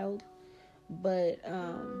child. But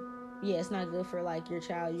yeah, it's not good for like your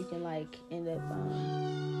child. You can like end up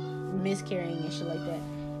miscarrying and shit like that.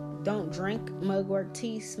 Don't drink mugwort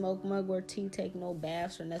tea, smoke mugwort tea, take no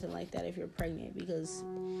baths or nothing like that if you're pregnant, because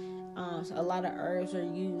a lot of herbs are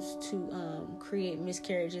used to create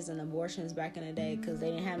miscarriages and abortions back in the day, because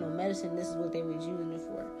they didn't have no medicine. This is what they was using it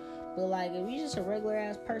for. But like, if you just a regular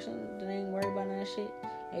ass person that ain't worried about that shit,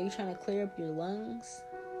 and you trying to clear up your lungs,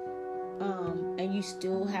 and you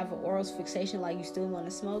still have an oral fixation, like you still want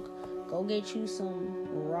to smoke, go get you some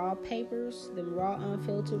raw papers, the raw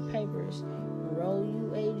unfiltered papers. Roll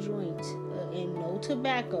you a joint and no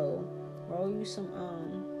tobacco. Roll you some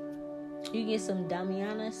you get some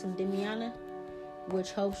Damiana,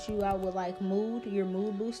 which helps you out with like your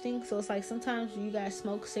mood boosting. So it's like sometimes you guys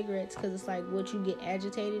smoke cigarettes because it's like what, you get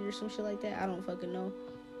agitated or some shit like that. I don't fucking know.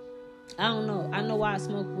 I don't know. I know why I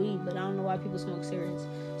smoke weed, but I don't know why people smoke cigarettes.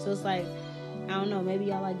 So it's like, I don't know, maybe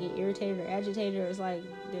y'all like get irritated or agitated, or it's like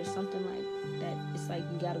there's something like that. It's like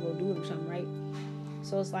you gotta go do it or something, right?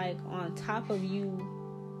 So it's like on top of you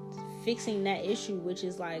fixing that issue, which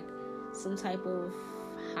is like some type of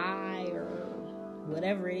high or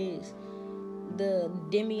whatever it is, the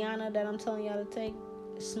Damiana that I'm telling y'all to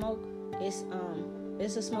smoke, it's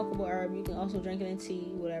a smokable herb. You can also drink it in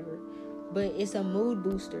tea, whatever. But it's a mood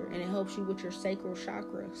booster, and it helps you with your sacral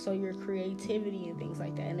chakra, so your creativity and things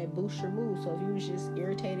like that, and it boosts your mood. So if you was just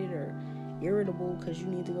irritated or irritable because you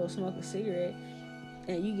need to go smoke a cigarette,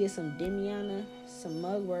 and you get some Damiana, some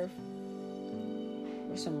mugwort,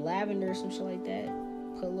 or some lavender, some shit like that,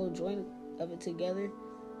 put a little joint of it together,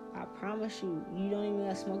 I promise you, you don't even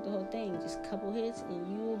gotta smoke the whole thing. Just a couple hits, and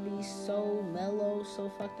you will be so mellow, so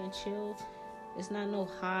fucking chill. It's not no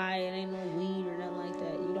high, it ain't no weed or nothing like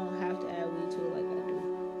that. You don't have to add weed to it like I do.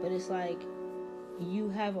 But it's like, you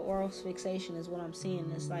have an oral fixation is what I'm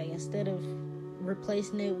seeing. It's like, instead of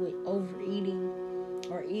replacing it with overeating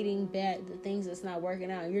or eating bad, the things that's not working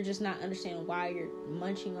out, you're just not understanding why you're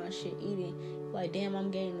munching on shit, eating. Like, damn, I'm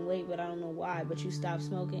gaining weight, but I don't know why. But you stop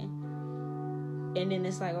smoking. And then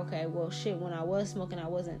it's like, okay, well, shit, when I was smoking, I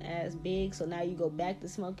wasn't as big. So now you go back to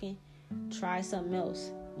smoking. Try something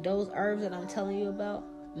else. Those herbs that I'm telling you about,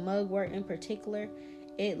 mugwort in particular,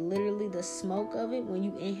 it literally, the smoke of it, when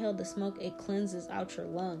you inhale the smoke, it cleanses out your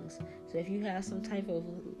lungs. So if you have some type of,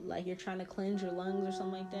 like, you're trying to cleanse your lungs or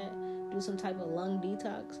something like that, do some type of lung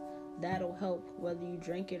detox, that'll help. Whether you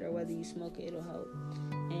drink it or whether you smoke it, it'll help.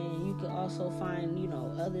 And you can also find,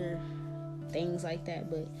 other things like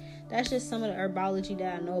that, but that's just some of the herbology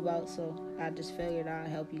that I know about, so I just figured I'd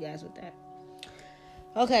help you guys with that.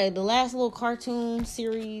 Okay, the last little cartoon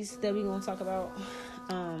series that we're gonna talk about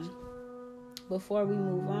before we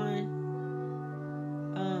move on,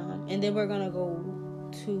 and then we're gonna go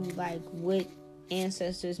to like what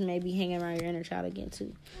ancestors may be hanging around your inner child again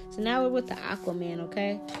too. So now we're with the Aquaman.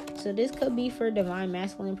 Okay, so this could be for divine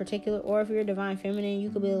masculine in particular, or if you're divine feminine, you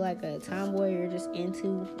could be like a tomboy, you're just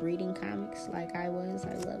into reading comics like I was.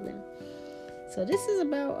 I love them. So this is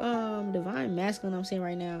about divine masculine I'm seeing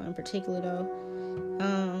right now in particular though.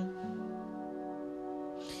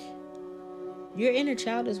 Your inner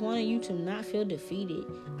child is wanting you to not feel defeated.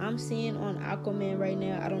 I'm seeing on Aquaman right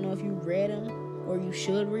now, I don't know if you read him or you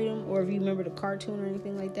should read him, or if you remember the cartoon or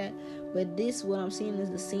anything like that, but this, what I'm seeing is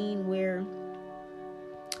the scene where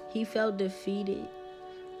he felt defeated,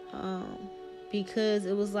 because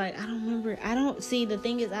it was like, the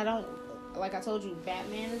thing is, like I told you,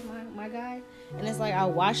 Batman is my guy, and it's like I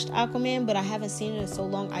watched Aquaman, but I haven't seen it in so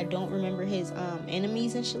long, I don't remember his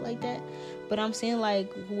enemies and shit like that. But I'm saying,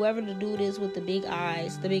 like, whoever the dude is with the big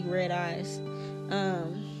eyes, the big red eyes,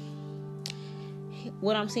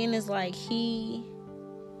 what I'm saying is, like, he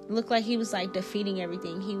looked like he was, like, defeating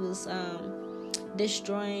everything. He was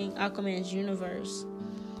destroying Aquaman's universe.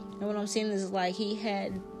 And what I'm saying is, like, he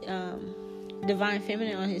had divine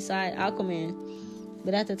feminine on his side, Aquaman.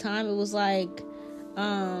 But at the time, it was, like,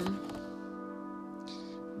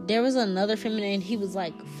 there was another feminine he was,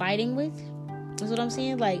 like, fighting with. That's what I'm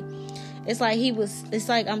saying. Like, it's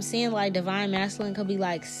like I'm seeing, like, divine masculine could be,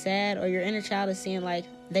 like, sad, or your inner child is seeing, like,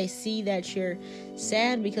 they see that you're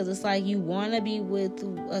sad because it's like you want to be with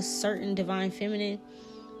a certain divine feminine,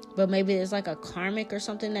 but maybe there's, like, a karmic or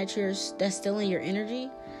something that's still in your energy,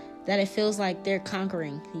 that it feels like they're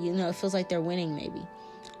conquering, it feels like they're winning, maybe,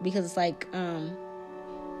 because it's like,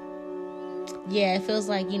 it feels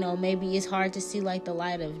like, maybe it's hard to see, like, the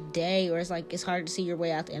light of day, or it's like it's hard to see your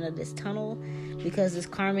way out the end of this tunnel because this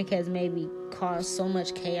karmic has maybe caused so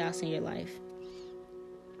much chaos in your life.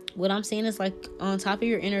 What I'm seeing is, like, on top of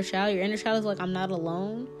your inner child is like, I'm not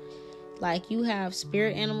alone. Like, you have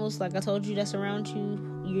spirit animals, like I told you, that's around you,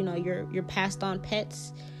 your passed on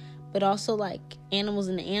pets, but also, like, animals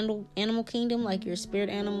in the animal kingdom, like your spirit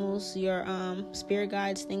animals, your spirit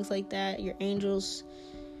guides, things like that, your angels,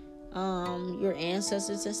 your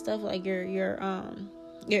ancestors and stuff. Like, your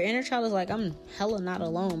inner child is like, I'm hella not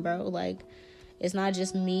alone, bro. Like, it's not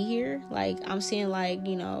just me here. Like, I'm seeing, like,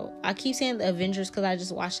 I keep saying the Avengers because I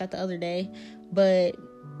just watched that the other day, but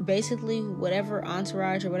basically whatever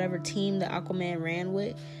entourage or whatever team that Aquaman ran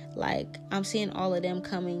with, like, I'm seeing all of them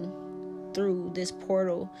coming through this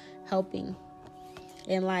portal helping,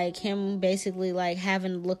 and, like, him basically, like,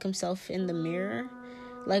 having to look himself in the mirror,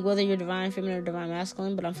 like, whether you're divine feminine or divine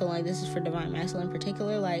masculine, but I'm feeling like this is for divine masculine in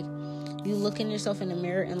particular. Like, you looking yourself in the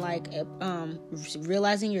mirror and, like,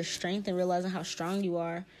 realizing your strength and realizing how strong you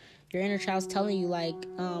are. Your inner child's telling you, like,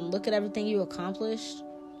 look at everything you accomplished.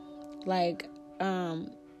 Like, I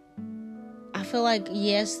feel like,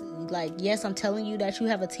 yes, I'm telling you that you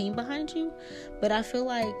have a team behind you, but I feel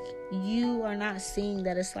like you are not seeing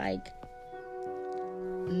that it's like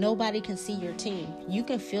nobody can see your team. You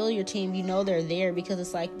can feel your team, they're there, because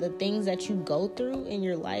it's like the things that you go through in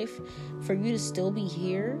your life, for you to still be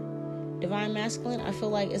here, divine masculine, I feel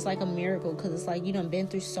like it's like a miracle, because it's like you done been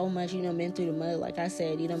through so much. You done been through the mud, like I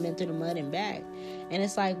said, you done been through the mud and back. And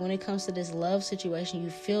it's like when it comes to this love situation, you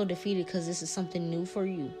feel defeated because this is something new for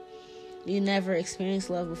you. You never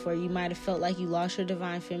experienced love before. You might have felt like you lost your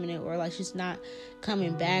divine feminine, or like she's not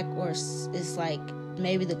coming back, or it's like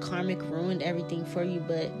maybe the karmic ruined everything for you.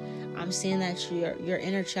 But I'm seeing that your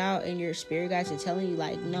inner child and your spirit guides are telling you,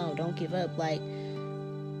 like, no, don't give up. Like,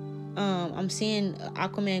 I'm seeing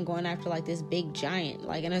Aquaman going after, like, this big giant,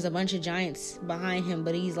 like, and there's a bunch of giants behind him,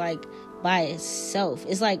 but he's, like, by himself.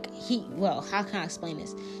 It's like how can I explain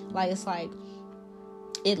this? Like, it's like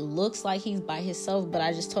it looks like he's by himself, but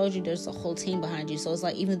I just told you there's a whole team behind you. So it's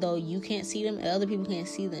like, even though you can't see them and other people can't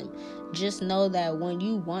see them, just know that when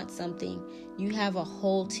you want something, you have a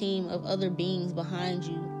whole team of other beings behind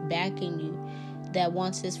you, backing you, that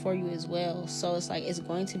wants this for you as well. So it's like, it's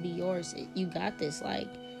going to be yours. You got this. Like,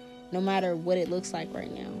 no matter what it looks like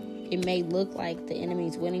right now, it may look like the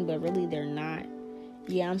enemy's winning, but really they're not.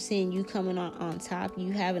 Yeah, I'm seeing you coming on top.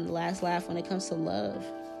 You having the last laugh when it comes to love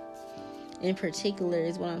in particular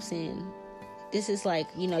is what I'm seeing. this is like,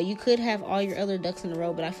 you could have all your other ducks in a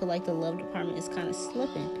row, but I feel like the love department is kind of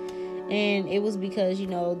slipping. And it was because,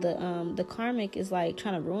 the karmic is like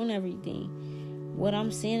trying to ruin everything. What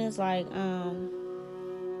I'm seeing is like,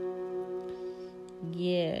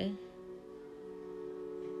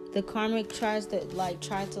 the karmic tries to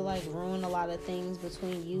ruin a lot of things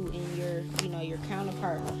between you and your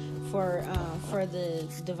counterpart for the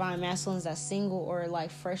divine masculines that's single or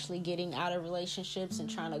like freshly getting out of relationships and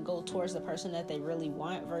trying to go towards the person that they really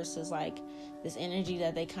want, versus like this energy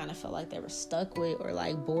that they kind of felt like they were stuck with or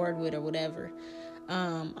like bored with or whatever.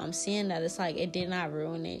 I'm seeing that it's like it did not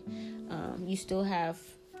ruin it. You still have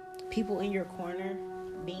people in your corner,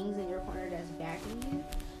 beings in your corner that's backing you.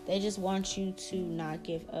 They just want you to not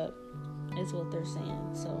give up, is what they're saying.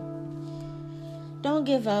 So don't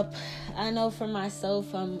give up. I know for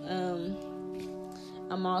myself, I'm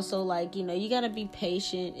also like, you gotta be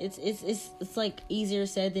patient. It's like easier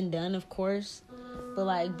said than done, of course. But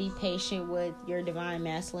like, be patient with your divine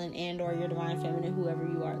masculine and or your divine feminine, whoever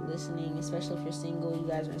you are listening, especially if you're single, you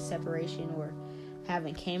guys are in separation or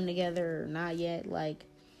haven't came together or not yet. Like,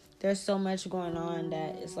 there's so much going on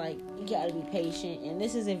that it's like, you gotta be patient. And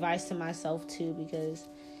this is advice to myself too, because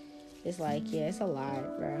it's like, it's a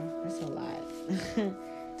lot, bro. It's a lot.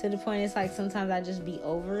 To the point, it's like sometimes I just be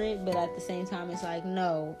over it, but at the same time, it's like,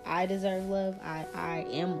 no, I deserve love. I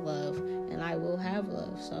am love, and I will have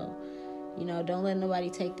love. So, don't let nobody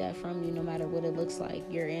take that from you, no matter what it looks like.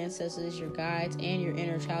 Your ancestors, your guides, and your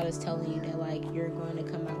inner child is telling you that, like, you're going to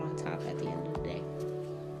come out on top at the end of the day.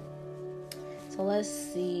 So let's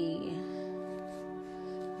see.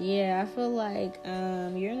 Yeah, I feel like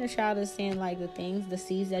your inner child is saying like the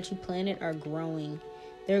seeds that you planted are growing.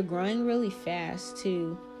 They're growing really fast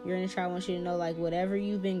too. Your inner child wants you to know, like, whatever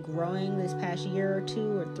you've been growing this past year or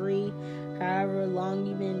 2 or 3, however long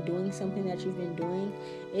you've been doing something that you've been doing,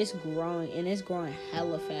 it's growing, and it's growing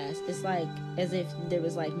hella fast. It's like as if there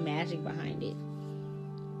was like magic behind it.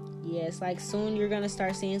 Yeah, it's like soon you're gonna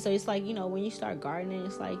start seeing. So it's like, when you start gardening,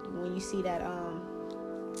 it's like when you see that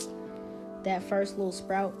that first little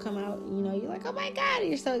sprout come out, you're like, oh my god,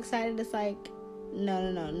 you're so excited. It's like,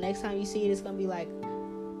 no. Next time you see it, it's gonna be like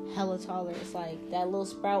hella taller. It's like that little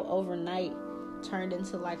sprout overnight turned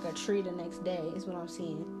into like a tree the next day, is what I'm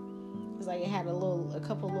seeing. It's like it had a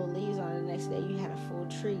couple little leaves on it. The next day you had a full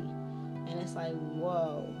tree, and it's like,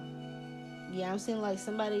 whoa. Yeah, I'm seeing like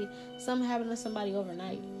something happened to somebody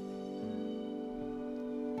overnight.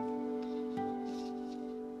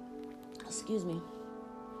 Excuse me.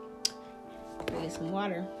 Get some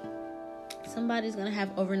water. Somebody's gonna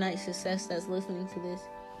have overnight success that's listening to this.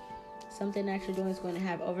 Something that you're doing is going to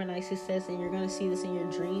have overnight success, and you're going to see this in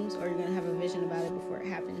your dreams, or you're going to have a vision about it before it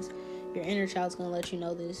happens. Your inner child's going to let you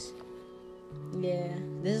know this. Yeah,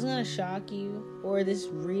 this is going to shock you, or this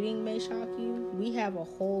reading may shock you. We have a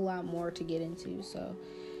whole lot more to get into, so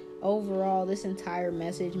overall, this entire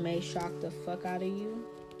message may shock the fuck out of you.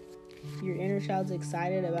 Your inner child's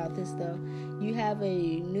excited about this, though. You have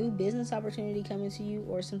a new business opportunity coming to you,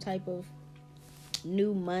 or some type of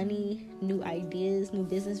new money, new ideas, new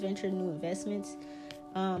business venture, new investments.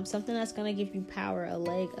 Something that's going to give you power, a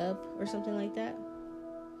leg up, or something like that.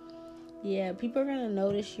 Yeah, people are going to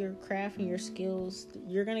notice your craft and your skills.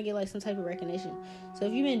 You're going to get like some type of recognition. So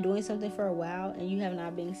if you've been doing something for a while and you have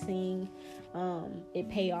not been seeing it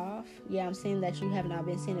pay off, yeah, I'm saying that you have not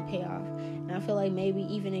been seeing it pay off. And I feel like maybe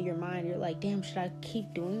even in your mind, you're like, damn, should I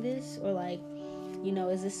keep doing this? Or like,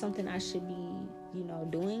 is this something I should be,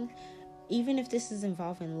 doing? Even if this is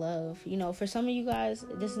involving love, for some of you guys,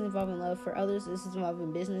 this is involving love. For others, this is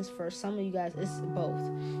involving business. For some of you guys, it's both,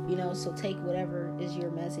 so take whatever is your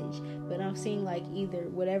message. But I'm seeing like either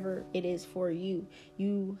whatever it is for you,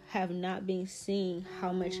 you have not been seeing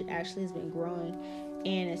how much it actually has been growing.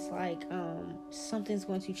 And it's like something's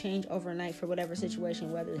going to change overnight for whatever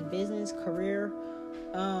situation, whether it's business, career,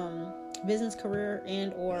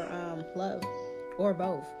 and or love, or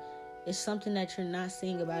both. It's something that you're not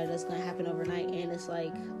seeing about it that's going to happen overnight. And it's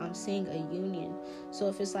like, I'm seeing a union. So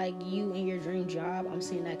if it's like you and your dream job, I'm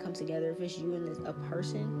seeing that come together. If it's you and a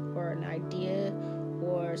person or an idea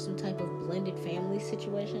or some type of blended family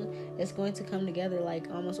situation, it's going to come together like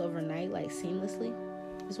almost overnight, like seamlessly,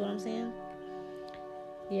 is what I'm saying.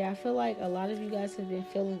 Yeah, I feel like a lot of you guys have been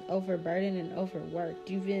feeling overburdened and overworked.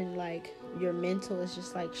 You've been like, your mental is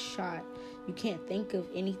just like shot. You can't think of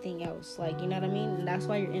anything else. Like, you know what I mean? And that's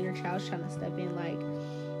why your inner child's trying to step in. Like,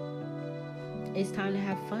 it's time to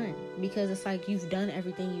have fun. Because it's like you've done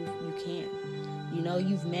everything you can.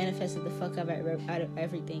 You've manifested the fuck out of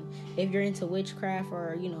everything. If you're into witchcraft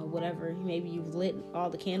or, whatever, maybe you've lit all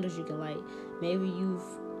the candles you can light. Maybe you've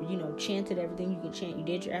chanted everything you can chant. You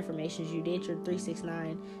did your affirmations. You did your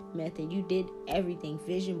 369 method. You did everything.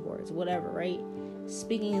 Vision boards, whatever, right?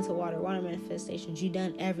 Speaking into water manifestations. You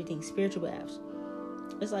done everything. Spiritual baths.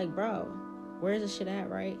 It's like, bro, where's the shit at,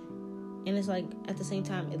 right? And it's like, at the same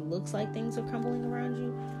time, it looks like things are crumbling around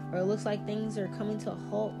you, or it looks like things are coming to a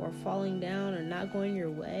halt or falling down or not going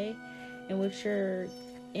your way. And what your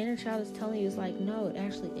inner child is telling you is like, no, it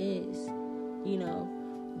actually is.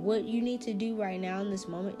 What you need to do right now in this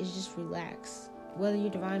moment is just relax. Whether you're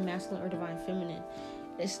divine masculine or divine feminine,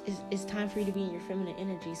 it's time for you to be in your feminine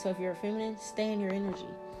energy. So if you're a feminine, stay in your energy.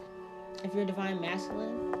 If you're divine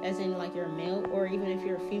masculine, as in like you're a male, or even if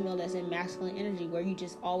you're a female that's in masculine energy, where you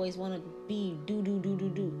just always want to be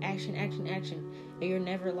do, action, and you're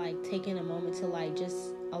never like taking a moment to like just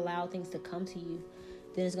allow things to come to you,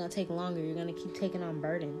 then it's going to take longer. You're going to keep taking on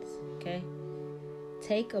burdens, okay?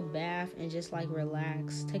 Take a bath and just like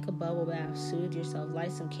relax. Take a bubble bath, soothe yourself,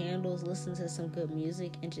 light some candles, listen to some good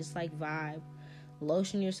music, and just like vibe.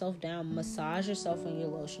 Lotion yourself down, massage yourself when you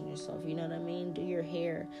lotion yourself, you know what I mean? Do your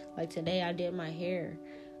hair. Like today I did my hair.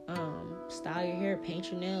 Style your hair,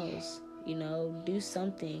 paint your nails, do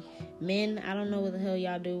something. Men, I don't know what the hell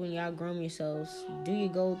y'all do when y'all groom yourselves. Do your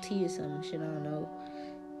gold tee or some shit, I don't know.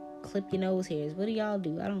 Clip your nose hairs. What do y'all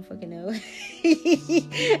do? I don't fucking know.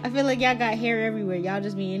 I feel like y'all got hair everywhere. Y'all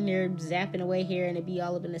just be in there zapping away hair and it be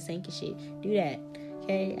all up in the sink and shit. Do that,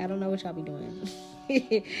 okay? I don't know what y'all be doing.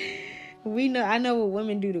 I know what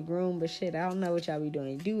women do to groom, but shit, I don't know what y'all be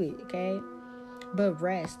doing. Do it, okay? But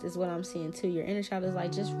rest is what I'm seeing too. Your inner child is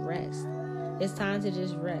like, just rest. It's time to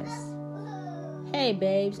just rest. Hey,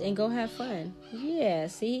 babes, and go have fun. Yeah,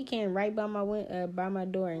 see, he came right by my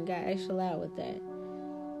door and got extra loud with that.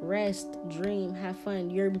 Rest, dream, have fun.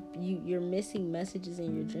 You're missing messages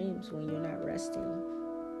in your dreams when you're not resting.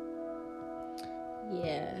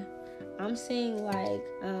 Yeah, I'm seeing like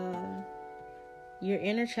your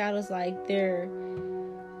inner child is like they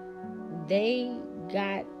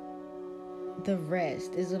got the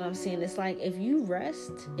rest is what I'm saying. It's like if you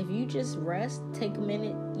just rest, take a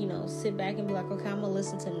minute, sit back and be like, okay, I'm gonna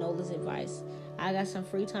listen to Nola's advice. I got some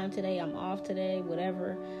free time today. I'm off today,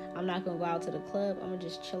 whatever. I'm not gonna go out to the club. I'm gonna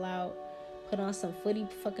just chill out, put on some footy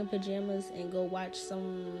fucking pajamas and go watch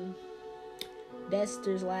some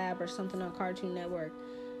Dexter's Lab or something on Cartoon Network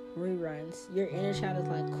reruns. Your inner child is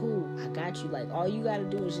like, cool, I got you. Like, all you gotta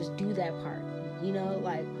do is just do that part,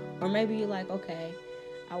 or maybe you're like, okay,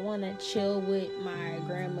 I want to chill with my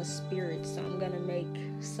grandma's spirit, so I'm gonna make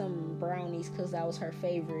some brownies because that was her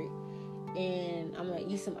favorite, and I'm gonna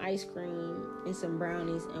eat some ice cream and some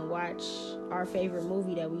brownies and watch our favorite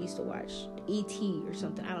movie that we used to watch, E.T. or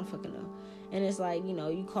something, I don't fucking know. And it's like,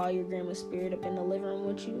 you call your grandma's spirit up in the living room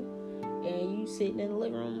with you, and you sitting in the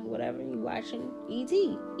living room, whatever, you watching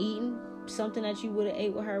E.T., eating something that you would have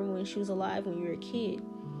ate with her when she was alive when you were a kid.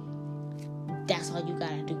 That's all you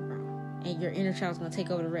gotta do, bro. And your inner child's gonna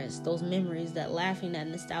take over the rest. Those memories, that laughing, that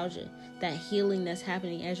nostalgia, that healing that's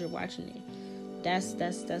happening as you're watching it. That's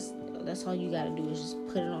all you gotta do is just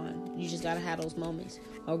put it on. You just gotta have those moments.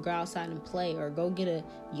 Or go outside and play, or go get a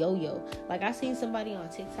yo-yo. Like, I seen somebody on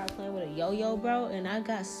TikTok playing with a yo-yo, bro, and I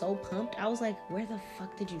got so pumped. I was like, where the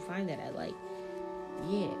fuck did you find that at? Like,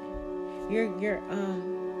 yeah. Your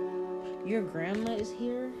grandma is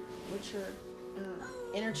here with your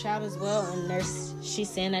inner child as well, and she's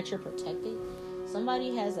saying that you're protected.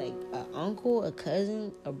 Somebody has a uncle, a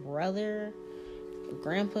cousin, a brother, a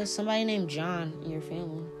grandpa, somebody named John in your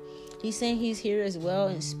family. He's saying he's here as well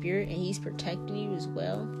in spirit, and he's protecting you as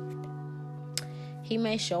well. He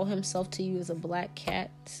may show himself to you as a black cat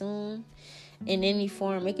soon, in any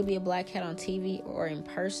form. It could be a black cat on TV or in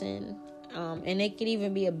person, and it could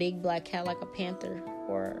even be a big black cat like a panther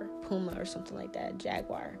or puma or something like that,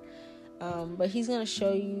 jaguar. But he's going to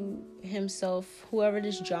show you himself, whoever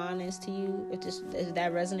this John is to you, if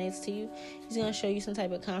that resonates to you, he's going to show you some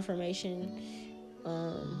type of confirmation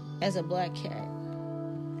as a black cat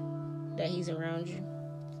that he's around you.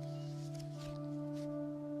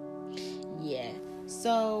 Yeah.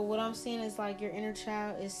 So what I'm seeing is like your inner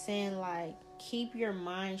child is saying like, keep your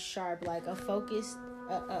mind sharp, like a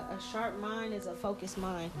sharp mind is a focused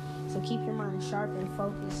mind. So keep your mind sharp and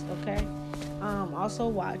focused, okay? Also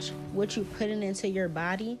watch what you're putting into your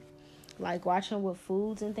body, like watching what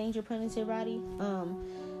foods and things you're putting into your body.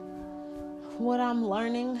 What I'm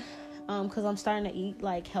learning, because I'm starting to eat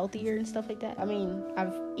like healthier and stuff like that. I mean,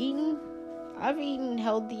 I've eaten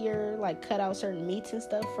healthier, like cut out certain meats and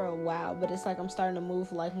stuff for a while, but it's like I'm starting to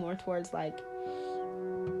move like more towards like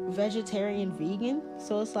vegetarian, vegan.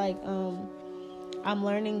 So it's like I'm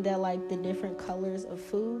learning that like the different colors of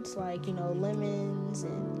foods, like lemons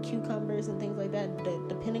and cucumbers and things like that,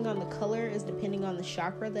 depending on the color is depending on the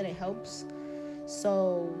chakra that it helps.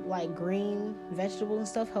 So like green vegetables and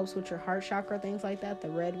stuff helps with your heart chakra, things like that. The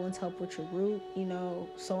red ones help with your root,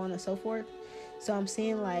 so on and so forth. So I'm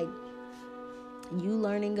seeing like you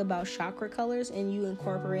learning about chakra colors and you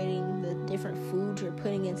incorporating the different foods you're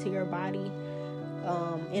putting into your body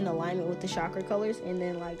in alignment with the chakra colors, and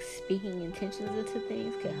then like speaking intentions into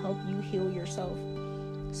things could help you heal yourself.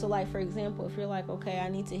 So like, for example, if you're like, okay, I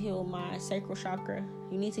need to heal my sacral chakra,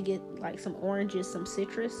 you need to get like some oranges, some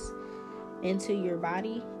citrus into your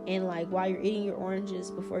body, and like while you're eating your oranges,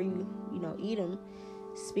 before you eat them,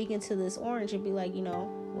 speak into this orange and be like,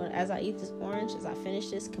 as I eat this orange, as I finish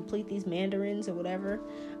this, complete these mandarins or whatever,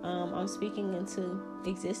 I'm speaking into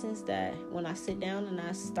existence that when I sit down and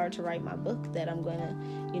I start to write my book, that I'm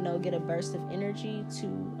gonna get a burst of energy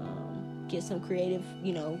to get some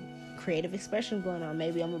creative expression going on.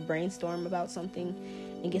 Maybe I'm gonna brainstorm about something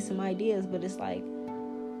and get some ideas, but it's like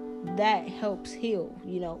that helps heal.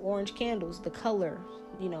 Orange candles, the color,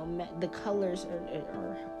 the colors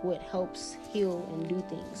are what helps heal and do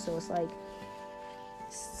things. So it's like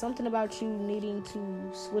something about you needing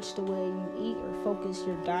to switch the way you eat or focus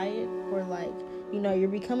your diet, or like you're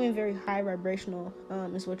becoming very high vibrational,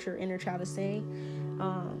 is what your inner child is saying.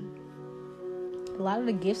 A lot of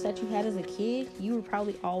the gifts that you had as a kid, you were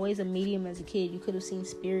probably always a medium as a kid. You could have seen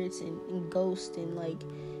spirits and ghosts and like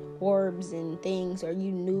orbs and things, or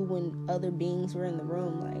you knew when other beings were in the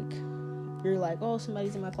room. Like you're like, oh,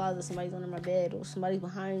 somebody's in my closet, somebody's under my bed, or somebody's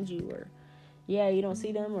behind you, or yeah, you don't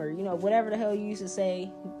see them, or whatever the hell you used to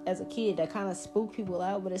say as a kid that kind of spooked people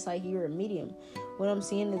out. But it's like you're a medium. What I'm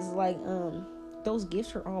seeing is like those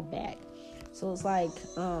gifts are all back. So it's like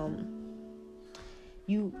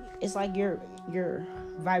it's like your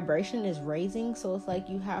vibration is raising. So it's like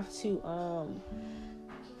you have to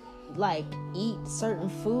like eat certain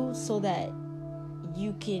foods so that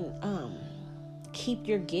you can keep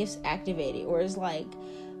your gifts activated. Or it's like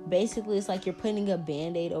basically it's like you're putting a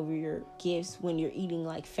band-aid over your gifts when you're eating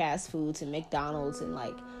like fast foods and McDonald's and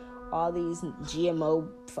like all these GMO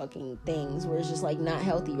fucking things where it's just like not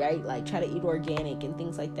healthy, right? Like try to eat organic and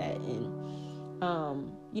things like that,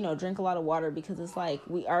 and drink a lot of water, because it's like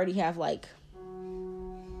we already have like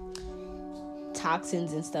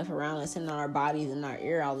toxins and stuff around us and in our bodies and our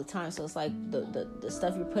ear all the time. So it's like the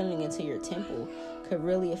stuff you're putting into your temple could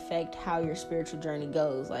really affect how your spiritual journey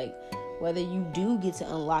goes. Like whether you do get to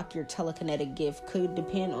unlock your telekinetic gift could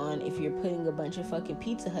depend on if you're putting a bunch of fucking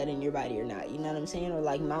Pizza Hut in your body or not. You know what I'm saying? Or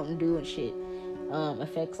like Mountain Dew and shit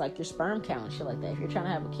affects like your sperm count and shit like that. If you're trying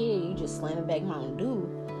to have a kid, you just slamming back Mountain Dew,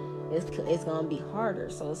 it's gonna be harder.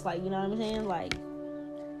 So it's like, you know what I'm saying? Like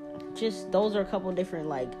just those are a couple different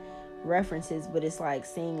like references, but it's like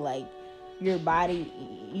seeing like your body,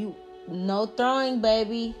 no throwing,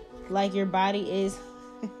 baby, like your body is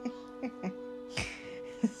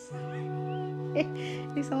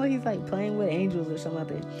he sounds like he's like playing with angels or something like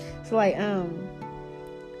that. So like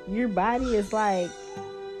your body is like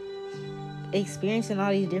experiencing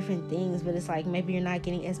all these different things, but it's like maybe you're not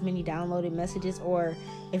getting as many downloaded messages, or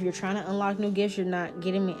if you're trying to unlock new gifts, you're not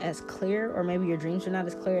getting it as clear, or maybe your dreams are not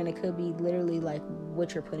as clear, and it could be literally like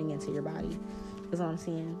what you're putting into your body is what I'm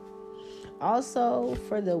seeing. Also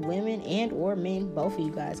for the women and or men, both of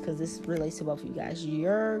you guys, because this relates to both of you guys,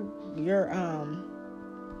 your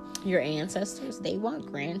ancestors, they want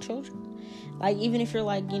grandchildren. Like even if you're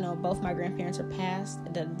like, both my grandparents are passed,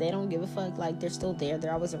 they don't give a fuck. Like they're still there,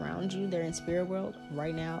 they're always around you, they're in spirit world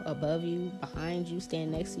right now, above you, behind you,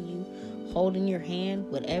 stand next to you, holding your hand,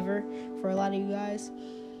 whatever. For a lot of you guys,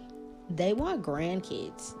 they want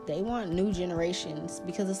grandkids, they want new generations,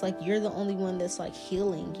 because it's like you're the only one that's like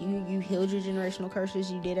healing. You healed your generational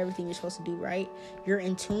curses, you did everything you're supposed to do, right? You're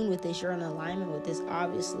in tune with this, you're in alignment with this.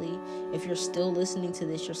 Obviously if you're still listening to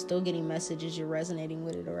this, you're still getting messages, you're resonating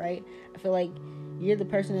with it, all right? I feel like you're the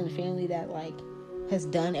person in the family that like has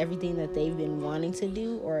done everything that they've been wanting to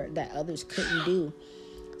do or that others couldn't do.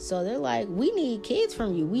 So they're like, we need kids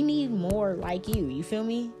from you, we need more like you feel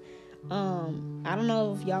me? I don't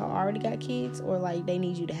know if y'all already got kids or like they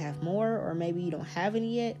need you to have more, or maybe you don't have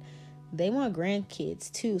any yet. They want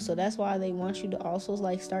grandkids too, so that's why they want you to also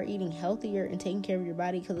like start eating healthier and taking care of your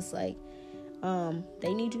body, because it's like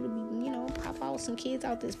they need you to be, pop out some kids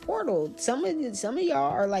out this portal. Some of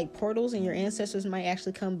y'all are like portals, and your ancestors might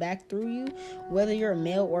actually come back through you, whether you're a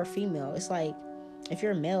male or female. It's like if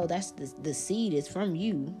you're a male, that's the seed is from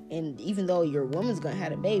you, and even though your woman's gonna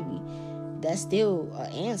have a baby, that's still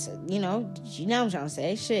an answer, you know what I'm trying to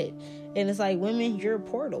say, shit. And it's like, women, you're a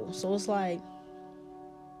portal. So it's like,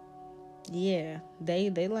 yeah, they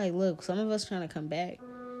like, look, some of us trying to come back,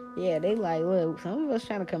 Yeah, they like, look, some of us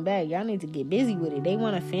trying to come back. Y'all need to get busy with it. They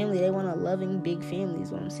want a family. They want a loving, big family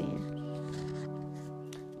is what I'm saying.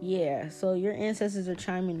 Yeah, so your ancestors are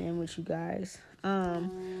chiming in with you guys.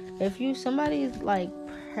 If somebody's like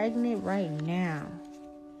pregnant right now,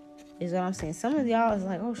 is what I'm saying. Some of y'all is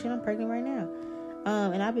like, oh shit, I'm pregnant right now.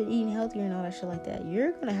 And I've been eating healthier and all that shit like that.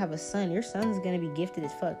 You're gonna have a son. Your son's gonna be gifted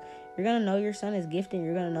as fuck. You're gonna know your son is gifted.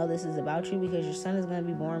 You're gonna know this is about you because your son is gonna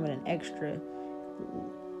be born with an extra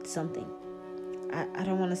something. I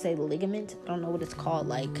don't want to say ligament. I don't know what it's called.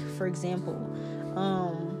 Like, for example,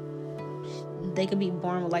 they could be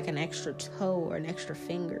born with like an extra toe or an extra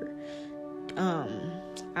finger.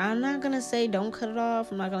 I'm not gonna say don't cut it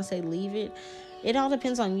off. I'm not gonna say leave it. It all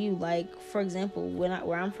depends on you. Like, for example,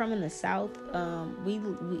 where I'm from in the South, we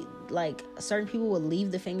like certain people would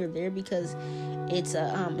leave the finger there because it's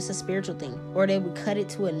a spiritual thing, or they would cut it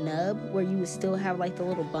to a nub where you would still have like the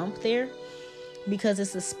little bump there because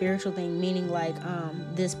it's a spiritual thing, meaning like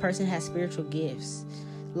this person has spiritual gifts.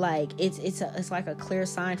 Like it's like a clear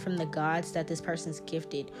sign from the gods that this person's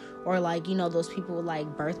gifted. Or like, you know, those people with like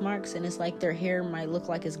birthmarks and it's like their hair might look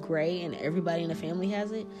like it's gray and everybody in the family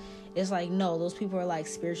has it. It's like, no, those people are like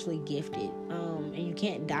spiritually gifted, and you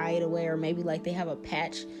can't dye it away. Or maybe like they have a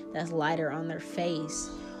patch that's lighter on their face.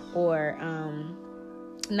 Or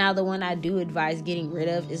now the one I do advise getting rid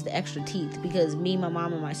of is the extra teeth, because me, my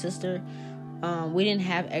mom, and my sister, we didn't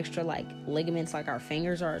have extra like ligaments like our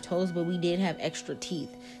fingers or our toes, but we did have extra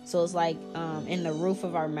teeth. So it's like in the roof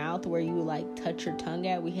of our mouth where you like touch your tongue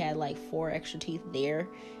at, we had like 4 extra teeth there,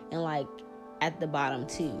 and like at the bottom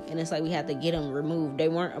too. And it's like we had to get them removed. They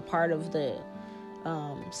weren't a part of the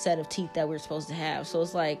set of teeth that we're supposed to have. So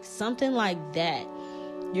it's like something like that.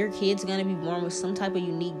 Your kid's gonna be born with some type of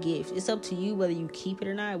unique gift. It's up to you whether you keep it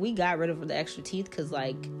or not. We got rid of the extra teeth because,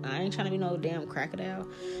 like, I ain't trying to be no damn crocodile.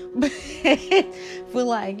 But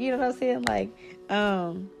like, you know what I'm saying? Like,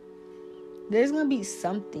 there's gonna be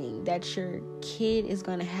something that your kid is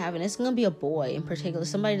gonna have, and it's gonna be a boy in particular.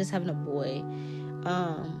 Somebody that's having a boy,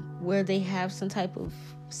 where they have some type of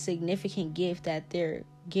significant gift that they're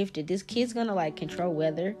gifted. This kid's gonna like control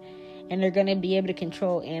weather. And they're going to be able to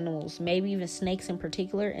control animals, maybe even snakes in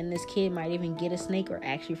particular. And this kid might even get a snake or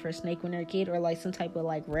actually for a snake when they're a kid, or like some type of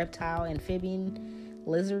like reptile, amphibian,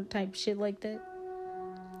 lizard type shit like that.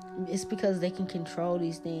 It's because they can control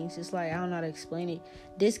these things. It's like, I don't know how to explain it.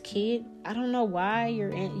 This kid, I don't know why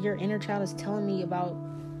your inner child is telling me about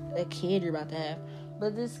a kid you're about to have.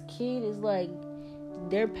 But this kid is like,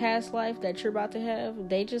 their past life that you're about to have,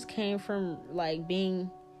 they just came from like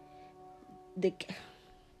being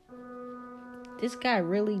this guy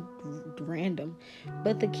really random.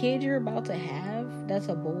 But the kid you're about to have, that's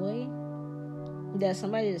a boy, that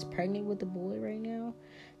somebody is pregnant with the boy right now.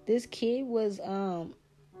 This kid was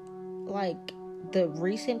like the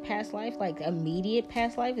recent past life, like immediate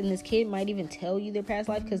past life, and this kid might even tell you their past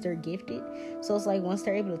life because they're gifted. So it's like once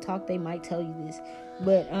they're able to talk, they might tell you this.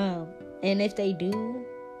 But and if they do,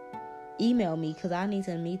 email me because I need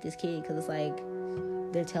to meet this kid, because it's like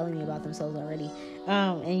they're telling me about themselves already.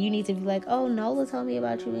 And you need to be like, oh, Nola told me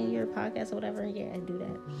about you in your podcast or whatever. Yeah, I do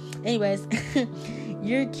that. Anyways,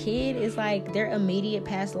 your kid is like, their immediate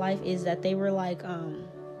past life is that they were like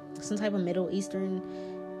some type of Middle Eastern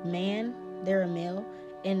man. They're a male,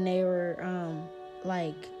 and they were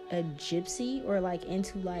like a gypsy, or like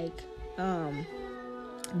into like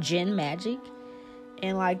jinn magic.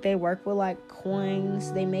 And like they work with like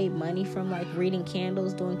coins. They made money from like reading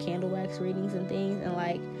candles, doing candle wax readings and things. And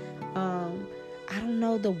like I don't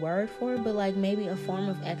know the word for it, but like maybe a form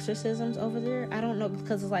of exorcisms over there. I don't know,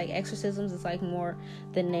 because it's like exorcisms is like more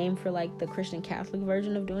the name for like the Christian Catholic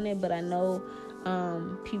version of doing it. But I know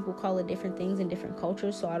people call it different things in different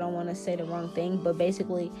cultures, so I don't want to say the wrong thing. But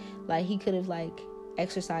basically, like he could have like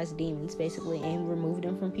exorcised demons basically and removed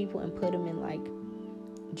them from people and put them in like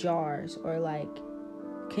jars, or like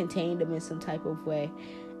contained them in some type of way.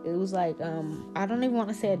 It was like I don't even want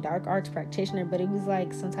to say a dark arts practitioner, but it was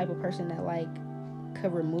like some type of person that like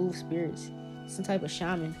could remove spirits, some type of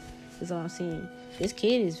shaman is what I'm seeing. This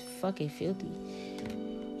kid is fucking filthy.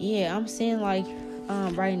 Yeah, I'm seeing like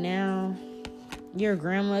right now your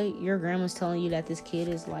grandma's telling you that this kid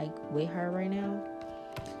is like with her right now,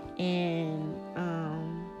 and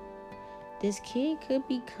this kid could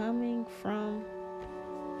be coming from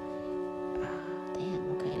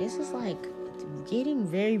this is like getting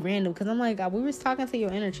very random, because I'm like, we was talking to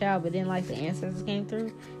your inner child, but then like the ancestors came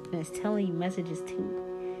through and it's telling you messages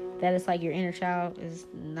too, that it's like your inner child is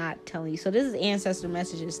not telling you. So this is ancestor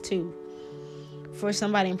messages too, for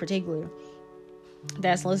somebody in particular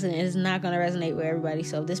that's listening. It's not going to resonate with everybody,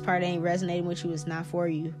 so if this part ain't resonating with you, it's not for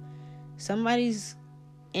you. Somebody's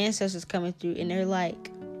ancestors coming through, and they're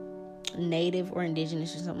like native or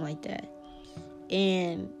indigenous or something like that,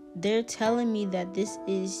 and they're telling me that this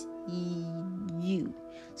is you.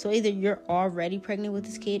 So either you're already pregnant with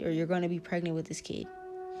this kid, or you're going to be pregnant with this kid,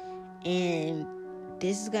 and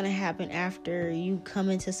this is going to happen after you come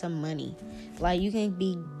into some money. Like, you can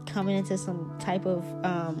be coming into some type of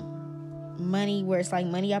money where it's like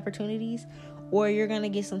money opportunities, or you're going to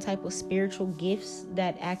get some type of spiritual gifts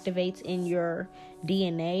that activates in your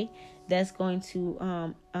DNA that's going to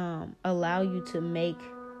allow you to make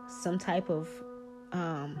some type of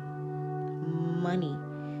money,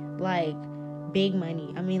 like big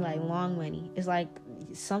money. I mean, like long money. It's like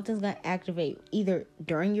something's going to activate either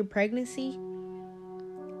during your pregnancy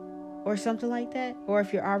or something like that. Or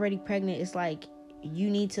if you're already pregnant, it's like you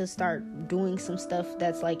need to start doing some stuff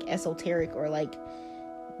that's like esoteric or like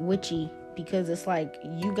witchy, because it's like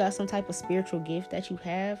you got some type of spiritual gift that you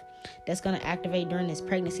have that's going to activate during this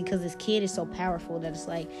pregnancy, because this kid is so powerful that it's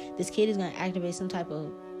like this kid is going to activate some type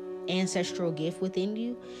of ancestral gift within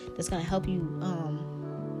you that's going to help you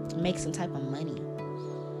make some type of money.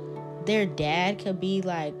 Their dad could be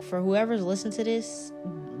like, for whoever's listening to this,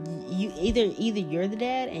 you either you're the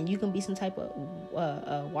dad and you can be some type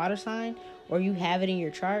of water sign, or you have it in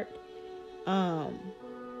your chart,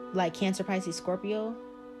 like Cancer, Pisces, Scorpio.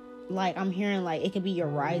 Like, I'm hearing like it could be your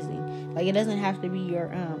rising. Like, it doesn't have to be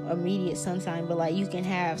your immediate sun sign, but like you can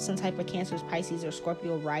have some type of Cancer, Pisces, or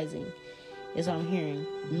Scorpio rising is what I'm hearing.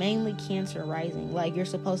 Mainly Cancer rising. Like, you're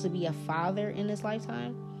supposed to be a father in this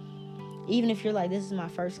lifetime. Even if you're like, this is my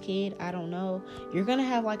first kid, I don't know, you're gonna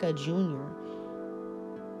have like a junior.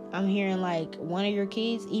 I'm hearing like one of your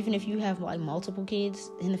kids, even if you have like multiple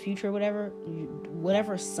kids in the future or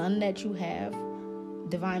whatever son that you have,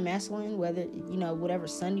 divine masculine, whether, you know, whatever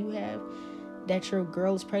son you have that your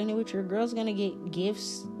girl is pregnant with, your girl's gonna get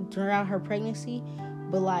gifts throughout her pregnancy.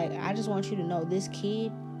 But like, I just want you to know, this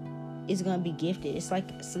kid is gonna be gifted. It's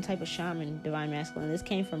like some type of shaman, divine masculine. This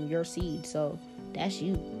came from your seed, so that's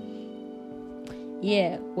you.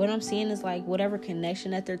 Yeah, what I'm seeing is like whatever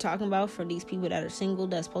connection that they're talking about for these people that are single,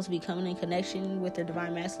 that's supposed to be coming in connection with their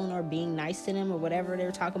divine masculine or being nice to them or whatever they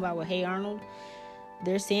were talking about with Hey Arnold.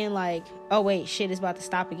 They're saying like, oh wait, shit is about to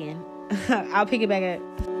stop again. I'll pick it back up.